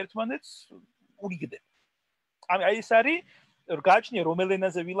ოლიგარქი ერთმანეთს ურიგდება. აი ეს არის გააჩნია რომელ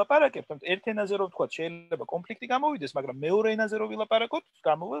ენაზე ვილაპარაკებთ, ერთ ენაზე რო ვთქვათ, შეიძლება კონფლიქტი გამოვიდეს, მაგრამ მეორე ენაზე რო ვილაპარაკოთ,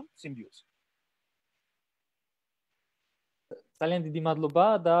 გამოვა სიმბიოზი. ძალიან დიდი მადლობა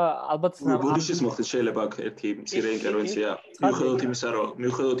და ალბათ ბოდიშის მოხდეს შეიძლება აქ ერთი მცირე ინტერვენცია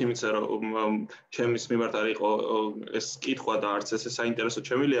მიუხედავად იმისა რომ ჩემის მიმართ არ იყო ეს კითხვა და არც ეს საინტერესო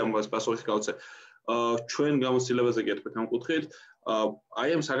ჩემილია მას პასუხი გავცე ჩვენ გამოცდილებაზე გეტყვით ამ კუთხით აი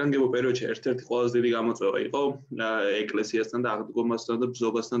ამ საგანგებო პერიოდში ერთ-ერთი ყველაზე დიდი გამოწვევა იყო ეკლესიასთან და აღდგომასთან და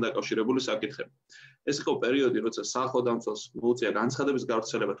ბრძოლასთან დაკავშირებული საკითხები. ეს იყო პერიოდი, როცა სახელმწიფოს მოუწია განცხადების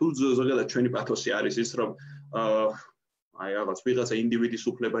გავრცელება. თუ ზოგადად ჩვენი პათოსი არის ის, რომ აი რაღაც ვიღაცა ინდივიდის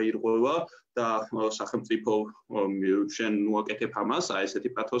უფლება ირღვევა და სახელმწიფო შენ უაკეთებ ამას, აი ესეთი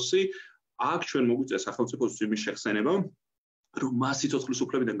პათოსი, აქ ჩვენ მოგვიწია სახელმწიფოს იმის შეხსენება, რომ მას სიცოცხლის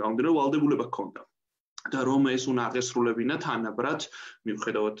უფლებიდან გამომდინარე ვალდებულება ჰქონდა. და რომ ეს უნდა აღესრულებინა თანაბრად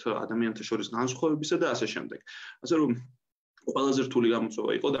მიუხედავად ადამიანთა შორის განსხვავებისა და ასე შემდეგ. ასე რომ ყველაზე რთული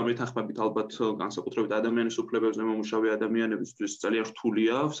გამოწვევა იყო და მე თანხმებით ალბათ განსაკუთრებით ადამიანის უფლებებზე მომუშავე ადამიანებისთვის ძალიან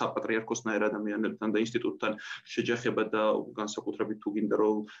რთულია საპატრიარქოსნაირ ადამიანებთან და ინსტიტუტთან შეჯახება და განსაკუთრებით თუ გინდა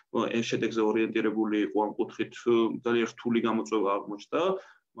რომ შედეგზე ორიენტირებული იყო ამ კუთხით ძალიან რთული გამოწვევა აღმოჩნდა.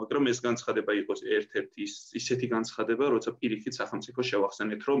 მაგრამ ეს განცხადება იყო ერთ-ერთი ისეთი განცხადება, როცა პირიქით სახელმწიფო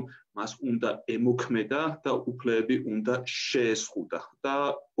შევახსენეთ, რომ მას უნდა ემოქმედა და უფლებები უნდა შეესხუდა და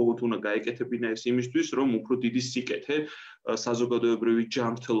ბოლოდ უნდა გაეკეთებინა ეს იმისთვის, რომ უფრო დიდი სიკეთე საზოგადოებრივი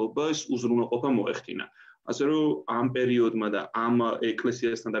ჯანმრთელობა ეს უზრუნველყოფა მოეხდინა. ასე რომ ამ პერიოდმა და ამ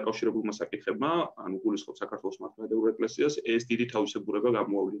ეკლესიასთან დაკავშირებულმა საკითხებმა, ანუ გულისხმობ საქართველოს მართლმადიდებლურ ეკლესიას, ეს დიდი თავისებურება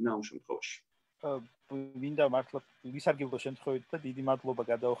გამოავლინა ამ შემთხვევაში. მინდა მართლა ვისარგებლო შემთხვევით და დიდი მადლობა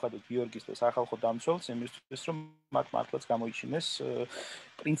გადაუხადოთ გიორგის და სახალხო დამცველს იმისთვის, რომ მათ მართლაც გამოიჩინეს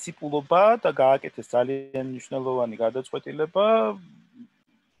პრინციპულობა და გააკეთეს ძალიან მნიშვნელოვანი გადაწყვეტილება,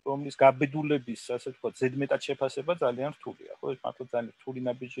 რომლის გაბედულების, ასე ვთქვათ, ზედმეტად შეფასება ძალიან რთულია, ხო? ეს მართლა ძალიან რთული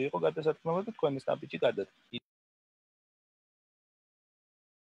ნაბიჯი იყო გადასათქმელად და თქვენ ეს ნაბიჯი გადადგეთ.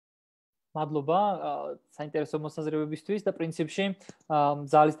 მადლობა საინტერესო მოსაზრებებისთვის და პრინციპში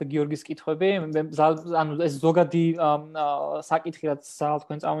ზალის და გიორგის კითხვები ანუ ეს ზოგადი საკითხი რაც ზალ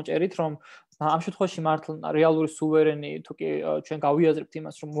თქვენ წამოჭერით რომ ამ შემთხვევაში მართლა რეალური სუვერენი თუ კი ჩვენ გავიაზრებთ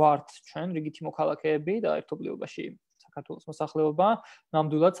იმას რომ ვართ ჩვენ რიგითი მოქალაქეები და ერთობლიობაში საქართველოს მოსახლეობა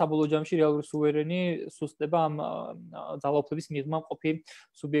ნამდვილად საბოლოო ჯამში რეალური სუვერენი სუსტდება ამ ძალაუფლების მიღმა მყოფი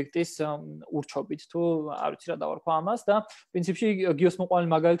სუბიექტის ურჩობით თუ არ ვიცი რა დავარქვა ამას და პრინციპში გიოს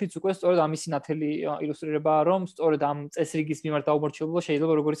მოყვანილი მაგალითიც უკვე სწორედ ამისი ნათელი ილუსტრირებაა რომ სწორედ ამ წესრიგის მიმართ დაუმორჩილებლობა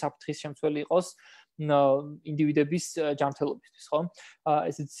შეიძლება როგორი საფრთხის შემცველი იყოს ინდივიდების ჯანმრთელობისთვის, ხო?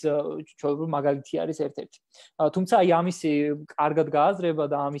 ესეც ჩვეულებრივ მაგალითი არის ერთ-ერთი. თუმცა აი ამისი კარგად გააზრება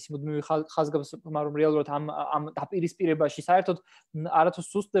და ამისი მუდმივი ხაზგასმა რომ რეალურად ამ დაპირისპირებაში საერთოდ არათუ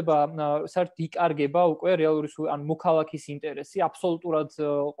სუსტდება, საერთოდ იკარგება უკვე რეალური ან მოქალაქის ინტერესი, აბსოლუტურად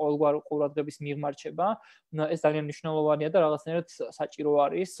ყოველგვარ ყურადღების მიღმარჩება. ეს ძალიან მნიშვნელოვანია და რაღაცნაირად საჭირო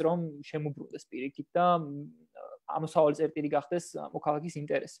არის, რომ შემოbrunდეს პირიქით და ამოსავალი წერტილი გახდეს მოქალაქის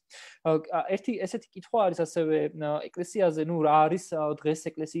ინტერესი. ერთი ესეთი კითხვა არის ასევე ეკლესიაზე, ნუ რა არის დღეს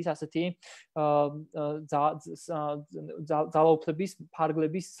ეკლესიის ასეთი ძალაუფლების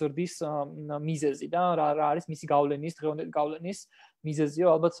ფარგლების ზრდის მიზეზი და რა არის მისი გავლენის, დღევანდელი გავლენის მიზეზიო,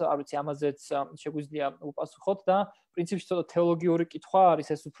 ალბათ არ ვიცი, ამაზეც შეგვიძლია უპასუხოთ და პრინციპში ცოტა თეოლოგიური კითხვა არის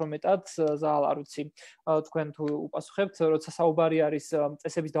ეს უფრო მეტად, ზალ არ ვიცი, თქვენ თუ უპასუხებთ, როცა საუბარი არის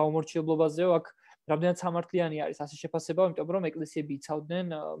წესების დაუმორჩილებლობაზეო, აქ რამდენად სამართლიანი არის ასე შეფასება, იმიტომ რომ ეკლესიები იცავდნენ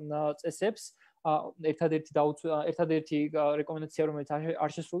წესებს, ერთადერთი რეკომენდაცია, რომელიც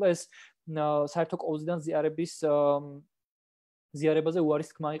არ შესრულდა, ეს საერთო კოვზიდან ზიარებაზე უარის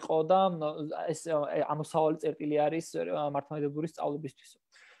თქმა იყო და ეს ამოსავალი წერტილი არის მართლმადიდებლური სწავლებისთვის.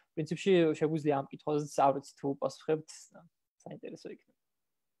 პრინციპში შეგვიძლია ამ კითხვაზეც არ ვიცი თუ უპასუხებთ, საინტერესო იქნება.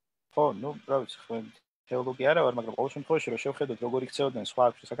 ხო, ნუ რა ვიცი, ხო თეოლოგი არა ვარ, მაგრამ ყოველ შემთხვევაში რომ შევხედოთ როგორ იქცეოდნენ სხვა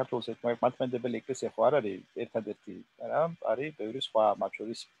საქართველოს მართლმადიდებელი ეკლესია ხო არ არის ერთადერთი რა, არის ბევრი სხვა მათ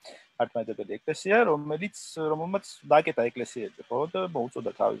შორის მართლმადიდებელი ეკლესია, რომელმაც დაკეტა ეკლესიებზე, ხო და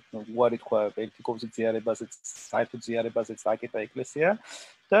მოუწოდა თავის უარი თქვა ერთიკოვზე ზიარებაზეც, საერთო ზიარებაზეც დაკეტა ეკლესია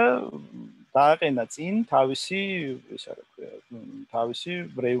და დააყენა წინ თავისი, ეს რა ქვია, თავისი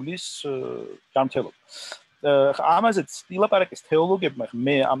ვრევლის ჯანმრთელობა. ამაზეც ილაპარაკეს თეოლოგებმა,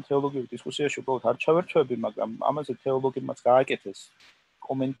 მე ამ თეოლოგიურ დისკუსიაში უბრალოდ არ ჩავერთვები, მაგრამ ამაზე თეოლოგებმაც გააკეთეს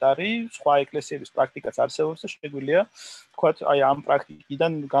კომენტარი, სხვა ეკლესიების პრაქტიკაც არსებობს და შეგვიძლია თქვათ, აი ამ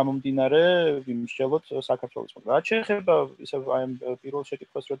პრაქტიკიდან გამომდინარე ვიმსჯელოთ საქართველოს. რაც შეეხება ისე აი პირველ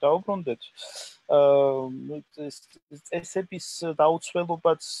შეკითხვას რომ დაუბრუნდეთ, წესების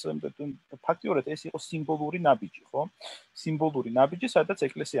დაუცველობაც ფაქტიურად ეს იყო სიმბოლური ნაბიჯი, ხო? სიმბოლური ნაბიჯი, სადაც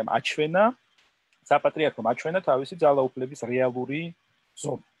ეკლესიამ აჩვენა, საპატრიარქომ აჩვენა თავისი ძალაუფლების რეალური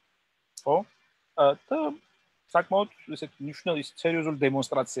ზონა. ხო? და საკმაოდ ესეთ მნიშვნელოვანი სერიოზული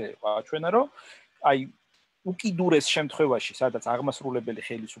დემონსტრაცია იყო აჩვენა, რომ აი უკიდურეს შემთხვევაში, სადაც აღმასრულებელი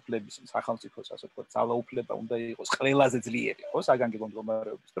ხელისუფლების სახელმწიფოს, ასე ვთქვათ, ძალაუფლება უნდა იყოს ყველაზე ძლიერი, ხო, საგანგებო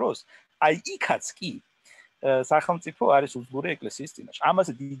მდგომარეობის დროს, აი იქაც კი სახელმწიფო არის უძლური ეკლესიის წინაშე.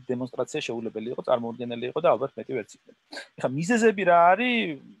 ამაზე დიდი დემონსტრაცია შეუძლებელი იყო, წარმოუდგენელი იყო და ალბათ მეტი ვერც იქნება. ეხლა მიზეზები რა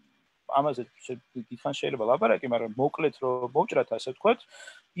არის? ამაზე დიდხანს შეიძლება ლაპარაკი, მაგრამ მოკლედ რომ მოვჭრათ, ასე ვთქვათ,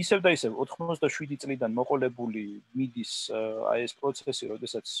 ისევ და ისევ 87 წლიდან მოყოლებული მიდის აი ეს პროცესი,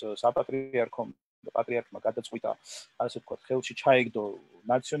 როდესაც საპატრიარქმა გადაწყვიტა, ასე ვთქვათ, ხელში ჩაეგდო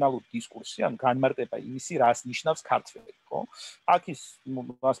ნაციონალური დისკურსი, ან განმარტება იმისი, რას ნიშნავს ქართველი, ხო? აქ ის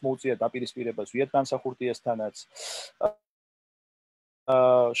მას მოუწია დაპირისპირებას ვიეტნამსახურდიესთანაც.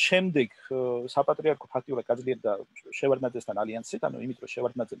 შემდეგ საპატრიარქო ფაქტიურად გაძლიერდა შევარდნაძესთან ალიანსით, ანუ იმით, რომ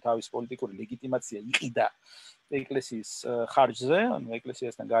შევარდნაძემ თავის პოლიტიკური ლეგიტიმაცია იყიდა ეკლესიის ხარჯზე, ანუ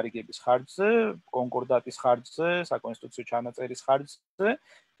ეკლესიასთან გარიგების ხარჯზე, კონკორდატის ხარჯზე, საკონსტიტუციო ჩანაწერის ხარჯზე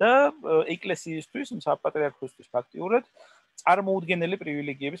და ეკლესიისთვის, საპატრიარქოსთვის ფაქტიურად წარმოუდგენელი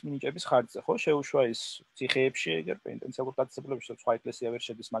პრივილეგიების მინიჭების ხარჯზე, ხო? შეუშვა ის ციხეებში, ეგერ პენიტენციალურ დაწესებულებებში, სხვა ეკლესია ვერ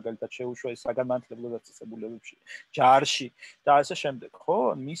შედის, მაგალითად შეუშვა ის საგანმანათლებლო დაწესებულებებში, ჯარში და ასე შემდეგ, ხო?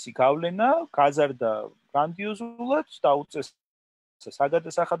 მისი გავლენა გაზარდა გრანდიოზულად, დაუწეს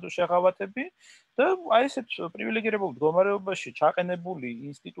საგადასახადო შეღავათები და აი ესეთ პრივილეგირებულ მდგომარეობაში ჩაყენებული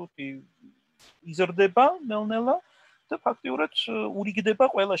ინსტიტუტი იზრდება ნელ-ნელა და ფაქტიურად ურიგდება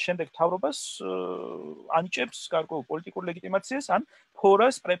ყველა შემდეგ თავრობას ანიჭებს გარკვეულ პოლიტიკურ ლეგიტიმაციას ან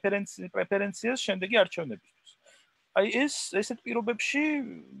ფორას პრეფერენციას შემდეგი არჩევნებისთვის. აი ესეთ პირობებში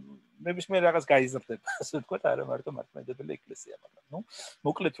ნებისმიერ რაღაც გაიზრდება, ასე ვთქვათ, არა მარტო მართლმადიდებელი ეკლესია, მაგრამ ნუ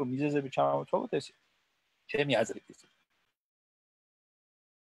მოკლედ რომ მიზეზები ჩამოვთვალოთ ეს ჩემი აზრით ის.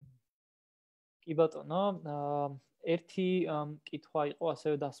 კი ბატონო, ერთი კითხვა იყო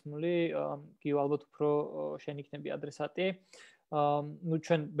ასევე დასმული, გიო ალბათ უფრო შენ იქნები ადრესატი. ნუ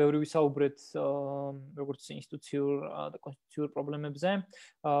ჩვენ ბევრი ვისაუბრეთ როგორც ინსტიტუციურ და კონსტიტუციურ პრობლემებზე,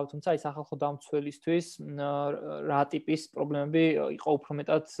 თუმცა აი სახალხო დამცველისთვის რა ტიპის პრობლემები იყო უფრო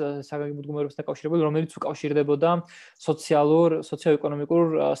მეტად საგანგებო მდგომარეობასთან დაკავშირებული, რომელიც უკავშირდებოდა სოციო-ეკონომიკურ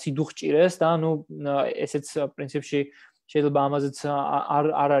სიდუხჭირეს და ნუ ესეც პრინციპში შეიძლება ამაზეც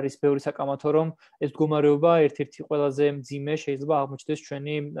არ არის ბევრი საკამათო, რომ ეს მდგომარეობა ერთ-ერთი ყველაზე მძიმე შეიძლება აღმოჩნდეს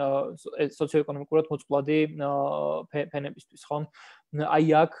ჩვენი სოციო-ეკონომიკურად მოწყვლადი ფენებისთვის, ხო? აი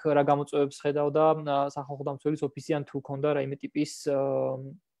აქ რა გამოწვევებს ხედავდა სახალხო დამცველის ოფისი, ან თუ ქონდა რაიმე ტიპის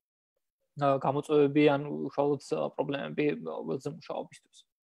გამოწვევები, ან უშუალოდ პრობლემები ველზე მუშაობისთვის.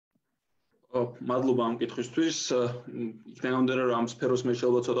 მადლობა ამ კითხვისთვის. იქნებ მომდევნო რომ ამ სფეროს მე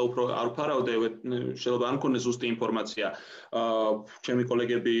შეიძლება ცოტა უფრო არ ვფარავდე, შეიძლება არ მქონდეს ზუსტი ინფორმაცია. ჩემი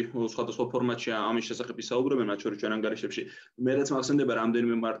კოლეგები სხვადასხვა ფორმატში ამის შესახებ ისაუბრებენ, მათ შორის ჩვენ ანგარიშებში. მე რაც მახსენდება,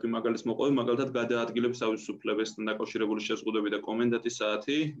 რამდენიმე მარტივ მაგალითს მოყვები, მაგალითად გადაადგილების თავისუფლებასთან დაკავშირებული შეზღუდვები და კომენდანტის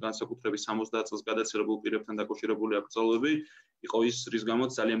საათი, განსაკუთრებით 70 წელს გადაცელებულ პირებთან დაკავშირებული აკრძალვები, იყო ის, რის გამოც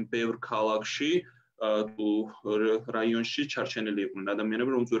ძალიან ბევრ ქალაქში თუ რაიონში ჩარჩენილი იყვნენ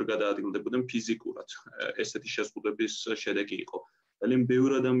ადამიანები, რომც ვერ გადაადგილდებოდნენ ფიზიკურად. ესეთი შეზღუდვების შედეგი იყო. ძალიან ბევრ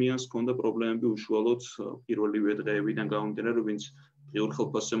ადამიანს ჰქონდა პრობლემები უშუალოდ პირველივე დღეებიდან გამომდინარე, ვინც ღიურ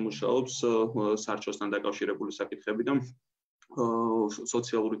ხელფასზე მუშაობს, სარჩოსთან დაკავშირებული საკითხები და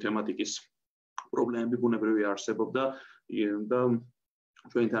სოციალური თემატიკის პრობლემები ბუნებრივია არსებობდა და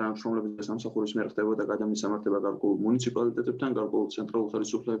ჩვენი თანამშრომლების და სამსახურის მიერ ხდებოდა გადამისამართება გარკვეულ მუნიციპალიტეტებთან, გარკვეულ ცენტრალურ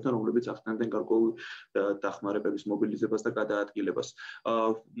ხელისუფლებებთან, რომლებიც ახდენდნენ გარკვეულ დახმარებების მობილიზებას და გადაადგილებას.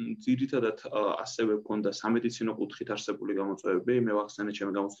 ძირითადად ასევე ჰქონდა სამედიცინო კუთხით არსებული გამოწვევები. მე ვახსენე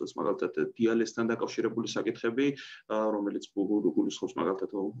ჩემი გამოცდილების მაგალითად დიალიზთან დაკავშირებული საკითხები, რომელიც გულისხმობს მაგალითად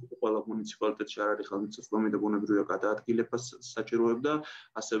ყველა მუნიციპალიტეტში არ არის ხელმისაწვდომი და ბუნებრივია გადაადგილებას საჭიროებდა,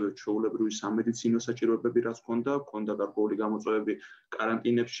 ასევე ჩვეულებრივი სამედიცინო საჭიროებები რაც ჰქონდა გარკვეული გამოწვევები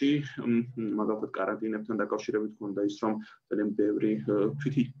კარანტინებში, მაგალითად კარანტინებთან დაკავშირებით ჰქონდა ის, რომ ძალიან ბევრი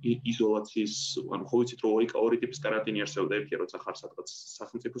თვითი იზოლაციის, ანუ ხო ვიცით რომ ორი ტიპის კარანტინი არსებობდა, ერთი როცა ხარ სადღაც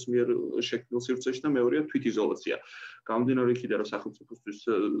სახელმწიფოს მიერ შექმნილ სივრცეში და მეორეა თვით იზოლაცია. გამომდინარე იქიდან რომ სახელმწიფოსთვის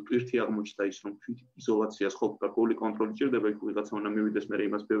ტვირთი აღმოჩნდა ის, რომ თვით იზოლაციას ხო გარკვეული კონტროლი ჭირდება, იქ ვიღაცა უნდა მივიდეს, მე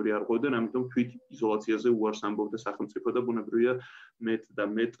იმას ბევრი არ ყვევდნენ, ამიტომ თვით იზოლაციაზე უარს ამბობდა სახელმწიფო და ბუნებრივია მეტ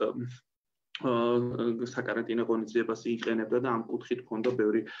საკარანტინო ღონისძიებას იყენებდა და ამ კუთხით ჰქონდა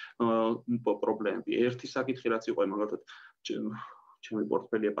ბევრი პრობლემები. ერთი საკითხი რაც იყო მაგალითად ჩემი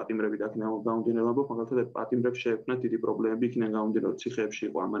პორტფელია პატიმრები და იქნა გამომდინარე, მაგალითად პატიმრებს შეექმნათ დიდი პრობლემები, იქნა გამომდინარე ციხეებში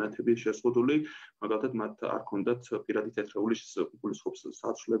იყო ამანათები შეზღუდული, მაგალითად მათ არ ჰქონდათ პირადი თეთრეული გულისხმობს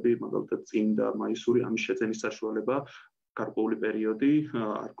საცვლები, მაგალითად წინ და მაისური ამის შეძენის საშუალება, გარკვეული პერიოდი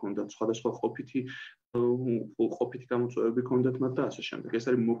არ ჰქონდათ სხვადასხვა ყოფითი გამოწვევები ჰქონდათ მათ და ასე შემდეგ. ეს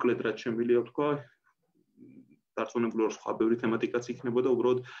არის მოკლედ რაც შემიძლია ვთქვა. დარწმუნებული სხვა ბევრი თემატიკაც იქნებოდა,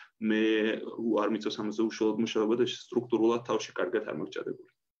 უბრალოდ მე არ მიწევს ამაზე უშუალოდ მუშაობა და სტრუქტურულად თავში კარგად არ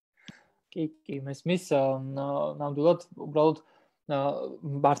მოვჭადებული. კი, მესმის, ნამდვილად უბრალოდ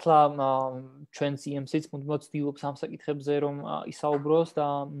მართლა ჩვენს EMC-ს მუდმივად ვცდილობს ამ საკითხებზე რომ ისაუბროს და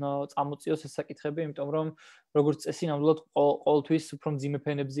წამოწიოს ეს საკითხები, იმიტომ რომ როგორც წესი ნამდვილად ყოველთვის უფრო მძიმე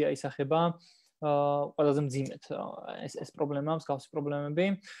ფენებზეა ისახება. ყველაზე მძიმედ ეს პრობლემა, მსგავსი პრობლემები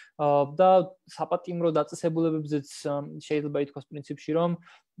და საპატიმრო დაწესებულებებზეც შეიძლება ითქვას პრინციპში, რომ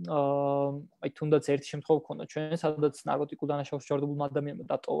აი თუნდაც ერთი შემთხვევა ქონდა ჩვენ, სადაც ნარკოტიკულ დანაშაულს შორდებულმა ადამიანმა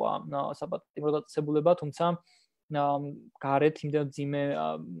დატოვა საპატიმრო დაწესებულება, თუმცა გარეთ იმდენ მძიმე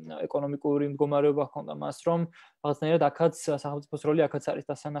ეკონომიკური მდგომარეობა ჰქონდა მას, რომ რაღაცნაირად აქაც სახელმწიფოს როლი აქაც არის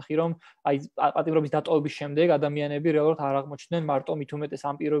დასანახი, რომ აი პატიმრობის დატოვების შემდეგ ადამიანები რეალურად არ აღმოჩნდნენ მარტო მით უმეტეს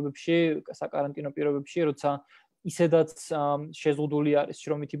ამ პირობებში, საკარანტინო პირობებში, როცა ისედაც შეზღუდული არის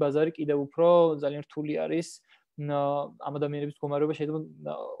შრომითი ბაზარი, კიდევ უფრო ძალიან რთული არის ამ ადამიანების მდგომარეობა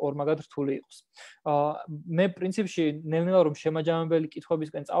შეიძლება ორმაგად რთული იყოს. მე პრინციპში ნელ-ნელა რომ შემაჯამებელი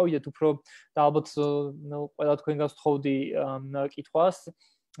კითხვებისკენ წავიდეთ, უფრო და ალბათ ყველა თქვენ გასთხოვდი კითხვას,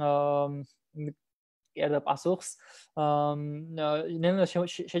 და პასუხს. ნელ-ნელა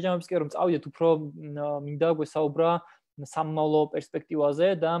შეჯამებისკენ რომ წავიდეთ, უფრო მინდა გვესაუბრა სამომავლო პერსპექტივაზე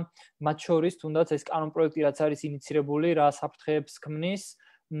და მათ შორის თუნდაც ეს კანონპროექტი რაც არის ინიცირებული, რა საფრთხეებს ქმნის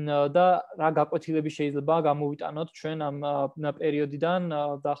და რა გაკვეთილები შეიძლება გამოვიტანოთ ჩვენ ამ პერიოდიდან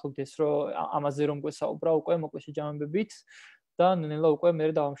დაახლოებით ეს რომ ამაზე რომ გვესაუბრა უკვე მოკლე შეჯამებებით და ნელ-ნელა უკვე მე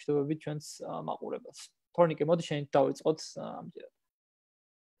დავამშვიდობებით ჩვენს მაყურებელს. თორნიკე, მოდი შენ დავიწყოთ ამჯერად.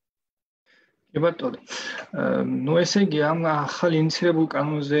 კი ბატონო. ნუ ესე იგი ამ ახალ ინიცირებულ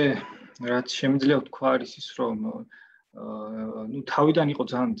კანონზე რაც შემიძლია ვთქვა არის ის რომ ნუ თავიდან იყო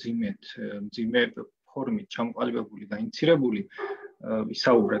ძალიან მძიმე ფორმით ჩამოყალიბებული და ინიცირებული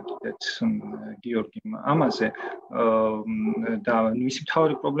ისაუბრა კიდეც გიორგიმ ამაზე და მისი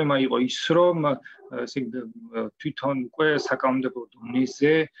მთავარი პრობლემა იყო ის რომ თვითონ უკვე საკანონმდებლო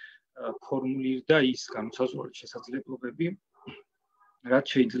დონეზე ფორმულირდა ის განსაზღვრული შესაძლებლობები რაც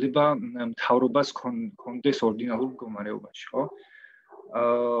შეიძლება მთავრობას კონდეს ორდინალურ მდგომარეობაში, ხო?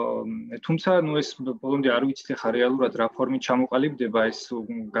 თუმცა ნუ ეს ბოლომდე არ ვიცით ხა რეალურად რა ფორმით ჩამოყალიბდება ეს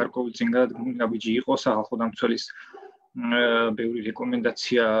გარკვეული წინგაბიჯი იყო სახალხო დამცველის ბევრი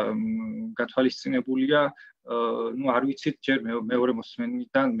რეკომენდაცია გათვალისწინებულია, ნუ არ ვიცით ჯერ მეორე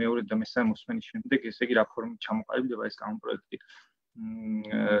მოსმენიდან, მეორე და მესამე მოსმენის შემდეგ ესე იგი რა ფორმით ჩამოყალიბდება ეს კანონპროექტი.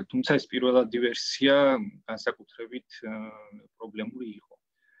 თუმცა ეს პირველადი ვერსია განსაკუთრებით პრობლემური იყო.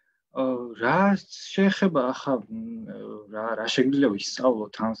 რა შეეხება ახლა რა შეგვიძლია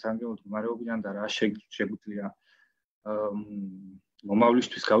ვისწავლოთ ამ საგანგებო მდგომარეობიდან და რა შეგვიძლია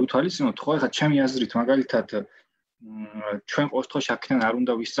მომავლისთვის გავითვალისწინოთ, ხო, ახლა ჩემი აზრით მაგალითად ჩვენ ყოველ შემთხვევაში აქედან არ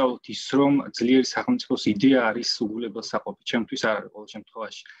უნდა ვისწავლოთ ის რომ ძლიერი სახელმწიფოს იდეა არის უგულებელსაყოფი, ჩემთვის არ არის ყოველ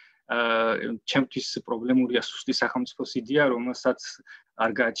შემთხვევაში. ჩემთვის პრობლემურია სუსტი სახელმწიფოს იდეა, რომელსაც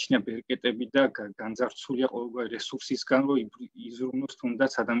არ გააჩნია ბერკეტები და განძარცულია ყოველგვარი რესურსისგან, რომ იზრუნოს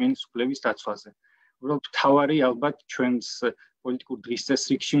თუნდაც ადამიანის უფლების დაცვაზე. უბრალოდ მთავარი ალბათ ჩვენს პოლიტიკურ დღის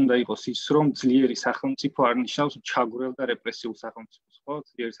წესრიგში უნდა იყოს ის, რომ ძლიერი სახელმწიფო არ ნიშნავს ჩაგვრელ და რეპრესიულ სახელმწიფოს, ხო?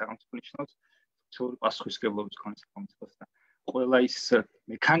 ძლიერი სახელმწიფო ნიშნავს სოციალური პასუხისმგებლობის მქონე სახელმწიფოს და ყველა ის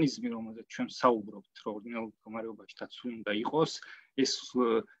მექანიზმი, რომელზეც ჩვენ საუბრობთ, რომ ორდინალურ მდგომარეობაში დაცული უნდა იყოს, ეს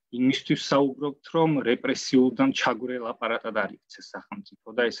იმისთვის საუბრობთ, რომ რეპრესიულ და ჩაგვრელ აპარატად არ იქცეს სახელმწიფო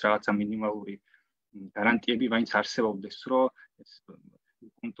და ეს რაღაცა მინიმალური გარანტიები მაინც არსებობდეს, რომ ეს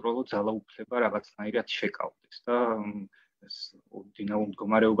უკონტროლო ძალაუფლება რაღაცნაირად შეკავდეს და ეს ორდინალურ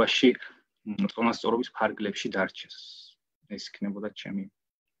მდგომარეობაში წონასწორობის ფარგლებში დარჩეს. ეს იქნებოდა ჩემი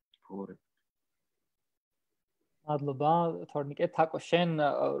ფორე. მადლობა, თორნიკე, თაკო შენ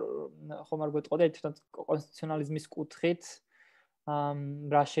ხომ არ გვეტყოდი თვითონ კონსტიტუციონალიზმის კუთხით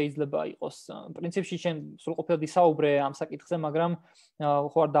რა შეიძლება იყოს. პრინციპში შენ სრულყოფილად ისაუბრე ამ საკითხზე, მაგრამ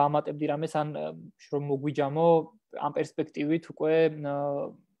ხო არ დაამატებდი რამეს ან რომ მოგვიჯამო ამ პერსპექტივით უკვე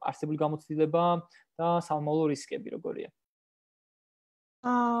არსებული გამოცდილება და სამომავლო რისკები როგორია?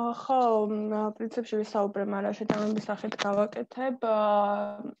 ხო, პრინციპში ვისაუბრე, მაგრამ შეტანების სახით გავაკეთებ.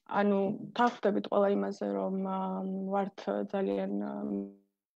 ანუ თავხდებით ყველა იმაზე, რომ ვართ ძალიან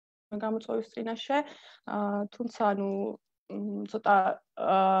გამოწვევის წინაშე, თუმცა ცოტა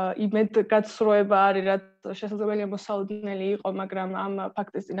იმედ გაცრუება არის, რაც შესაძლებელია მოსალოდნელი იყო, მაგრამ ამ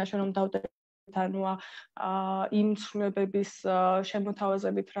ფაქტის წინაშე რომ დავდეთ იმ ცვლილებების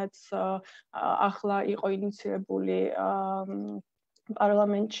შემოთავაზებით, რაც ახლა იყო ინიციირებული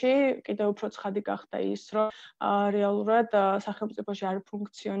პარლამენტში, კიდევ უფრო ცხადი გახდა ის, რომ რეალურად სახელმწიფოში არ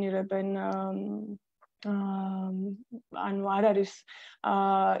ფუნქციონირებენ არ არის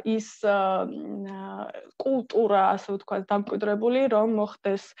ის კულტურა, ასე ვთქვათ, დამკვიდრებული, რომ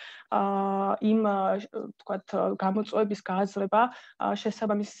მოხდეს იმ ვთქვათ გამოწვევების გააზრება,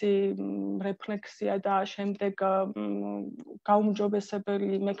 შესაბამისი რეფლექსია და შემდეგ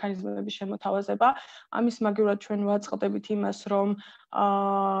გაუმჯობესებელი მექანიზმების შემოთავაზება. ამის მაგივრად ჩვენ ვაწყდებით იმას, რომ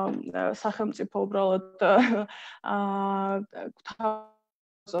სახელმწიფო უბრალოდ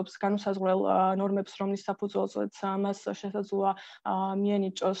განუსაზღვრელ ნორმებს, რომლის საფუძველზეც მას შესაძლოა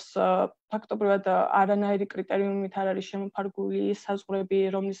მიენიჭოს ფაქტობრივად არანაირი კრიტერიუმით არ არის შემოფარგლული საზღვრები,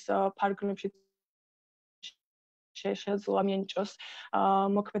 რომლის ფარგლებში შესაძლოა მიენიჭოს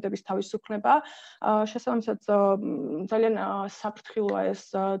მოქმედების თავისუფლება. შესაბამისად, ძალიან საფრთხილოა ეს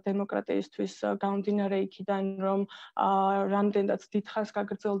დემოკრატიისთვის გამომდინარე იქიდან, რომ რამდენადაც დიდხანს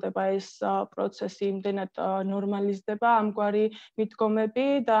გაგრძელდება ეს პროცესი, იმდენად ნორმალიზდება ამგვარი მიდგომები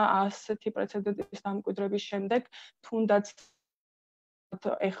და ასეთი პრეცედენტის დამკვიდრების შემდეგ თუნდაც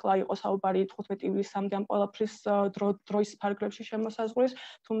ეხლა იყო საუბარი 15 ივლისამდე ამ ყველაფრის დროის ფარგლებში შემოსაზღვრის,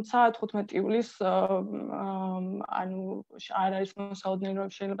 თუმცა 15 ივლისს არ არის მოსალოდნელი,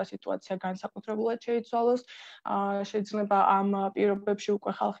 რომ შეიძლება სიტუაცია განსაკუთრებულად შეიცვალოს, შეიძლება ამ პირობებში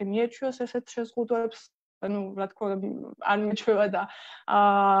უკვე ხალხი მიეჩვიოს ესეთ შეზღუდვებს, რა თქმა უნდა, არ მიეჩვევა და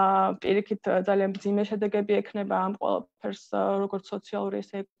პირიქით ძალიან მძიმე შედეგები ექნება ამ ყველაფერს, როგორც სოციალური,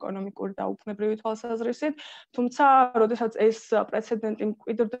 ისე ეკონომიკური და უფლებრივი თვალსაზრისით. თუმცა, როდესაც ეს პრეცედენტი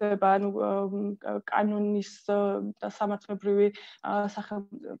მკვიდრდება, კანონის და სამართლებრივი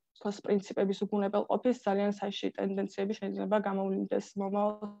სახელმწიფოს პრინციპების უგუნებელყოფის ძალიან საშიში ტენდენციები შეიძლება გამოვლინდეს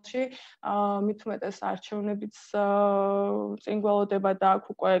მომავალში. მით უმეტეს არჩევნებიც წინ გველოდება და აქ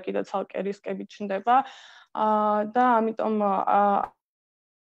უკვე კიდე ცალკე რისკები ჩნდება. და ამიტომ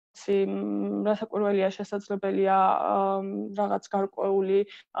რასაკვირველია შესაძლებელია რაღაც გარკვეული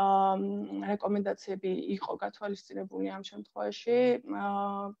რეკომენდაციები იყო გათვალისწინებული ამ შემთხვევაში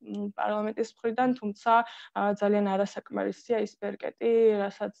პარლამენტის მხრიდან, თუმცა ძალიან არასაკმარისია ის პერკეტი,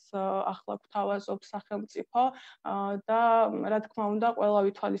 რასაც ახლა გვთავაზობს სახელმწიფო და რა თქმა უნდა, ყველა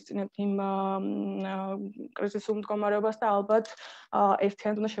ვითვალისწინებთ იმ კრიზისულ მდგომარეობას და ალბათ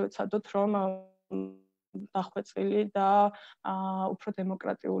ერთიანად უნდა შევეცადოთ, რომ დახვეწილი და უფრო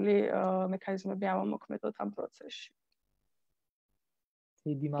დემოკრატიული მექანიზმები ამომოქმედოთ ამ პროცესში.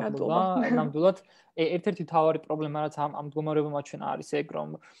 დიდი მადლობა. ნამდვილად ერთ-ერთი მთავარი პრობლემა რაც ამ მდგომარეობამ ჩვენ არის ეგ, რომ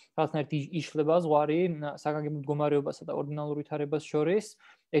რაღაცნაირად იშლება ზღვარი საგანგებო მდგომარეობასა და ორდინალურ ვითარებას შორის.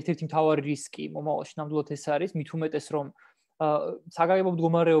 ერთ-ერთი მთავარი რისკი მომავალში ნამდვილად ეს არის, მით უმეტეს რომ საგანგებო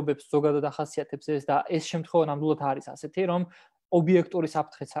მდგომარეობებს ზოგადად ახასიათებს ეს და ეს შემთხვევა ნამდვილად არის ასეთი, რომ ობიექტური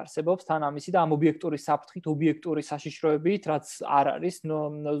საფრთხეც არსებობს თან ამისი და ამ ობიექტური საფრთხით, ობიექტური საშიშროებით, რაც არ არის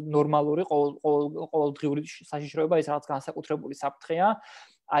ნორმალური ყოველდღიური საშიშროება, ეს რაღაც განსაკუთრებული საფრთხეა.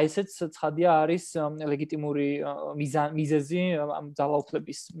 აი ესეც ცხადია არის ლეგიტიმური მიზეზი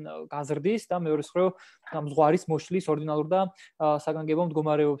ძალაუფლების გაზრდის და მეორე მხრივ ზღვარის მოშლის ორდინალურ და საგანგებო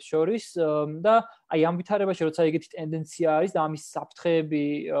მდგომარეობებს შორის და აი ამ ვითარებაში როცა ეგეთი ტენდენცია არის და ამის საფრთხეები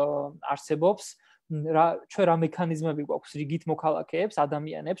არსებობს, ჩვენ რა მექანიზმები გვაქვს რიგით მოქალაქეებს,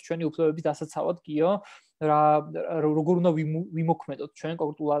 ადამიანებს, ჩვენი უფლებების დასაცავად გიო, როგორ უნდა ვიმოქმედოთ ჩვენ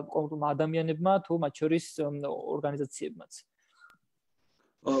კონკრეტულ ადამიანებმა თუ მათ შორის ორგანიზაციებმაც.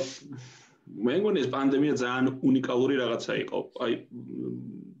 მე მგონი ეს პანდემია ძალიან უნიკალური რაღაცა იყო. აი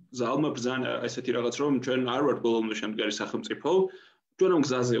ზალმა ბრძანა ესეთი რაღაც რომ ჩვენ არ ვართ ბოლომდე შემდგარი სახელმწიფო, ჩვენ ამ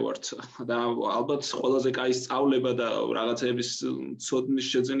გზაზე ვართ და ალბათ ყველაზე კაი სწავლება და რაღაცების ცოდნის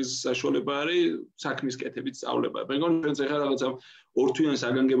შეძენის საშუალება არის საქმის კეთების სწავლება. მე მგონი ჩვენს ახლა რაღაცა ორთვიანი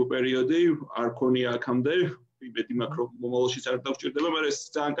საგანგებო პერიოდი არ ქონია აქამდე, იმედი მაქვს რომ მომავალშიც არ დავჭირდება, მაგრამ ეს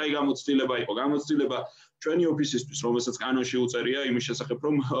ძალიან კაი გამოცდილება იყო. გამოცდილება ჩვენი ოფისისთვის, რომელსაც კანონში უწერია იმის შესახებ,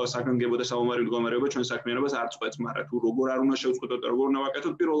 რომ საგანგებო და საომარი მდგომარეობა ჩვენ საქმიანობას არ წყვეტს, მაგრამ თუ როგორ არ უნდა შევწყვეტოთ და როგორ უნდა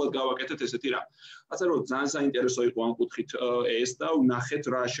ვაკეთოთ, პირველად გავაკეთეთ ესეთი რა. ასე რომ ძალიან საინტერესო იყო ამ კუთხით ეს და ვნახეთ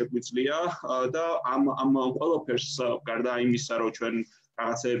რა შეგვიძლია და ამ ყველაფერს გარდა იმისა, რომ ჩვენ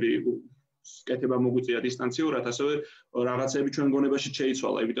რაღაცეები კეთება მოგვიწია დისტანციურად, ასევე რაღაცები ჩვენ გონებაში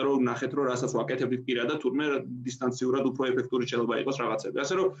შეიცვალა, იმიტომ რომ ნახეთ რომ რასაც ვაკეთებდით პირადად, თურმე დისტანციურად უფრო ეფექტური შეიძლება იყოს რაღაცები.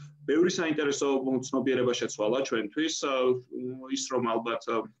 ასე რომ ბევრი საინტერესო ცნობიერება შეცვალა ჩვენთვის, ის რომ ალბათ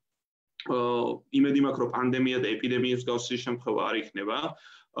იმედი მაქვს რომ პანდემია და ეპიდემიის მსგავსი შემთხვევა არ იქნება.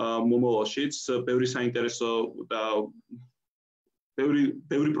 მომავალშიც ბევრი საინტერესო და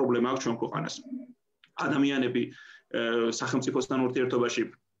ბევრი პრობლემა აქვს ჩვენ ქვეყანას. ადამიანები სახელმწიფოსთან ურთიერთობაში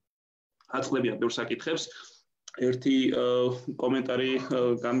აწყდებიან ბევრ საკითხებს. ერთი კომენტარი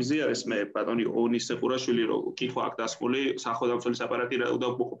გამიზიარეს მე ბატონი ონის ეყურაშვილი რომ კითხვა აქვს დასმული სახელმწიფოს აპარატი და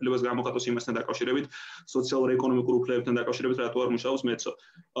უყოფილებას გამოხატოს იმასთან დაკავშირებით სოციალურ-ეკონომიკურ უფლებებთან დაკავშირებით რატო არ მუშაობს მეცო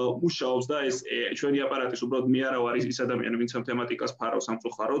მუშაობს და ეს ჩვენი აპარატის უბრალოდ მე არა ვარ ის ადამიანი ვინც ამ თემატიკას ფარავს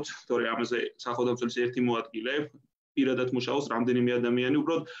სამწუხაროდ თორე ამაზე სახელმწიფოს ერთი მოადგილე პირადად მუშაობს რამდენიმე ადამიანი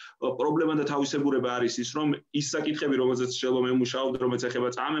უბრალოდ პრობლემა და თავისებურება არის ის რომ ის საკითხები რომელზეც შეიძლება მე მუშაობ რომელიც ეხება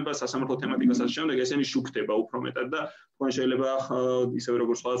წამებას სასამართლო თემატიკასაც შემდეგ ესენი შუქდება უფრო მეტად და თქვენ შეიძლება ისევე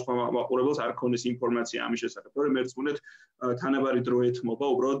როგორც სხვადასხვა მაყურებელს არ ქონდეს ინფორმაცია ამის შესახებ თორემ მერწმუნეთ თანაბარი დრო ეთმობა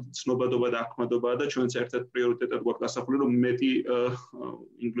უბრალოდ ცნობადობა და აქმადობაა და ჩვენც ერთ-ერთ პრიორიტეტად გვაქვს დასახული რომ მეტი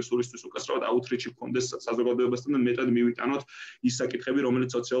ინგლისურისთვის უკასრავად აუთრიჩი გქონდეს საზოგადოებასთან და მეტად მივიტანოთ ის საკითხები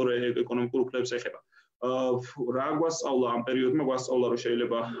რომელიც სოციალურ-ეკონომიკურ უფლებებს ეხება რა გვასწავლა ამ პერიოდმა გვასწავლა რომ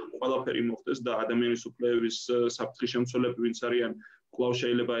შეიძლება ყველაფერი მოხდეს და ადამიანის უფლებების საფრთხის შემცველები ვინც არიან კვლავ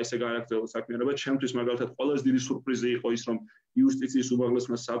შეიძლება ესე გააგრძელოს საქმიანობა ჩემთვის მაგალითად ყველაზე დიდი სურპრიზი იყო ის რომ იუსტიციის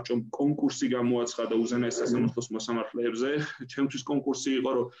უმაღლესმა საბჭომ კონკურსი გამოაცხადა უზენაეს სასამართლოს მოსამართლეებზე ჩემთვის კონკურსი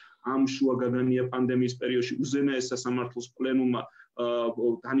იყო რომ ამ შუაგადანია პანდემიის პერიოდში უზენაეს სასამართლოს პლენუმმა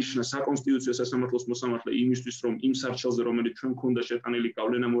დანიშნა საკონსტიტუციო სასამართლოს მოსამართლე იმისთვის რომ იმ სარჩელზე რომელიც ჩვენ გვქონდა შეტანილი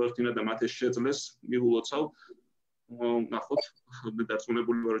გავლენა მოეხდინა და მათ ეს შეძლეს მიგულოცავ ნახოთ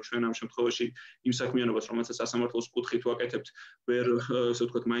დარწმუნებული ვარ რომ ჩვენ ამ შემთხვევაში იმ საქმიანობას რომელსაც სასამართლოს კუთხით ვაკეთებთ ვერ ასე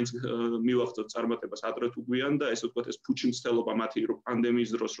ვთქვათ მაინც მივახცოთ წარმატებას ადრე თუ გვიან და ესე ვთქვათ ეს ფუჩიმცდელობა მათი რომ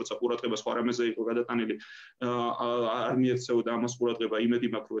პანდემიის დროს როცა ყურადღება სხვა რამეზე იყო გადატანილი არ მიექცეოდა ამას ყურადღება იმედი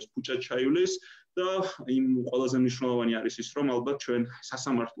მაქვს რომ ეს ფუჭად ჩაივლის და იმ ყველაზე მნიშვნელოვანი არის ის რომ ალბათ ჩვენ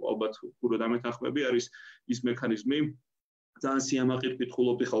სასამართლო ალბათ უბრალოდ ამეთანხმები არის ის მექანიზმი ძალიან სიამაყით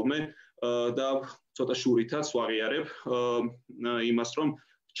ვკითხულობდი ხოლმე და ცოტა შურითაც ვაღიარებ იმას რომ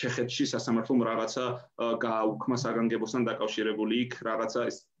ჩეხეთში სასამართლომ რაღაცა გააუქმა საგანგებოსთან დაკავშირებული იქ რაღაცა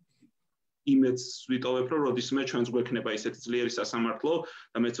ეს იმედს ვიტოვებ რომ როდისმე ჩვენს გვექნება ისეთი ძლიერი სასამართლო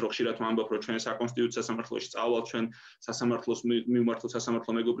და მეც რო ხშირად ვამბობ რომ ჩვენ საკონსტიტუციო სასამართლოში წავალთ ჩვენ სასამართლოს მივმართოთ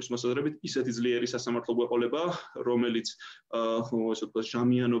სასამართლო მეგობრის მოსაზრებით ისეთი ძლიერი სასამართლო გვეყოლება რომელიც ასე ვთქვათ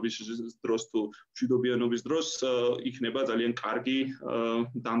ჟამიანობის დროს თუ მშვიდობიანობის დროს იქნება ძალიან კარგი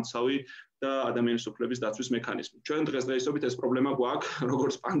დამცავი და ადამიანის უფლების დაცვის მექანიზმი. ჩვენ დღესდღეობით ეს პრობლემა გვაქვს,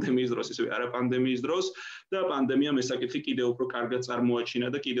 როგორც პანდემიის დროს, ისე არა პანდემიის დროს და პანდემიამ ეს საკითხი კიდევ უფრო კარგად წარმოაჩინა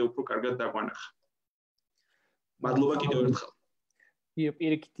და კიდევ უფრო კარგად დაგვანახა. მადლობა კიდევ ერთხელ.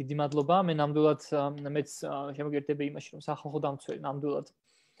 პირიქით დიდი მადლობა. მე ნამდვილად მეც შემოგერთები იმაში, რომ სახალხო დამცველი ნამდვილად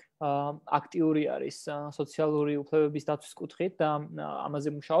აქტიური არის სოციალური უფლებების დაცვის კუთხით და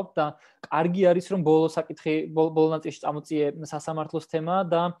ამაზე მუშაობ და კარგი არის რომ ბოლო ნაწილში წამოწიე სასამართლოს თემა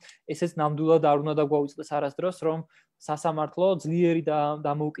და ესეც ნამდვილად არ უნდა დაგვაუწყდეს არასდროს რომ სასამართლო ძლიერი და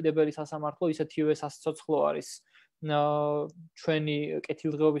დამოუკიდებელი სასამართლო ისეთივე სასიცოცხლო არის ჩვენი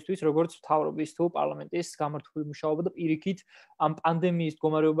კეთილდღეობისთვის როგორც მთავრობის თუ პარლამენტის გამართული მუშაობა და პირიქით ამ პანდემიის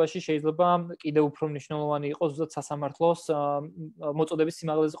მდგომარეობაში შეიძლება კიდევ უფრო მნიშვნელოვანი იყოს ზუსტად სასამართლოს მოწოდების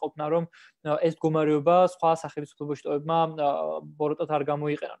სიმაღლეზე ყოფნა რომ ეს მდგომარეობა სხვა სახელმწიფოებრივ ტოებმა ბოროტად არ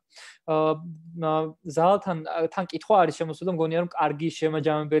გამოიყენონ. ზალთან თან კითხვა არის შემოსული და მგონია რომ კარგი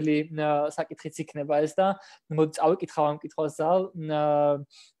შემაჯამებელი საკითხიც იქნება ეს და მოდი წავიკითხავ ამ კითხვას ზალ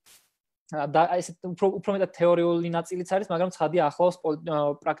და ეს უფრო მეტად თეორიული ნაწილიც არის, მაგრამ ცხადია ახლავს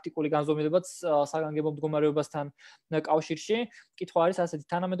პრაქტიკული განზომილებაც საგანგებო მდგომარეობასთან კავშირში. კითხვა არის ასეთი: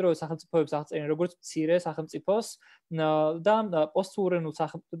 თანამედროვე სახელმწიფოებს აღწერენ როგორც მცირე სახელმწიფოს და პოსტსუვერენულ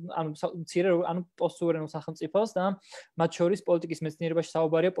სახელმწიფოს და მათ შორის პოლიტიკის მეცნიერებაში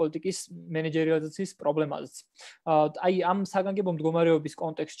საუბარია პოლიტიკის მენეჯერიალიზაციის პრობლემაზეც. აი ამ საგანგებო მდგომარეობის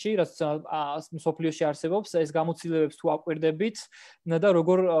კონტექსტში, რაც მსოფლიოში არსებობს, ეს გამოცდილებებს თუ აკვირდებით და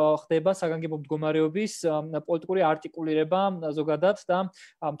როგორ ხდება საგანგებო მდგომარეობის პოლიტიკური არტიკულირება ზოგადად და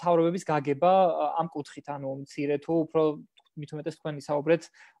მთავრობების გაგება ამ კუთხით, ანუ მცირე თუ უფრო მithumetes თქვენ ისაუბრეთ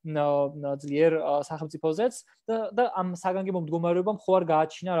ძლიერ სახელმწიფოზეც და ამ საგანგებო მდგომარეობამ ხო არ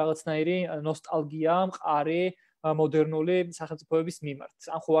გააჩინა რაღაცნაირი ნოსტალგია, მყარი მოდერნული სახელმწიფოების მიმართ.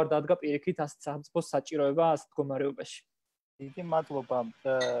 ან ხო არ დადგა პირიქით ასეთ სახელმწიფოს საჭიროება ასეთ მდგომარეობაში. დიდი მადლობა.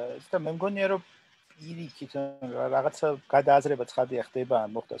 და მე მგონია რომ პირიქით რაღაცა გადააზრება ცხადია ხდება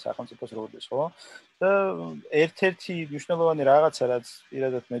ან მოხდა სახელმწიფოს როლში, ხო? და ერთ-ერთი მნიშვნელოვანი რაღაცა რაც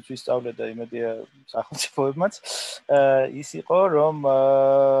პირადად მეც ვისწავლე და იმედია სახელმწიფოებმაც ის იყო რომ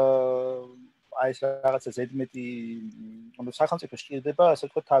აი ეს რაღაცა ზედმეტი ანუ სახელმწიფო სჭირდება ასე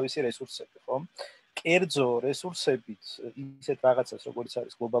ვთქვათ თავისი რესურსები, ხო? კერძო რესურსებით ისეთ რაღაცას როგორც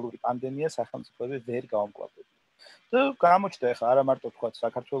არის გლობალური პანდემია სახელმწიფოები ვერ გაუმკლავდებიან. და გამოჩნდა ახლა არა მარტო თქვა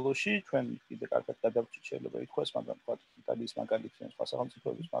საქართველოში, ჩვენ კიდე კარგად გადავჭით შეიძლება ითქვას, მაგრამ თქვა იტალიის მაგალითი, სხვა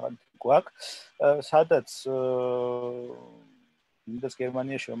სახელმწიფოების მაგალითი გვაქვს, სადაც ინდეს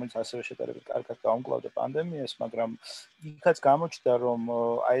გერმანიაში, რომელიც ასევე შედარებით კარგად გაუმკლავდა პანდემიას, მაგრამ იქაც გამოჩნდა, რომ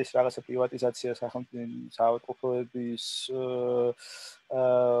აი ეს რაღაცა პრივატიზაცია საავადმყოფოების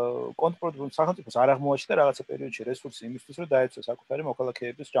კონტროლ სახელმწიფოს არ აღმოაჩნდა რაღაცა პერიოდში რესურსი იმისთვის, რომ დაეცვა საკუთარი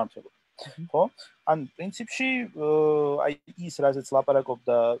მოქალაქეების ჯანმრთელობა. ხო? ან პრინციპში აი ის რაზეც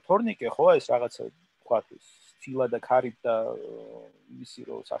ლაპარაკობდა თორნიკე, ხო, ეს რაღაცა თქვა ცილა და ქარით და ისი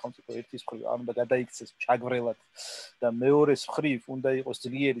რომ სახელმწიფო ერთის მხრივ არ უნდა გადაიქცეს ჩაგვრელად და მეორეს მხრივ უნდა იყოს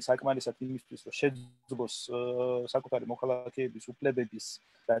ძლიერი საკმარისად იმისთვის, რომ შეძლოს საკუთარი მოქალაქეების უფლებების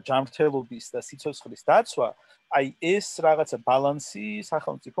და ჯანმრთელობის და სიცოცხლის დაცვა, აი ეს რაღაცა ბალანსი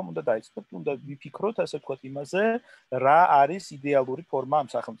სახელმწიფომ უნდა დაიწყოს, უნდა ვიფიქროთ ასე ვთქვათ იმაზე, რა არის იდეალური ფორმა ამ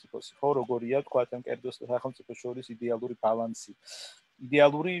სახელმწიფოს, ხო, როგორია ვთქვათ ამ კერძოს და სახელმწიფოს შორის იდეალური ბალანსი.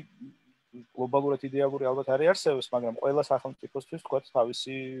 იდეალური გლობალურად იდეალური ალბათ არ არსებობს, მაგრამ ყველა სახელმწიფოსთვის თქვა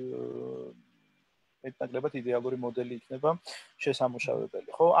თავისი მეტნაკლებად იდეალური მოდელი იქნება შესამუშავებელი.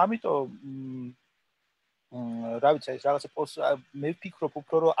 ხო, ამიტომ რა ვიცი, ეს რაღაცა მე ვფიქრობ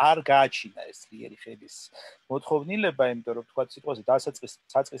უფრო რომ არ გააჩინა ეს ძლიერი ხელის მოთხოვნილება, იმიტომ რომ თქვა სიტყვაზე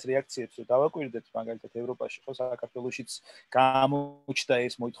დასაწყის რეაქციებს რომ დავაკვირდეთ, მაგალითად ევროპაში ხო საქართველოშიც გამოჩნდა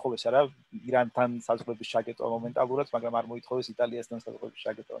ეს მოითხოვეს არა ირანთან საზღვრების შეკეტვა მომენტალურად, მაგრამ არ მოითხოვეს იტალიასთან საზღვრების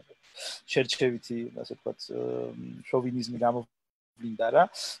შეკეტვა. შერჩევითი, ასე ვთქვათ, შოვინიზმი ვლინდა რა.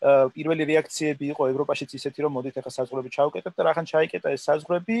 პირველი რეაქციები იყო ევროპაშიც ისეთი, რომ მოდით ახლა საზღვრები ჩავკეტებთ და რახან ჩაიკეტა ეს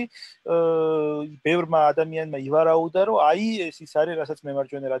საზღვრები, ბევრმა ადამიანმა ივარაუდა, რომ აი ეს ის არის, რასაც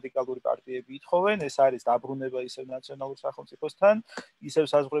მემარჯვენე რადიკალური პარტიები ითხოვენ, ეს არის დაბრუნება ისევ ნაციონალურ სახელმწიფოსთან, ისევ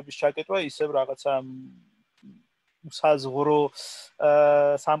საზღვრების ჩაკეტვა, ისევ რაღაცა საზღვრო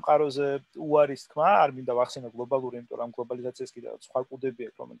სამყაროზე უარის თქმა, არ მინდა ვახსენო გლობალური, იმიტომ რომ გლობალიზაციას კიდევ სხვა კუდები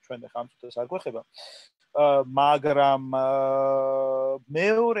აქვს, რომელიც ჩვენ ახლა ამ თვითონს არ გვეხება. მაგრამ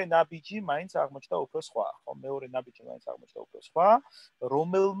მეორე ნაბიჯი მაინც აღმოჩნდა უფრო სხვა, ხო, მეორე ნაბიჯი მაინც აღმოჩნდა უფრო სხვა,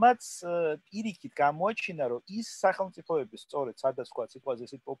 რომელმაც პირიქით გამოაჩინა, რომ ის სახელმწიფოები სწორედ სადაც თქვა სიტყვაზე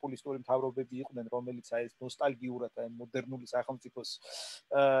ესეთ პოპულისტური მთავრობები იყვნენ, რომელიც აი ეს ნოსტალგიურად აი მოდერნული სახელმწიფოს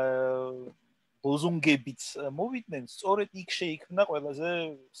ლოზუნგებით მოვიდნენ, სწორედ იქ შეიქმნა ყველაზე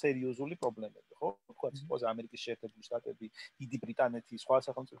სერიოზული პრობლემები, ხო? თქვა სიტყვაზე ამერიკის შეერთებული შტატები, დიდი ბრიტანეთი, სხვა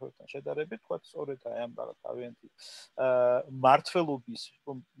სახელმწიფოებთან შედარებით, თქვა სწორედ აი ამ თავიანთი მმართველობის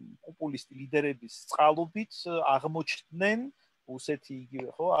პოპულისტი ლიდერების წყალობით აღმოჩნდნენ უსეთი იგივე,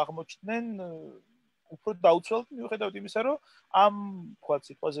 ხო? აღმოჩნდნენ უფრო დაუცველად მიუხედავად იმისა, რომ ამ თქვა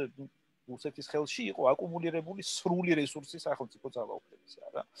სიტყვაზე რუსეთის ხელში იყო აკუმულირებული სრული რესურსი სახელმწიფო ძალაუფლებისა,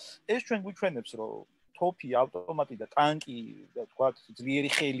 რა. ეს ჩვენ გვიჩვენებს, რომ თოფი, ავტომატი და ტანკი და თქვათ ძლიერი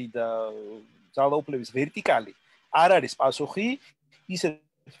ხელი და ძალაუფლების ვერტიკალი არ არის პასუხი ისე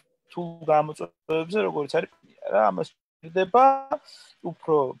თუ გამოწვევებზე, როგორც არის რა, ამას ჭირდება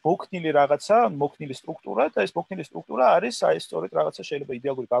უფრო მოქნილი რაღაცა, მოქნილი სტრუქტურა და ეს მოქნილი სტრუქტურა არის აი სწორედ რაღაცა შეიძლება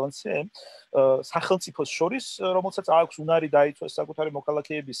იდეალური ბალანსი სახელმწიფოს შორის, რომელსაც აქვს უნარი დაიცვას საკუთარი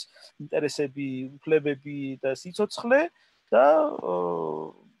მოქალაქეების ინტერესები, უფლებები და სიცოცხლე და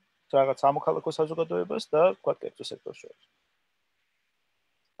რაღაც სამოქალაქო საზოგადოებას და თქვა კერძო სექტორს შორის.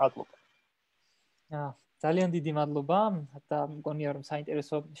 მადლობა. ძალიან დიდი მადლობა და მგონია რომ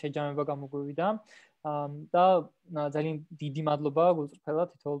საინტერესო შეჯამება გამოგვივიდა. და ძალიან დიდი მადლობა გულწრფელად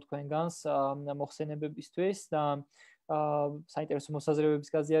თითოეულ თქვენგანს მოხსენებებისთვის და საინტერესო მოსაზრებების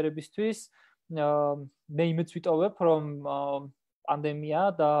გაზიარებისთვის. მე იმედს ვიტოვებ, რომ პანდემია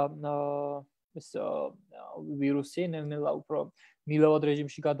და ეს ვირუსი ნელ-ნელა უფრო მილავად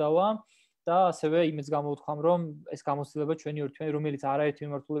რეჟიმში გადავა და ასევე იმედს გამოვთქვამ, რომ ეს გამოცდილება ჩვენი ორთვიანი, რომელიც არაერთი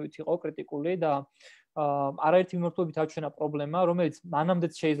მიმართულებით იყო კრიტიკული და არაერთი მიმართულებით აჩვენა პრობლემა, რომელიც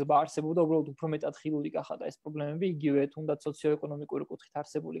მანამდეც შეიძლება არსებობდა, უბრალოდ უფრო მეტად ხილული გახადა ეს პრობლემები, იგივე თუნდაც სოციო-ეკონომიკური კუთხით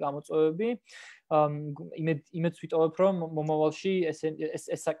არსებული გამოწვევები. იმედს ვიტოვებ, რომ მომავალში ეს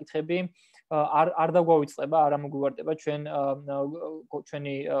საკითხები არ დაგვავიწყდება, არ ამოგვივარდება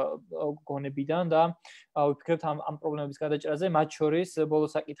ჩვენი გონებიდან და ვფიქრებთ ამ პრობლემების გადაჭრაზე, მათ შორის ბოლო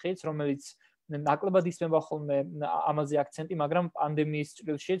საკითხიც, რომელიც ნაკლებად ისმება ხოლმე ამაზე აქცენტი, მაგრამ პანდემიის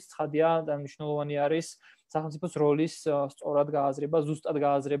ჭრილშიც ცხადია და მნიშვნელოვანი არის სახელმწიფოს როლის სწორად გააზრება, ზუსტად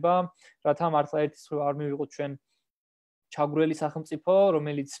გააზრება, რათა მართლა ერთის მხრივ არ მივიღოთ ჩვენ ჩაგვრელი სახელმწიფო,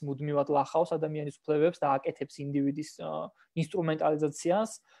 რომელიც მუდმივად ლახავს ადამიანის უფლებებს და აკეთებს ინდივიდის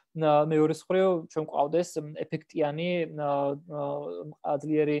ინსტრუმენტალიზაციას. მეორეს მხრივ ჩვენ გვყავდეს ეფექტიანი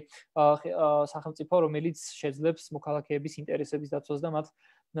ძლიერი სახელმწიფო, რომელიც შეძლებს მოქალაქეების ინტერესების დაცვას და მათ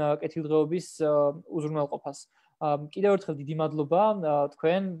კეთილდღეობის უზრუნველყოფას. კიდევ ერთხელ დიდი მადლობა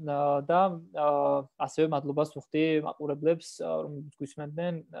თქვენ და ასევე მადლობას ვუხდი მაყურებლებს, რომლებიც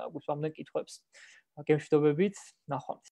გვისმენდნენ, გვისმენდნენ კითხვებს. გემშვიდობებით, ნახვამდის.